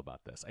I feel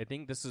about this. I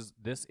think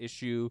this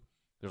issue,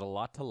 there's a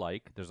lot to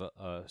like. There's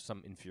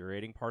some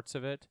infuriating parts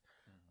of it,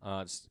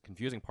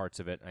 confusing parts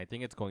of it, and I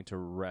think it's going to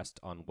rest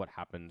on what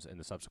happens in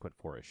the subsequent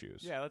 4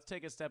 issues. Yeah, let's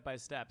take it step by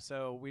step.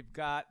 So we've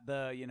got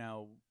the,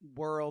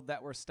 world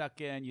that we're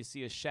stuck in. You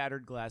see a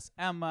shattered glass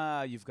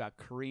Emma. You've got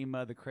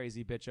Karima, the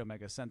crazy bitch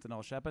Omega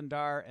Sentinel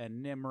Shepardar,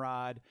 and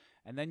Nimrod.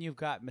 And then you've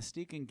got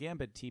Mystique and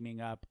Gambit teaming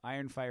up,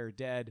 Ironfire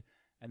dead,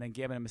 and then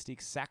Gambit and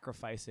Mystique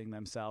sacrificing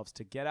themselves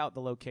to get out the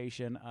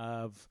location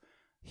of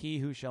He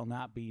Who Shall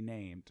Not Be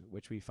Named,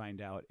 which we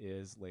find out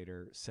is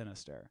later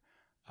Sinister.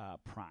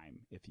 Prime,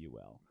 if you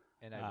will.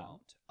 And I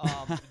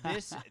won't.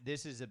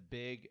 This is a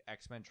big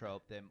X-Men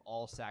trope, them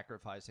all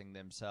sacrificing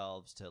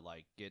themselves to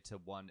like get to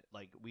one.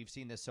 Like we've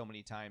seen this so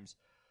many times.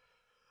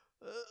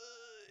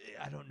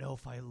 I don't know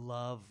if I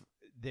love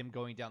them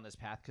going down this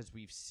path because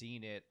we've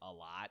seen it a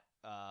lot.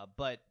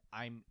 But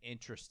I'm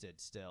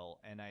interested still,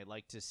 and I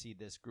like to see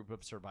this group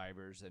of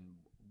survivors and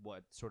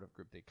what sort of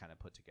group they kind of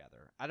put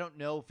together. I don't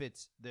know if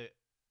it's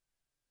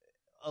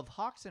of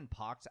Hawks and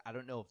Pox, I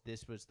don't know if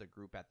this was the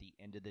group at the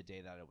end of the day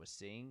that I was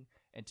seeing.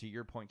 And to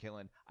your point,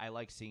 Caitlin, I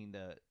like seeing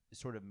the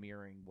sort of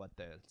mirroring what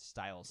the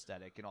style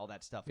aesthetic and all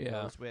that stuff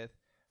goes with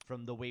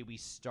from the way we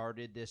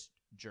started this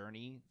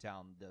journey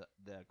down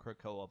the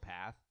Krakoa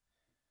path.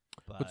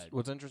 But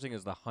What's interesting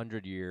is the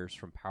 100 years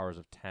from Powers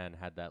of 10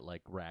 had that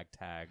like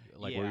ragtag,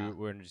 like Yeah. where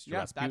we're just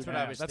Yeah, that's what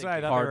I was That's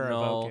thinking. what I thought they were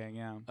Cardinal, evoking,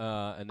 yeah.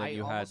 and then I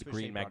you had almost wish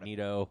they Green brought it-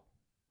 Magneto.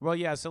 Well,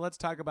 yeah, so let's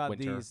talk about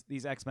Winter.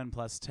 these X-Men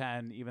plus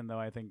 10, even though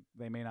I think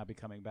they may not be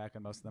coming back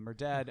and most of them are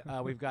dead.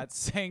 We've got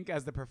Sync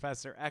as the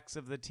Professor X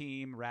of the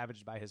team,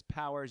 ravaged by his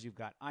powers. You've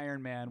got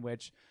Iron Man,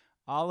 which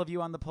all of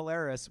you on the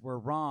Polaris were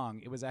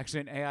wrong. It was actually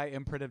an AI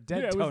imprint of dead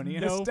Yeah, it was Tony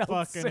in no a stealth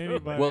fucking suit.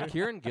 anybody. Well,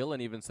 Kieran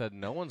Gillen even said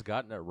no one's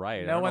gotten it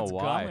right. I No don't one's know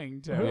why.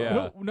 going to.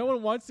 Yeah. No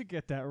one wants to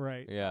get that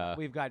right. Yeah.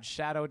 We've got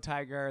Shadow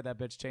Tiger. That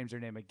bitch changed her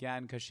name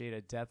again because she ate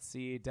a death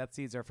seed. Death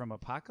seeds are from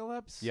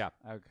Apocalypse? Yeah.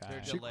 Okay.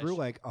 They're She Delish. grew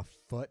like a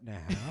foot and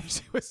a half.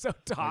 She was so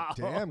tall. Like,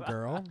 damn,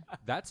 girl.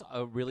 That's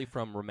really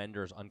from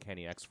Remender's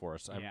Uncanny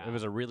X-Force. Yeah. It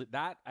was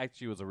that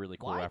actually was a really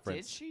cool Why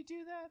reference. did she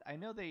do that? I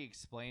know they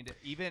explained it.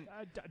 Even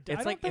I It's don't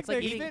like- think it's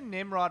like they- eating- even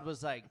Nimrod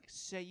was like,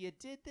 "So you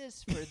did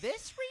this for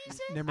this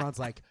reason?" Nimrod's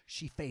like,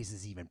 she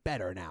phases even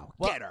better now.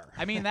 Well, Get her.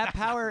 I mean, that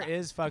power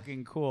is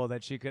fucking cool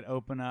that she could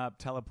open up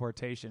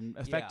teleportation,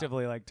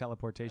 effectively like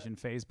teleportation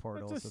phase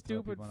portals. That's a to throw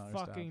stupid people on other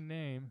stuff. fucking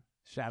name.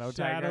 Shadow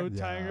Shadow Tiger.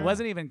 Tiger. It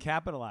wasn't even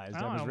capitalized.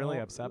 I I was don't really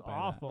know. upset by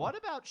Awful. What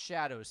about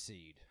Shadow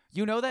Seed? that.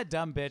 You know that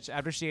dumb bitch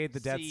after she ate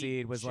the death Seed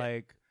seed was shit.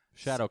 like,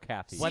 Shadow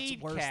Kathy. What? what's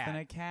Seed worse cat. than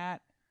a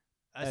cat?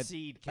 A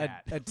seed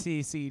cat. A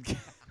T seed cat.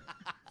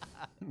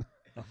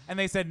 And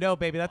they said, no,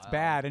 baby, that's Wow.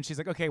 bad. And she's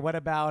like, okay, what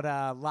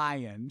about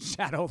lion,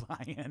 shadow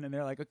lion? And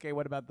they're like, okay,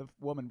 what about the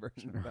woman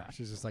version of that?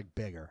 She's just like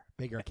bigger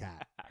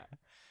cat.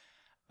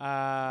 It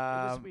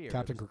was Um, weird.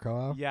 Captain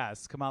Krakoa.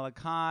 yes, Kamala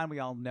Khan. We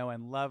all know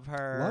and love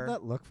her. Love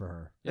that look for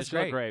her. It's She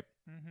looked great.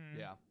 great. Mm-hmm.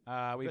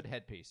 Yeah. We've Good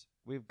headpiece.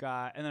 we've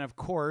got, and then of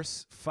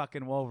course,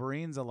 fucking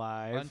Wolverine's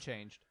alive.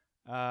 Unchanged.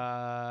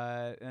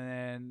 And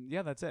then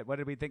yeah, that's it. What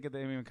did we think of the?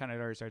 I mean, we kind of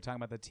already started talking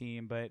about the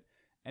team, but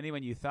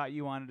anyone you thought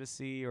you wanted to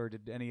see, or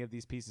did any of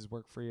these pieces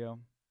work for you?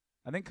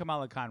 I think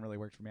Kamala Khan really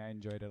worked for me. I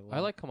enjoyed it a lot. I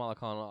like Kamala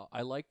Khan.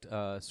 I liked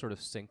sort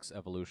of Sync's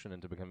evolution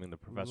into becoming the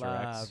Professor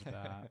X. Loved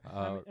that.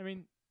 I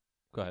mean,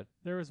 Go ahead.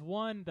 there was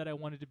one that I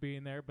wanted to be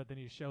in there, but then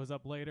he shows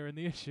up later in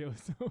the issue,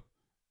 so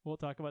we'll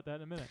talk about that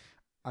in a minute.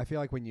 I feel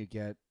like when you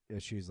get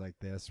issues like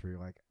this where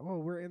you're like, oh,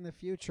 we're in the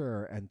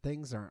future and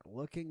things aren't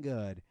looking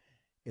good,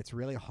 it's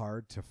really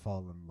hard to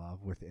fall in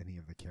love with any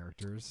of the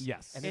characters.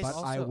 Yes. And But it's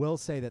I also- will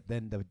say that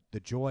then the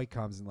joy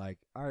comes in like,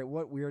 all right,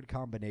 what weird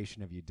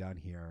combination have you done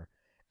here?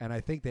 And I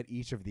think that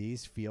each of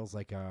these feels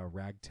like a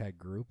ragtag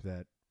group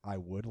that I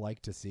would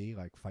like to see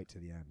like fight to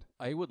the end.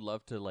 I would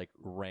love to like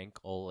rank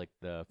all like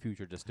the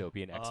future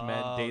dystopian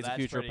X-Men, Oh, Days of that's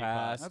Future pretty fun.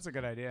 Past. That's a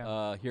good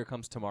idea. Here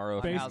Comes Tomorrow.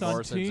 Based House on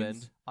Morrison's teens?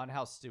 End. On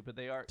how stupid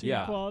they are. Team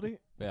Yeah. quality.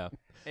 Yeah.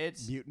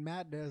 It's Mutant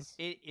madness.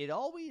 it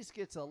always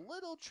gets a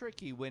little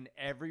tricky when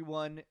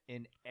everyone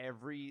in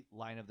every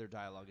line of their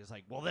dialogue is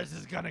like, "Well, this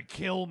is gonna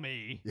kill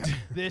me. Yeah.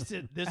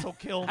 This will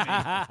kill me.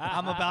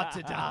 I'm about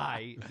to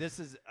die. This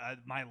is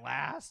my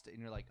last." And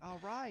you're like, "All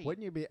right."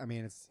 Wouldn't you be? I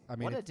mean,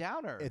 what a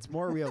downer. it's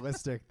more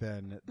realistic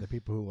than the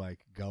people who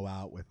like go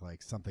out with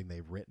like something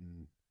they've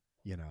written,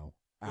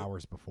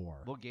 hours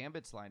before. Well,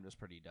 Gambit's line was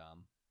pretty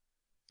dumb.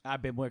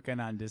 I've been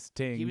working on this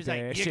thing. He was like,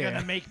 there, "You're shit."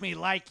 gonna make me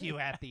like you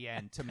at the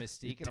end" to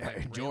Mystique, and I'm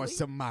like, Enjoy "Really?"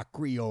 some of my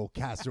Creole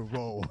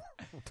casserole.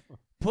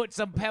 Put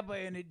some pepper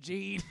in it,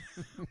 Gene.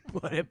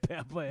 Put a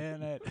pepper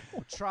in it.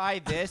 Try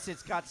this.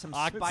 It's got some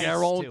spice to it.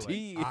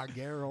 Guarantee. I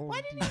guarantee.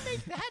 Why didn't he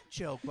make that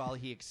joke while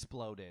he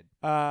exploded?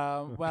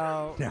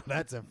 Well, Now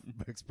that's an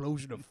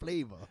explosion of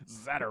flavor.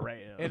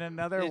 in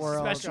another Its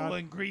world, special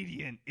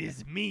ingredient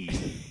is me.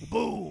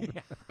 Boom.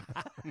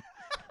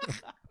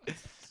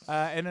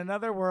 in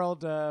another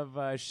world of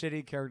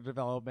shitty character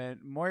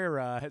development,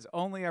 Moira has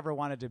only ever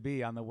wanted to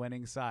be on the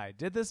winning side.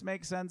 Did this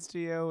make sense to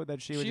you?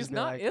 That she would She's just be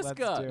not like, "Let's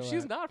Iska. do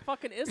She's it"? not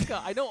fucking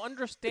Iska. I don't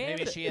understand.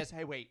 Maybe it. she is.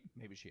 Hey, wait.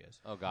 Maybe she is.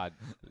 Oh God,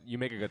 you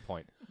make a good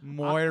point.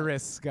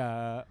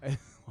 Moiriska. is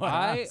what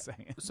I'm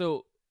saying.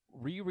 So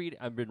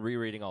I've been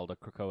rereading all the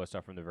Krakoa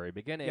stuff from the very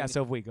beginning. Yeah,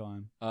 so if we go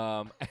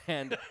on.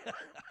 And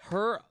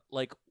her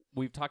like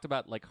we've talked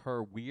about like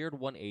her weird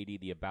 180.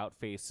 The about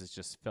face has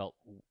just felt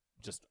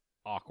just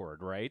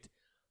awkward, right?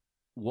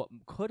 What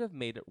could have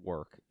made it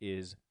work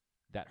is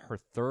that her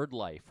third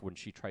life, when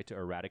she tried to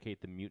eradicate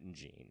the mutant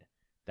gene,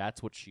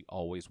 that's what she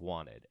always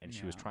wanted, and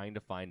she was Yeah. trying to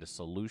find a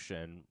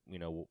solution,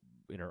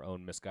 in her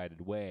own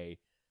misguided way.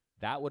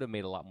 That would have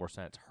made a lot more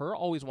sense. Her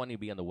always wanting to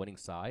be on the winning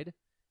side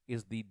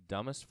is the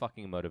dumbest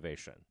fucking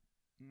motivation.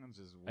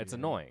 It's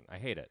annoying. I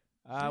hate it.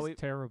 She's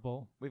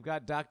terrible. We've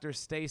got Dr.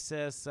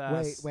 Stasis.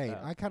 Wait.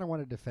 I kind of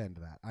want to defend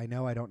that. I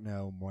know I don't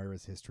know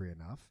Moira's history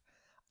enough.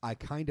 I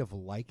kind of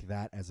like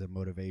that as a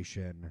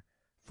motivation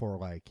for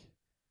like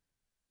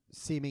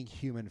seeming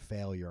human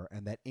failure,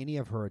 and that any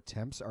of her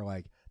attempts are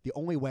like the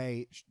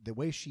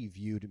way she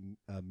viewed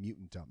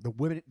mutantdom.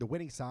 The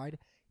winning side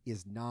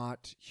is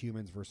not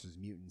humans versus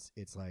mutants.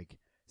 It's like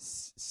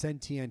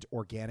sentient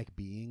organic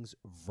beings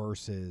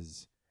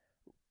versus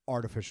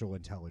artificial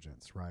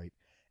intelligence, right?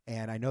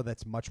 And I know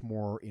that's much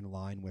more in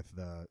line with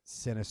the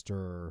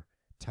Sinister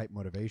type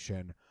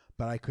motivation,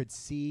 but I could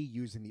see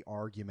using the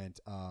argument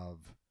of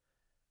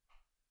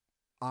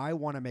I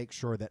want to make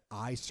sure that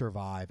I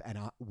survive and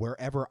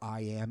wherever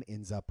I am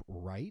ends up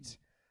right.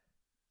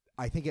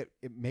 I think it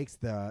makes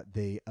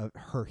the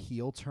her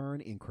heel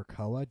turn in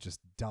Krakoa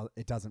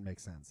it doesn't make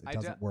sense. It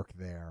doesn't work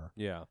there.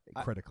 Yeah,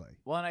 critically.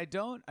 Well, and I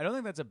don't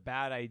think that's a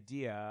bad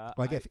idea.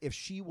 Like if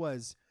she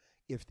was.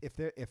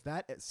 If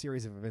that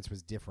series of events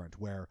was different,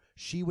 where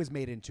she was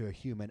made into a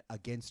human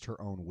against her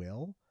own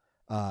will,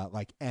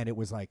 and it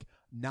was like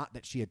not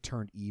that she had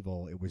turned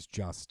evil, it was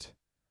just.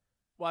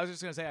 Well, I was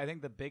just gonna say, I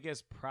think the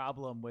biggest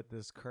problem with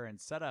this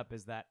current setup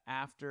is that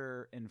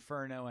after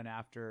Inferno and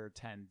after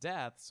 10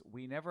 Deaths,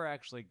 we never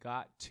actually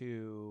got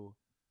to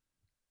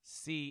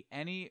see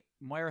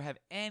Moira have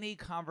any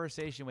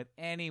conversation with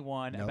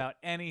anyone about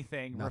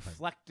anything, Nothing.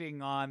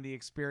 reflecting on the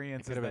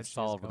experiences. It could have been that she's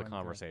solved with a going through.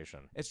 conversation.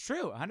 It's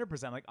true,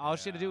 100%. Like all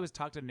she had to do was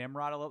talk to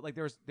Nimrod a little. Like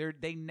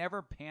they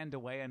never panned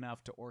away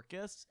enough to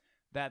Orcus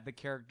that the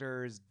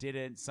characters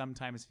didn't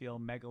sometimes feel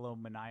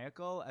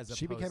megalomaniacal as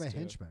She opposed became a to,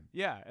 henchman.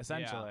 Yeah,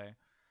 essentially.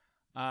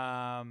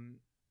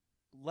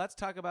 Let's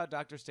talk about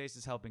Dr.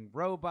 Stasis helping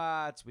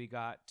robots. We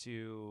got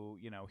to,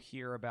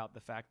 hear about the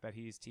fact that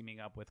he's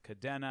teaming up with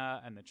Cadena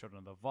and the Children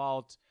of the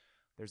Vault.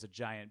 There's a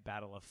giant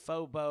battle of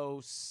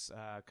Phobos,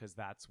 because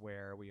that's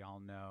where we all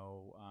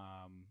know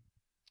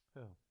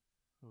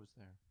Who was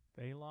there?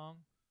 Fei Long.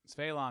 it's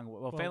Fei Long.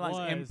 Well, Well, Fei Long's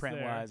was imprint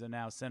there. was, and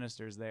now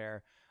Sinister's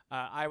there.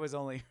 I was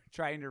only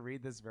trying to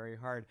read this very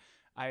hard.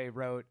 I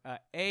wrote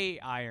a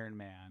Iron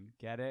Man.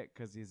 Get it?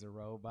 Because he's a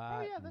robot.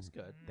 Oh yeah, that's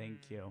good. Thank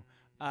you.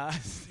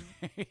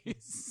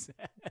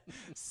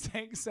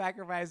 Singh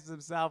sacrifices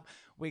himself.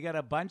 We got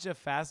a bunch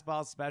of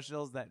fastball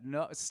specials that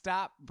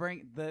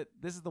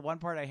this is the one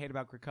part I hate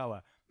about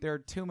Krakoa. There are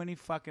too many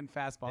fucking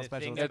fastball The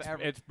specials. thing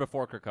It's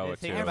before Krakoa The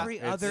thing too. about, Every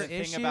it's- other the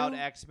thing issue- about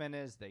X-Men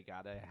is they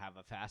gotta have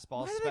a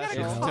fastball Why do they gotta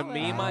special. call It's to it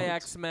me out? my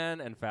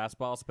X-Men and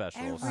fastball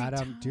specials. Every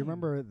Adam, do you time.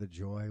 remember the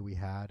joy we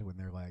had when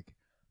they're like,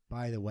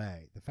 by the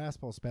way, the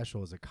fastball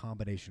special is a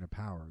combination of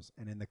powers,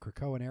 and in the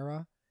Krakoan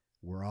era,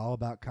 we're all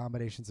about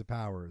combinations of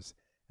powers.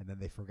 And then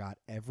they forgot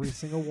every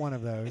single one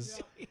of those,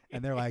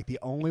 and they're like, the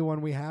only one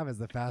we have is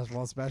the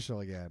fastball special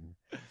again.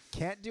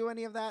 Can't do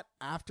any of that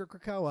after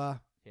Krakoa.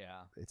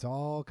 Yeah. It's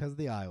all because of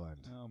the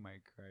island. Oh my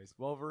Christ.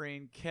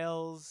 Wolverine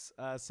kills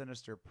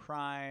Sinister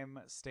Prime.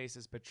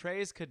 Stasis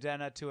betrays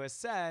Cadena to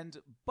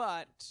ascend,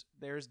 but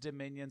there's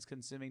Dominions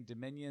consuming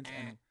Dominions.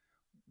 And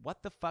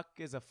what the fuck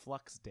is a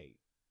flux date?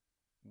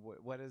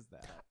 What is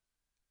that?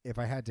 If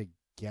I had to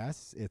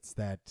guess, it's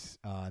that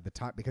the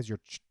time, because your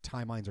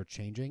timelines are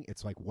changing,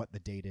 it's like what the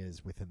date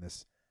is within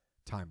this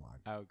timeline.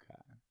 Okay.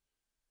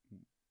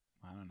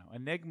 I don't know.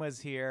 Enigma's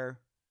here.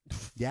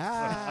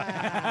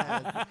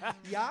 Yes.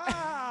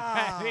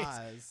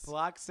 Yes.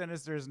 Blocks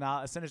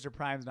Sinister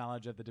Prime's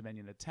knowledge of the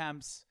Dominion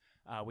attempts.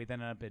 We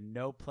then end up in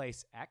No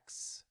Place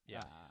X.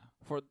 Yeah.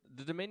 For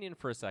the Dominion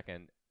for a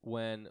second,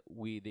 when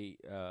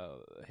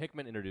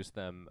Hickman introduced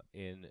them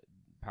in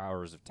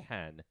Powers of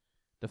 10,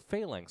 the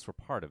Phalanx were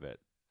part of it.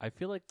 I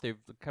feel like they've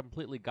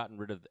completely gotten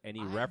rid of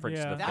any reference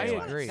to the Yeah. I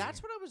Phalanx. agree.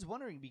 That's what I was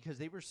wondering because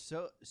they were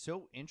so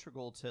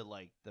integral to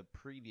like the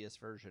previous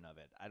version of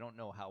it. I don't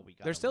know how we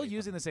got. They're still away from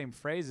using it. the same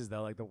phrases,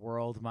 though, like the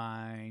world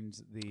mind,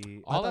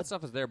 the... All that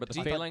stuff is there, but the Do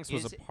you- Phalanx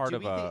was is a it- part do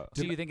of we a... think-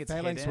 Do you think it's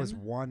Phalanx hidden? was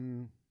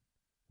one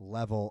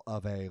level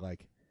of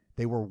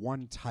they were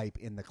one type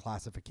in the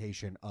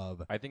classification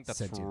of I think that's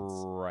sentience.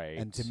 right.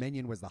 And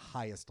Dominion was the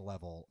highest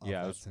level of Yeah,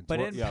 it that was- sentience. But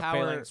in Power-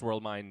 Phalanx,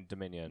 World Mind,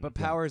 Dominion. But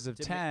Powers of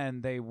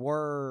 10, they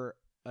were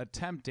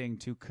attempting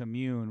to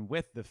commune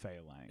with the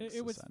Phalanx.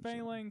 It was essentially.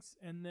 Phalanx,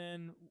 and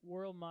then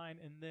World Mind,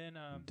 and then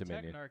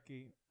Dominion.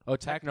 Technarchy. oh,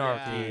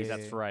 Technarchy, Yeah.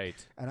 that's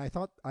right. And I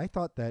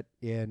thought that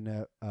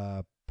in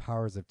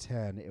Powers of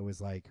 10, it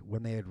was like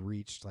when they had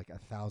reached like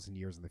 1,000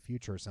 years in the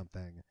future or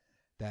something,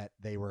 that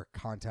they were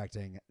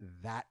contacting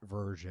that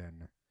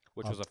version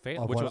Which of- was a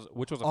of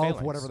which was a of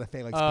Phalanx. whatever the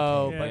Phalanx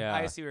Oh, became. but Yeah.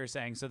 I see what you're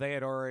saying. So they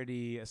had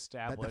already That the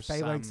established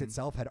Phalanx some-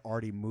 itself had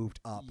already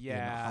moved up. in the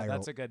Yeah, higher,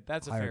 that's a higher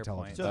fair intelligence.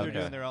 point. So they're Okay.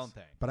 doing their own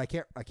thing. But I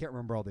can't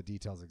remember all the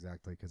details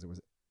exactly because it was,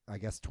 I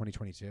guess,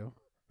 2022.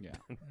 Yeah.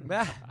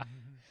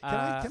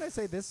 Can I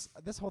say this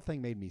whole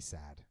thing made me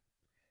sad.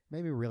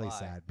 Made me really Why?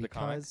 sad The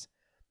comic? because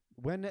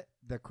when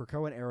the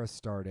Krakoan era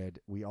started,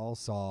 we all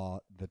saw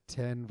the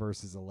 10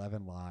 versus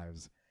 11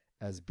 lives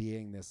as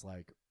being this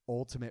like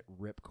ultimate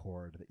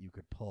ripcord that you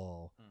could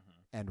pull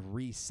and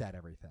reset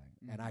everything.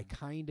 And I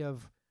kind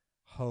of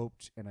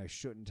hoped, and I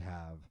shouldn't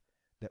have,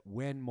 that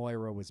when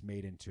Moira was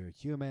made into a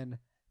human,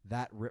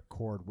 that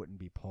ripcord wouldn't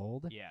be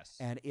pulled. Yes.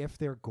 And if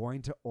they're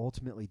going to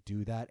ultimately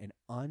do that and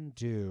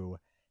undo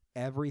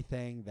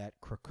everything that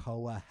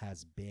Krakoa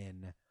has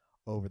been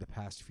over the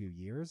past few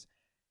years,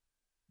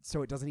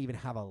 so it doesn't even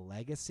have a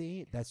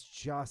legacy, that's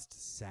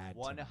just sad.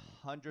 to me.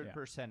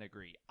 100%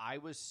 agree. I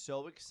was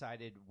so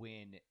excited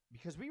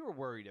because we were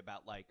worried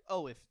about like,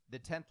 oh, if the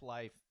 10th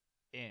life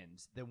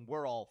ends, then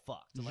we're all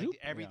fucked. Like Zoop.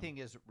 everything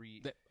is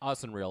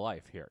Us in real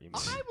life here. You mean?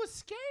 I was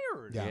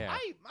scared. Yeah.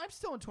 I'm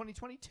still in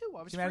 2022.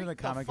 I was Can you imagine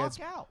freaked the comic fuck gets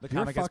out. the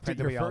You're comic gets fucked at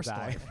printed, we your all first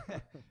die.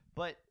 life.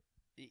 But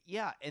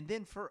Yeah, and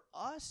then for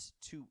us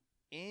to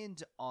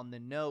end on the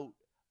note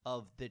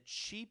of the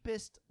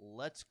cheapest,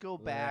 let's go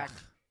back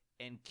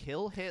and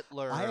kill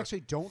Hitler. I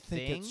actually don't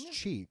think it's thing.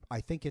 cheap.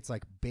 I think it's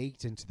like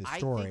baked into the I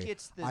story.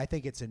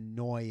 think it's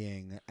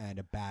annoying and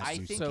a bad I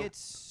use. think So- it's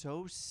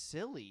so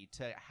silly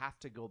to have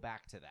to go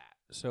back to that.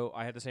 So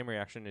I had the same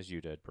reaction as you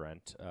did,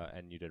 Brent,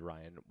 and you did,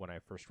 Ryan, when I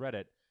first read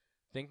it.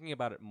 Thinking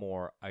about it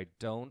more, I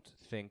don't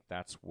think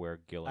that's where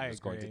Gillen I is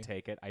going to agree.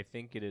 take it. I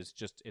think it is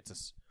just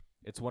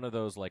it's one of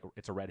those like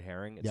it's a red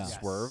herring. It's Yes. a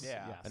swerve.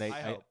 Yeah, And I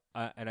hope.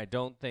 and I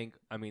don't think.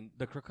 I mean,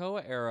 the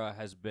Krakoa era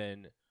has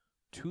been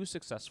too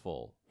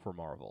successful for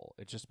Marvel.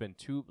 It's just been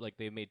too like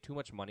they've made too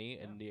much money,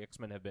 and the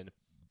X-Men have been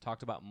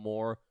talked about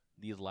more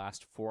these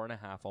last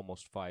 4.5,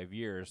 almost 5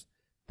 years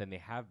than they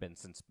have been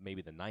since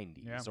maybe the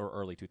 90s or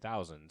early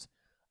 2000s.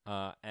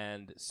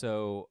 And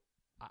so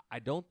I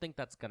don't think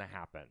that's going to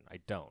happen. I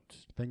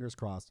don't. Fingers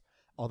crossed.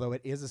 Although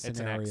it is a It's an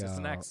scenario. X. It's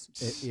an X.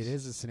 It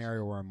is a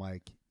scenario where I'm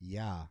like,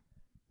 yeah,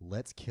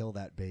 let's kill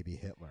that baby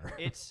Hitler.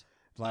 It's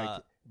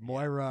like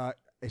Moira,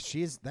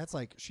 she's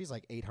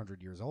like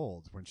 800 years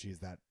old when she's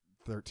that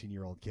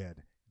 13-year-old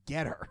kid.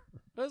 Get her.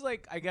 It was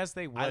like, I guess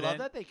they I wouldn't. love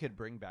that they could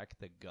bring back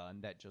the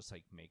gun that just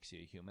like makes you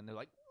a human. They're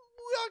like,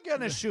 we're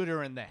gonna shoot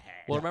her in the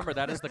head. Well, remember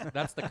that's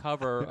the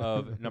cover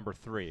of number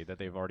 3 that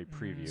they've already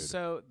previewed.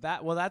 So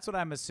that's what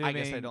I'm assuming. I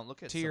guess I don't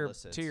look at to your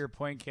solicits. to your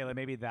point, Kayla.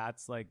 Maybe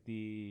that's like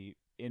the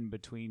in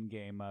between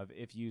game of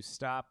if you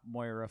stop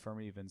Moira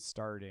from even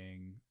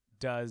starting,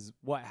 does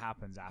what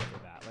happens after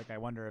that? Like I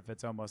wonder if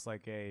it's almost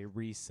like a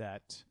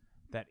reset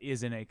that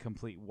isn't a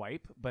complete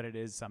wipe, but it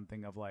is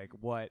something of like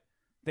what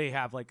they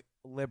have like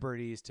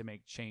liberties to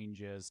make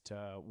changes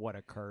to what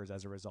occurs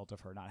as a result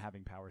of her not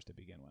having powers to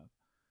begin with.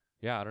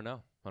 Yeah, I don't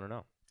know.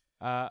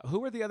 Who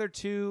were the other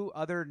two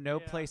No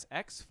Yeah. Place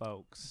X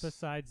folks?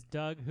 Besides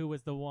Doug, who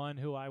was the one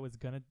who I was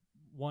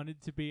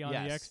wanted to be on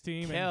Yes. the X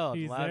team, Killed,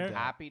 and he's loved there. it.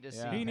 Happy to see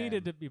Yeah. He him.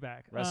 needed to be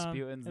back.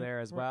 Rasputin's there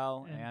as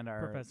well, and our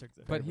Professor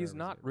Xavier. But he's Favorite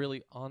not wizard.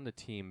 really on the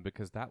team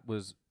because that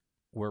was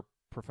where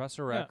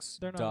Professor Yeah, X,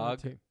 they're not on the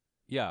Doug. team.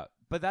 Yeah,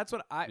 But that's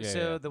what I. Yeah,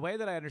 so yeah. the way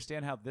that I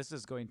understand how this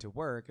is going to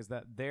work is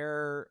that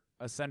they're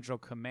a central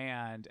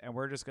command, and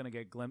we're just going to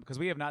get glimpse because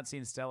we have not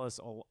seen Stellus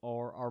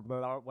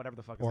or whatever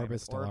the fuck his name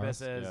Orbis is. Stellaris.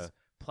 Orbis is Yeah.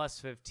 plus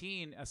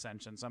 15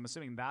 ascension. So I'm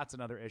assuming that's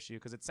another issue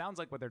because it sounds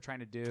like what they're trying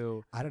to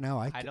do. I don't know.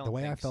 I don't the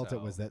way I think felt it so.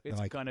 was that It's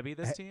like going to be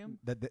this eh, team.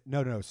 that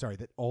no, sorry.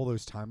 That all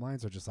those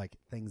timelines are just like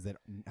things that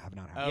have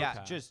not happened. Yeah,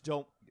 Okay. just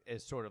don't.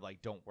 It's sort of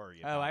like don't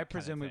worry about. Oh, I kind of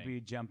presume we'd thing.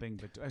 be jumping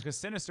because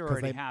Sinister 'Cause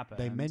already they, happened.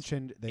 They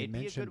mentioned It'd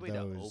be a good way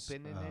those, to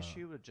open an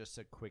issue with just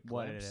a quick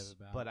what it glimpse, is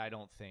about. but I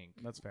don't think.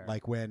 That's fair.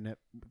 like when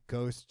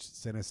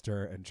Ghost,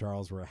 Sinister, and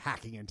Charles were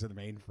hacking into the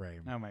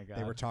mainframe. oh my god,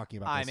 They were talking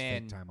about I'm those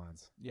fake in.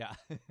 timelines. yeah.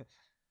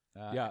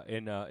 yeah.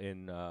 In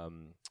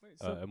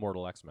so,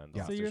 Immortal X-Men.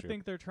 Yeah. so last you issue.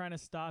 think they're trying to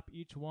stop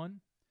each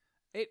one?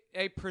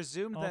 I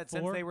presumed All that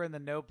since four? they were in the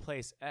No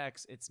Place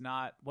X, it's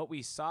not what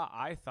we saw.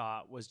 I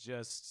thought was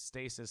just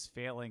Stasis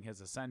failing his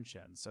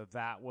ascension. So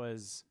that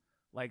was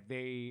like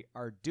they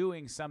are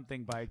doing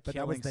something by But that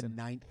killing. was the Sin-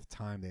 9th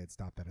time they had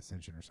stopped that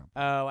ascension or something.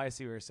 oh, I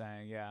see what you're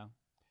saying. Yeah.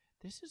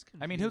 This is.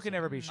 I mean, who can confusing.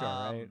 never be sure,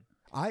 right?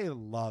 I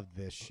love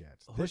this shit.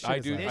 This shit I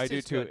is do. like- I This do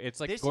is too. good. It's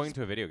like This going is-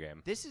 to a video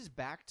game. This is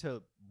back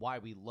to why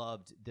we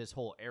loved this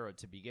whole era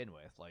to begin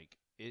with. Like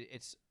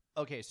it's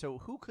okay. So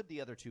who could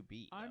the other two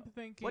be? I'm though?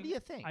 thinking. What do you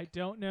think? I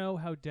don't know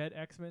how Dead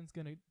X-Men's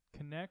going to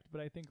connect,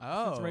 but I think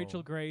Oh. since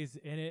Rachel Gray's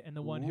in it and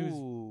the one who's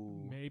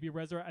Ooh. maybe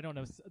resurrect, I don't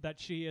know that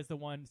she is the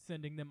one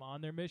sending them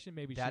on their mission.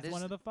 Maybe That she's is-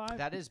 one of the 5.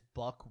 That is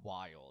Buck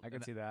Wild. I can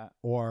And see that.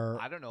 Or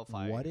I don't know if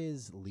I. what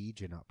is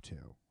Legion up to?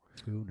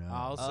 Who knows?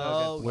 Also,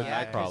 Oh, good With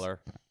flag. yeah, Nightcrawler.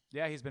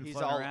 Yeah, he's been He's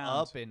floating all around.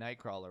 up in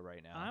Nightcrawler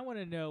right now. I want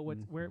to know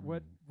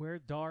where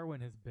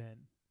Darwin has been.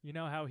 You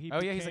know how he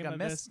Oh, yeah, he's like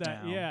became a this, mist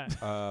that, now.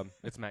 yeah.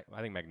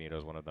 I think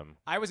Magneto's one of them.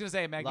 I was gonna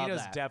say Magneto's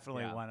that.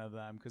 definitely Yeah. one of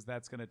them because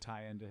that's gonna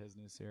tie into his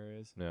new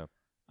series. Yeah.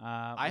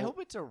 I well, hope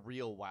it's a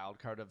real wild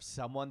card of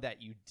someone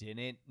that you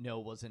didn't know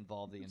was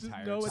involved the Just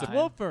entire know it's time.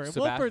 Wolfer.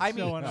 Wolfer's I mean,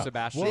 showing up.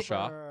 Sebastian Wolfer.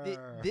 Shaw.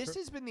 This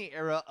has been the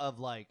era of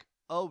like,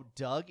 oh,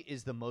 Doug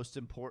is the most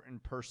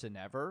important person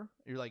ever.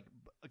 You're like,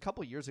 a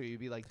couple years ago, you'd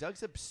be like,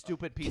 Doug's a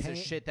stupid piece of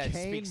Kane- shit that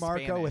Kane speaks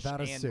Marco Spanish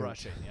without a and suit.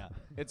 Russian. Yeah,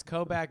 it's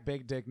Kobach,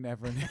 Big Dick,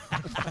 never knew.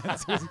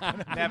 That's who's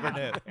gonna be. never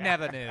knew,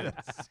 never knew.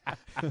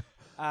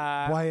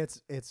 Why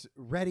it's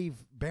ready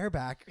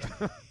bareback.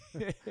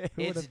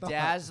 It's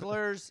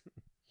Dazzler's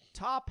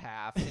top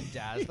half and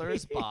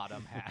Dazzler's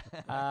bottom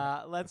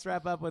half. Let's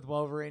wrap up with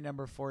Wolverine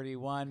number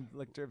 41.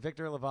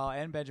 Victor Laval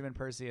and Benjamin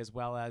Percy, as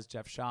well as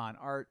Jeff Shawn,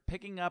 are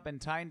picking up and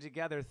tying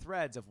together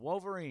threads of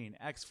Wolverine,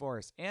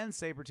 X-Force, and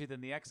Sabretooth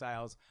in the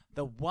Exiles.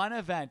 The one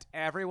event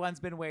everyone's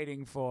been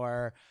waiting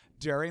for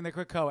during the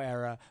Krakoa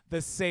era, the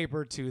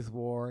Sabretooth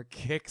War,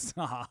 kicks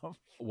off.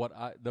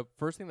 The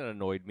first thing that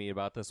annoyed me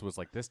about this was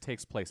like this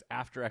takes place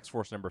after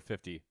X-Force number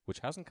 50, which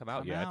hasn't come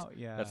out yet.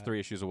 Yeah. That's 3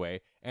 issues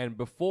away, and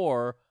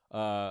before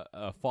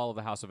Fall of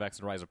the House of X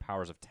and Rise of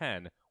Powers of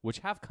 10, which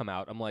have come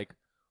out. I'm like,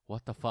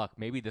 what the fuck?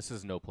 Maybe this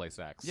is No Place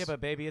X. Yeah, but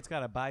baby, it's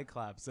got a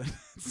Biclops,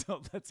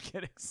 so let's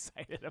get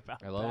excited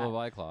about I love that.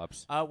 a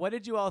Biclops. What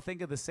did you all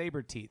think of the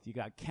Sabretooth? You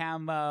got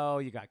Camo,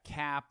 you got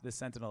Cap, the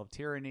Sentinel of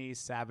Tyranny,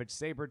 Savage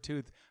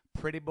Sabretooth,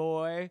 Pretty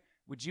Boy.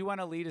 Would you want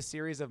to lead a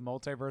series of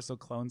multiversal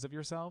clones of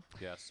yourself?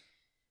 Yes.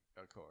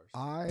 Of course.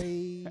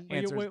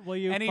 Will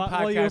you Any fuck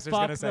podcaster's the,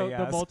 gonna say the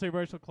yes.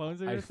 multiversal clones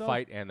of I yourself?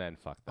 fight and then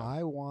fuck them.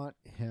 I want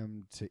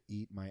him to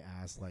eat my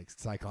ass like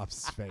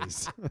Cyclops'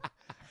 face.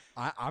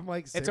 I'm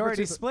like, It's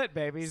already Sabretooth- split,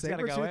 baby. He's got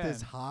to go Sabretooth in.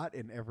 is hot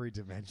in every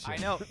dimension. I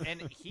know,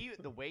 and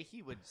the way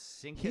he would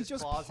sink He's his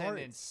just claws in and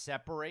parts.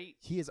 separate.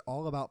 He is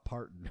all about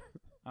parting.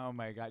 Oh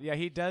my god. Yeah,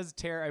 he does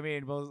tear. I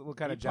mean, we'll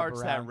kind He of jump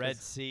parts around. that Red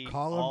 'cause- Sea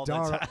Call all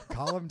him the time.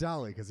 Call him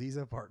Dolly because he's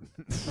a parting.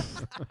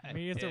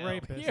 Me as a Ew.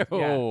 rapist. Ew.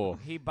 Yeah,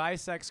 he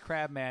bisects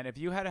Crabman. If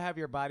you had to have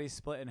your body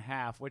split in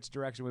half, which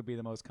direction would be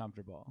the most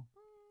comfortable?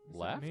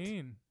 Left?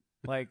 Mean.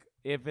 Like,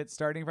 if it's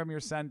starting from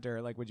your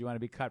center, like, would you want to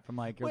be cut from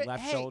like your Wait,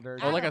 left hey, shoulder?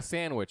 Oh, like Adam, a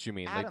sandwich, you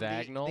mean? Adam, like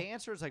diagonal? The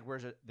answer is like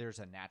there's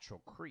a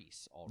natural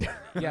crease already.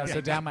 Yeah, so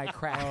down my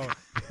crack.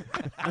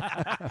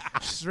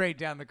 Straight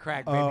down the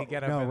crack, baby. Oh,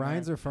 Get up no, in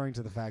Ryan's there. referring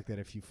to the fact that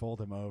if you fold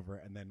him over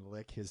and then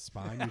lick his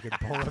spine, you can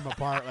pull him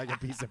apart like a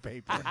piece of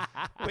paper.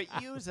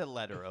 But use a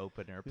letter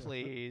opener,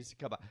 please.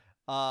 Come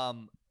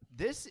on.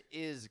 This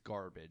is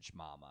garbage,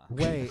 Mama.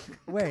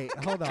 Wait,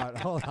 hold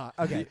on.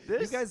 Okay,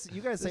 This-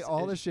 you guys say this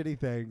all the is- shitty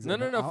things. No,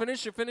 and no. I'll-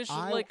 Finish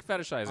I- like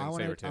fetishizing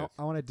Sabretooth.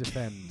 I want to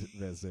defend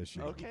this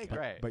issue. Okay, but-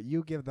 great. But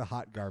you give the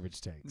hot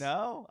garbage takes.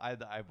 No, I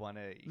want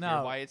to hear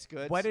No. why it's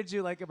good. What did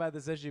you like about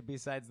this issue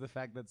besides the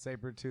fact that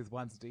Sabretooth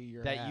wants to eat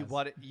your that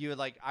ass? you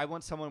like? I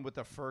want someone with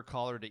a fur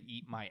collar to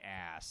eat my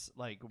ass.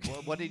 Like,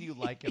 what did you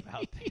like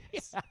about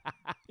this?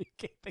 You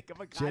can't think of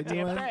a goddamn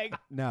Genuine? thing.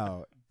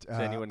 No.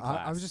 Genuine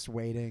I was class. just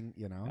waiting.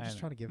 I'm I just know.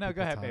 trying to give. No, people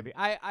go ahead, time. baby.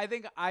 I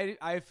think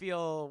I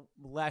feel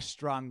less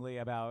strongly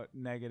about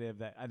negative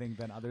that I think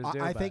than others do.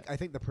 I but-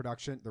 think the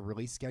production, the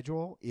release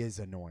schedule is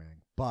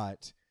annoying.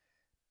 But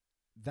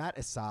that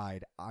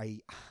aside,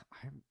 I'm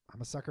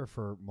a sucker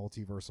for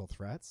multiversal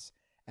threats,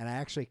 and I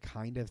actually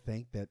kind of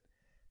think that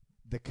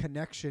the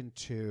connection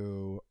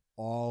to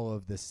all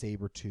of the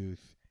Sabretooth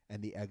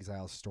and the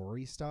Exile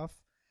story stuff,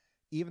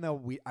 even though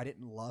I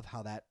didn't love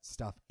how that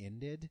stuff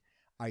ended,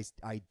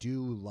 I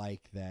do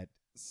like that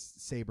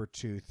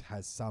Sabretooth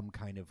has some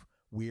kind of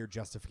weird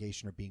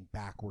justification of being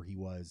back where he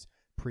was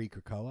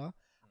pre-Krakoa.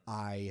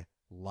 I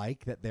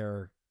like that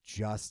they're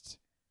just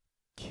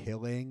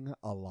killing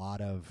a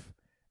lot of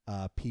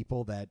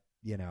people that,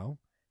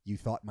 you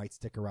thought might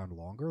stick around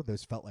longer.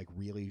 Those felt like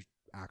really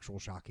actual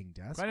shocking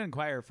deaths. Quite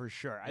Inquire for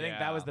sure. I think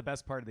that was Yeah. the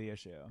best part of the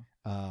issue.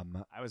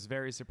 I was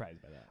very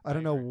surprised by that. I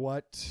don't know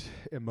what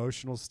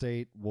emotional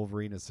state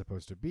Wolverine is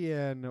supposed to be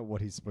in,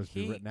 what he's supposed to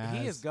be written as.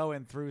 He is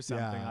going through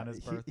something on his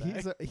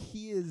birthday.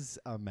 He is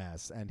a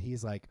mess, and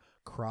he's like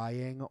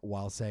crying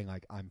while saying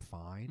like, "I'm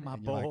fine." My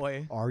And you're like,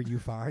 boy. are you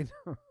fine?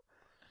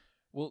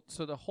 Well,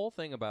 so the whole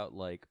thing about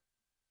like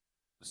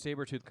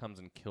Sabretooth comes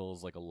and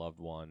kills like a loved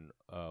one,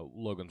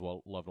 Logan's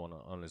loved one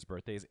on his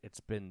birthdays. It's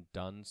been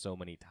done so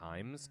many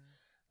times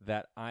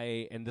that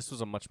and this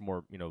was a much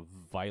more,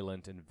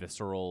 violent and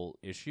visceral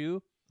issue.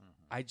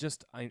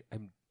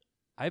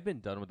 I've been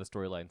done with the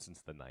storyline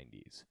since the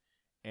 90s.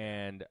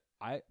 And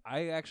I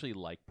actually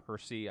like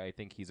Percy. I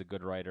think he's a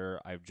good writer.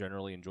 I've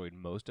generally enjoyed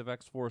most of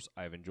X-Force.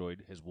 I've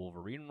enjoyed his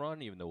Wolverine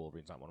run, even though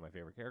Wolverine's not one of my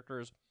favorite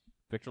characters.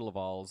 Victor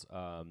Laval's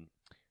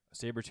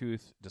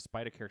Sabretooth,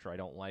 despite a character I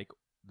don't like,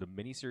 the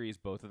miniseries,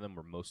 both of them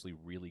were mostly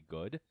really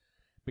good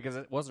because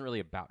it wasn't really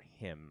about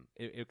him.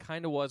 It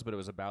kind of was, but it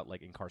was about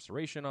like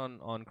incarceration on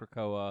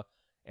Krakoa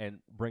and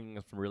bringing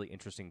up some really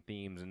interesting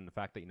themes. And the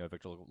fact that,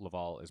 Victor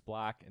Laval is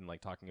black and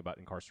like talking about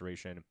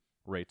incarceration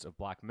rates of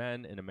black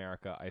men in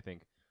America, I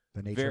think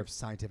The nature of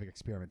scientific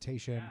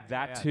experimentation.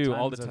 that Yeah, too,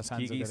 all the tons of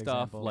Tuskegee good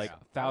stuff, examples. like Yeah.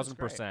 That was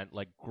 1,000%,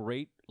 like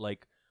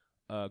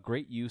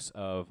great use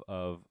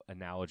of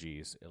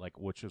analogies, like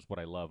which is what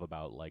I love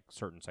about like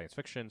certain science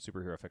fiction,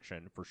 superhero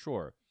fiction for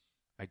sure.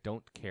 I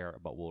don't care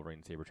about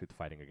Wolverine and Sabretooth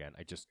fighting again.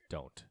 I just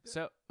don't.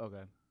 So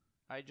okay.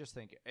 I just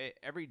think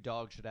every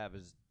dog should have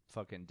his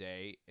fucking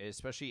day,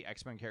 especially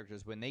X-Men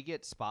characters. When they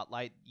get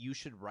spotlight, you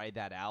should ride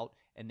that out,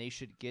 and they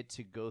should get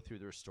to go through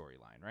their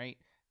storyline, right?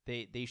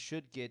 They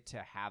should get to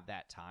have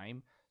that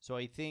time. So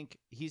I think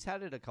he's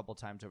had it a couple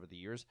times over the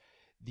years.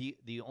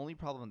 The only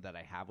problem that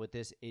I have with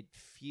this, it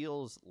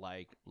feels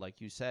like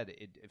you said,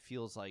 it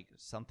feels like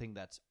something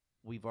that's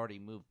we've already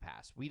moved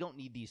past. We don't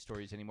need these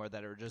stories anymore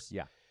that are just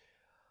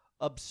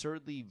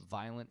absurdly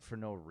violent for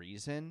no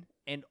reason.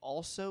 And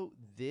also,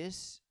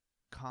 this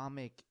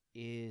comic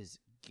is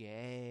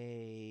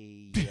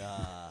gay.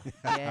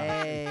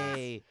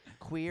 Gay.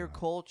 Queer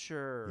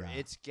culture. Yeah.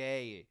 It's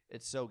gay.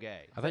 It's so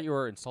gay. I thought you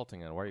were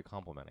insulting it. Why are you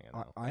complimenting it?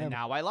 Though? I And have,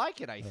 now I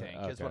like it, I think,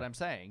 is okay. what I'm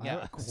saying. I have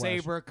Yeah. a question.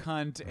 Saber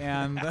cunt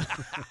and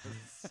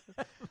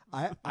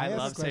I I have a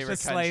love question. Saber the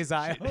Slay's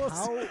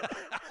Isles.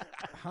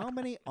 How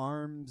many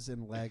arms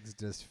and legs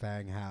does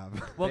Fang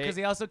have? Well, because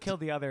he also killed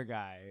the other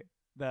guy.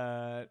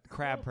 the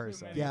crab Too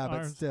person. many Yeah, but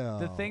arms. still.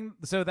 The thing,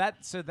 so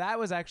that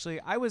was actually,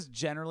 I was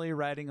generally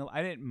writing.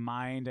 I didn't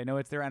mind. I know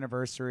it's their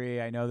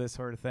anniversary. I know this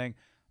sort of thing.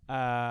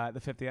 The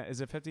 50th,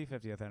 is it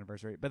 50th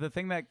anniversary? But the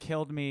thing that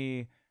killed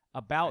me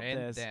about And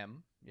this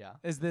them, yeah.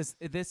 is this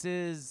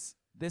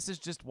is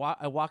just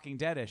a Walking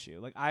Dead issue.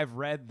 Like, I've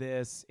read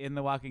this in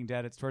The Walking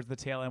Dead. It's towards the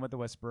tail end with the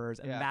whispers,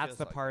 and Yeah, it that's feels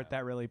the like part that.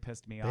 that really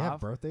pissed me They have off.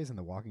 birthdays in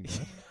The Walking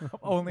Dead?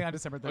 Only on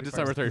December 31st. On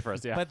December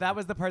 31st, yeah. But that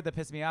was the part that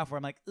pissed me off, where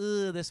I'm like,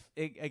 ugh,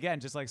 again,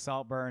 just like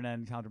Saltburn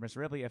and Calendar Mr.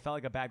 Ripley, it felt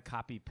like a bad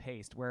copy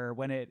paste. Where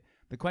when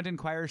the Quentin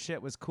Quire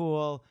shit was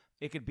cool,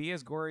 it could be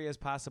as gory as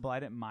possible. I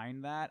didn't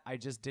mind that. I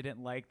just didn't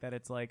like that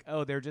it's like,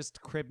 oh, they're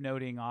just crib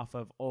noting off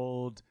of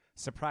old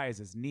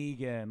surprises,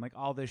 Negan, like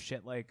all this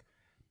shit. Like,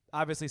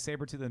 obviously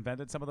Sabretooth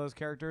invented some of those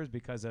characters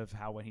because of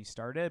when he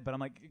started. But I'm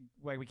like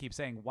we keep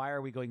saying, why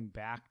are we going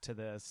back to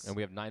this? And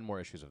we have 9 more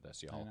issues of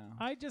this, I y'all. know.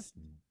 I just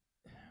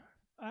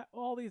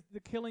all the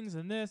killings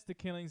in this, the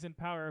killings in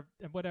Power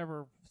of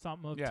whatever,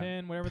 something of Yeah.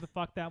 10, whatever the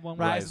fuck that one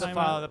Rise was. to Time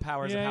follow out. the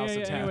powers yeah, of House yeah, of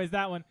yeah. 10. Anyways,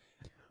 that one.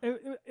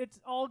 It's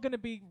all going to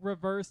be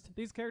reversed.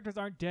 These characters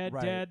aren't dead.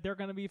 Right. They're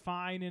going to be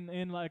fine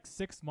in like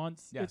 6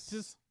 months. Yes. It's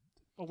just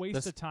a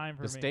waste of time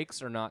for The me.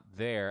 stakes are not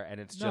there,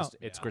 and it's No. just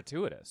it's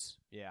gratuitous.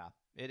 Yeah,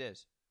 it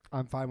is.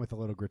 I'm fine with a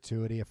little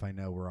gratuity if I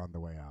know we're on the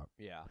way out.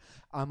 Yeah.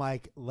 I'm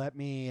like, let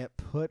me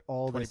put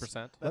all 20%. this.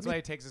 That's why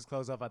he takes his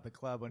clothes off at the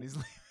club when he's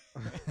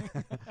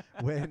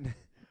leaving.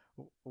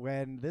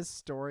 when this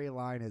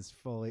storyline is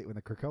when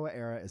the Krakoa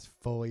era is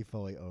fully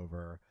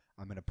over,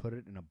 I'm going to put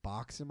it in a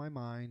box in my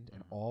mind,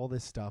 and all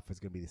this stuff is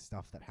going to be the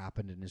stuff that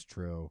happened and is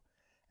true.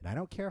 And I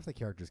don't care if the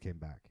characters came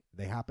back.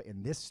 They happen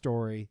in this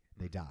story.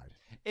 They died.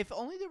 If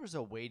only there was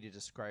a way to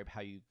describe how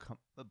you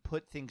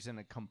put things in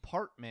a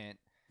compartment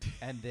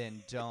and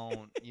then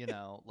don't,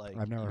 like.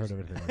 I've never heard of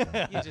anything like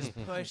that. You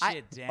just push I-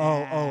 it down.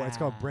 Oh, it's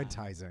called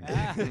Brentizing.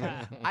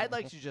 I'd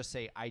like to just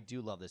say I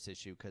do love this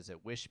issue because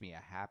it wished me a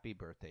happy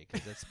birthday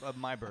because it's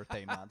my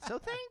birthday month. So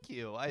thank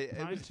you.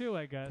 Mine too,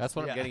 I guess. That's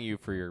what Yeah. I'm getting you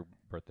for your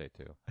birthday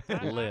too.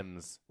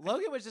 Limbs.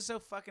 Logan was just so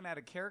fucking out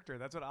of character.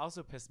 That's what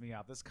also pissed me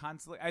off. This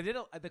constantly,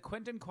 the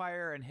Quentin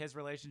Quire and his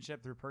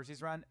relationship through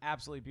Percy's run,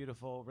 absolutely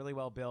beautiful, really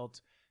well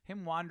built.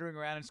 Him wandering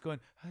around and just going,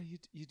 "Oh,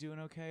 you doing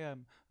okay?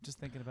 I'm just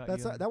thinking about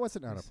That's you." that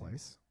wasn't out of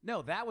place.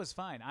 No, that was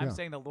fine. I'm Yeah.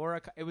 saying the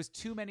Laura. It was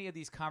too many of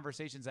these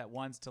conversations at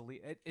once to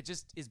lead. It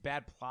just is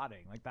bad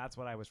plotting. Like, that's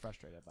what I was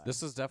frustrated by.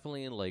 This is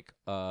definitely like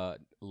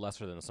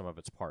lesser than some of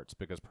its parts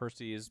because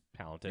Percy is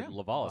talented, Yeah. Laval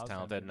is Laval's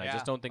talented, and I Yeah,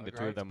 just don't think the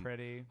two of It's them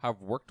pretty.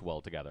 have worked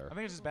well together. I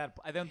think it's just bad.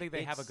 I don't think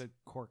they have a It's- good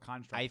core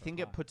construct. I for think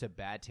plot. it puts a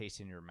bad taste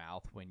in your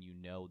mouth when you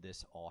know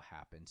this all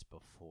happens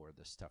before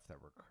the stuff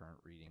that we're current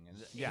reading. And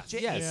Yes.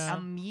 it Yes. Yeah.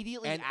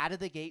 immediately And- out of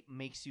the gate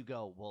makes you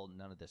go, well,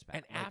 none of this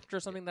and matters. after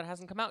something that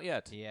hasn't come out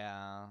yet.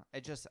 Yeah,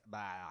 it just.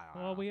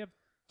 Well, we have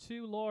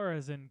 2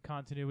 Lauras in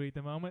continuity at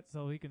the moment,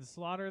 so he can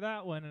slaughter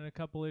that one in a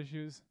couple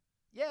issues.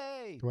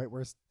 Yay! Wait,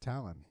 where's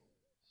Talon?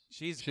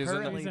 She's She's in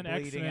the- currently She's an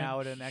bleeding X-Men.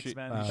 out in She-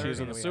 X-Men. she's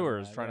 30. in the We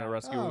sewers have trying to that,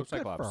 rescue Oh, good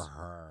Cyclops. for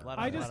her. Let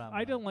I him- just let him-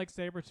 I don't like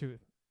Sabretooth.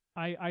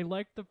 I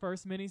liked the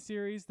first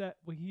miniseries that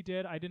he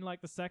did. I didn't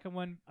like the second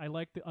one. I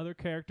liked the other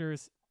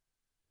characters,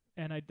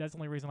 and that's the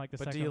only reason I like the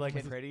But second do you one.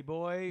 like Pretty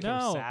Boy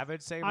No. or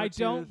Savage Sabretooth? I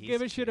don't He's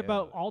give a shit cute.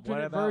 about alternate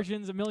What about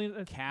versions. A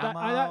million.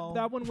 Camo?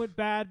 That one went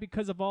bad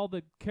because of all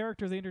the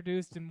characters they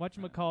introduced and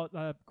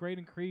whatchamacallit, Great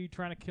and Creed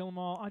trying to kill them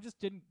all. I just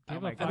didn't Oh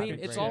give my a God, fucking I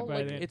mean, it's shit all by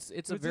like then. it's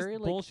It a was very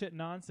just like bullshit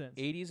nonsense.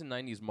 80s and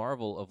 90s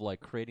marvel of like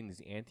creating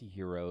these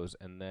anti-heroes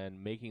and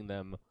then making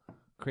them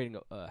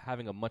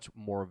having a much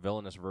more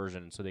villainous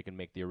version so they can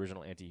make the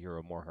original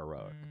anti-hero more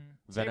heroic.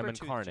 Venom and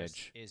Sabretooth Carnage.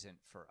 just isn't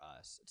for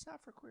us. It's not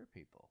for queer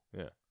people.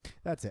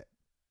 That's it.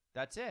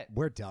 That's it.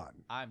 We're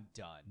done. I'm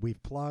done.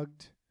 We've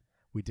plugged.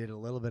 We did a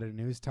little bit of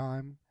news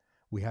time.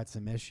 We had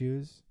some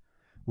issues.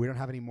 We don't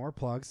have any more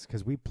plugs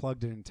because we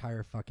plugged an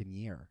entire fucking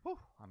year. Whew,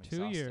 I'm 2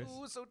 exhausted. years.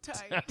 Ooh, so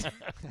tight.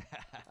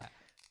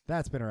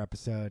 That's been our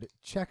episode.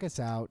 Check us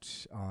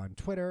out on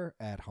Twitter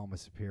at Homo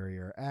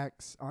Superior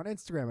X, on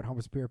Instagram at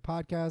Homo Superior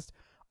Podcast,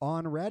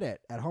 on Reddit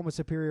at Homo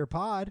Superior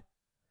Pod.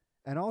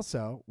 And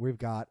also, we've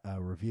got a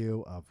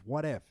review of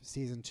What If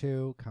Season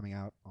 2 coming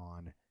out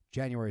on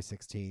January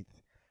 16th.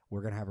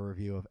 We're going to have a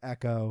review of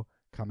Echo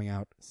coming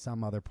out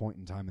some other point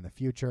in time in the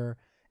future.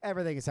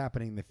 Everything is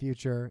happening in the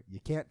future. You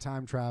can't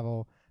time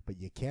travel, but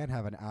you can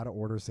have an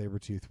out-of-order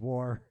Sabretooth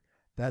war.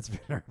 That's been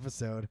our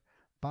episode.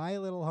 Bye,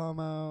 little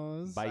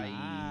homos. Bye.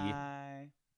 Bye.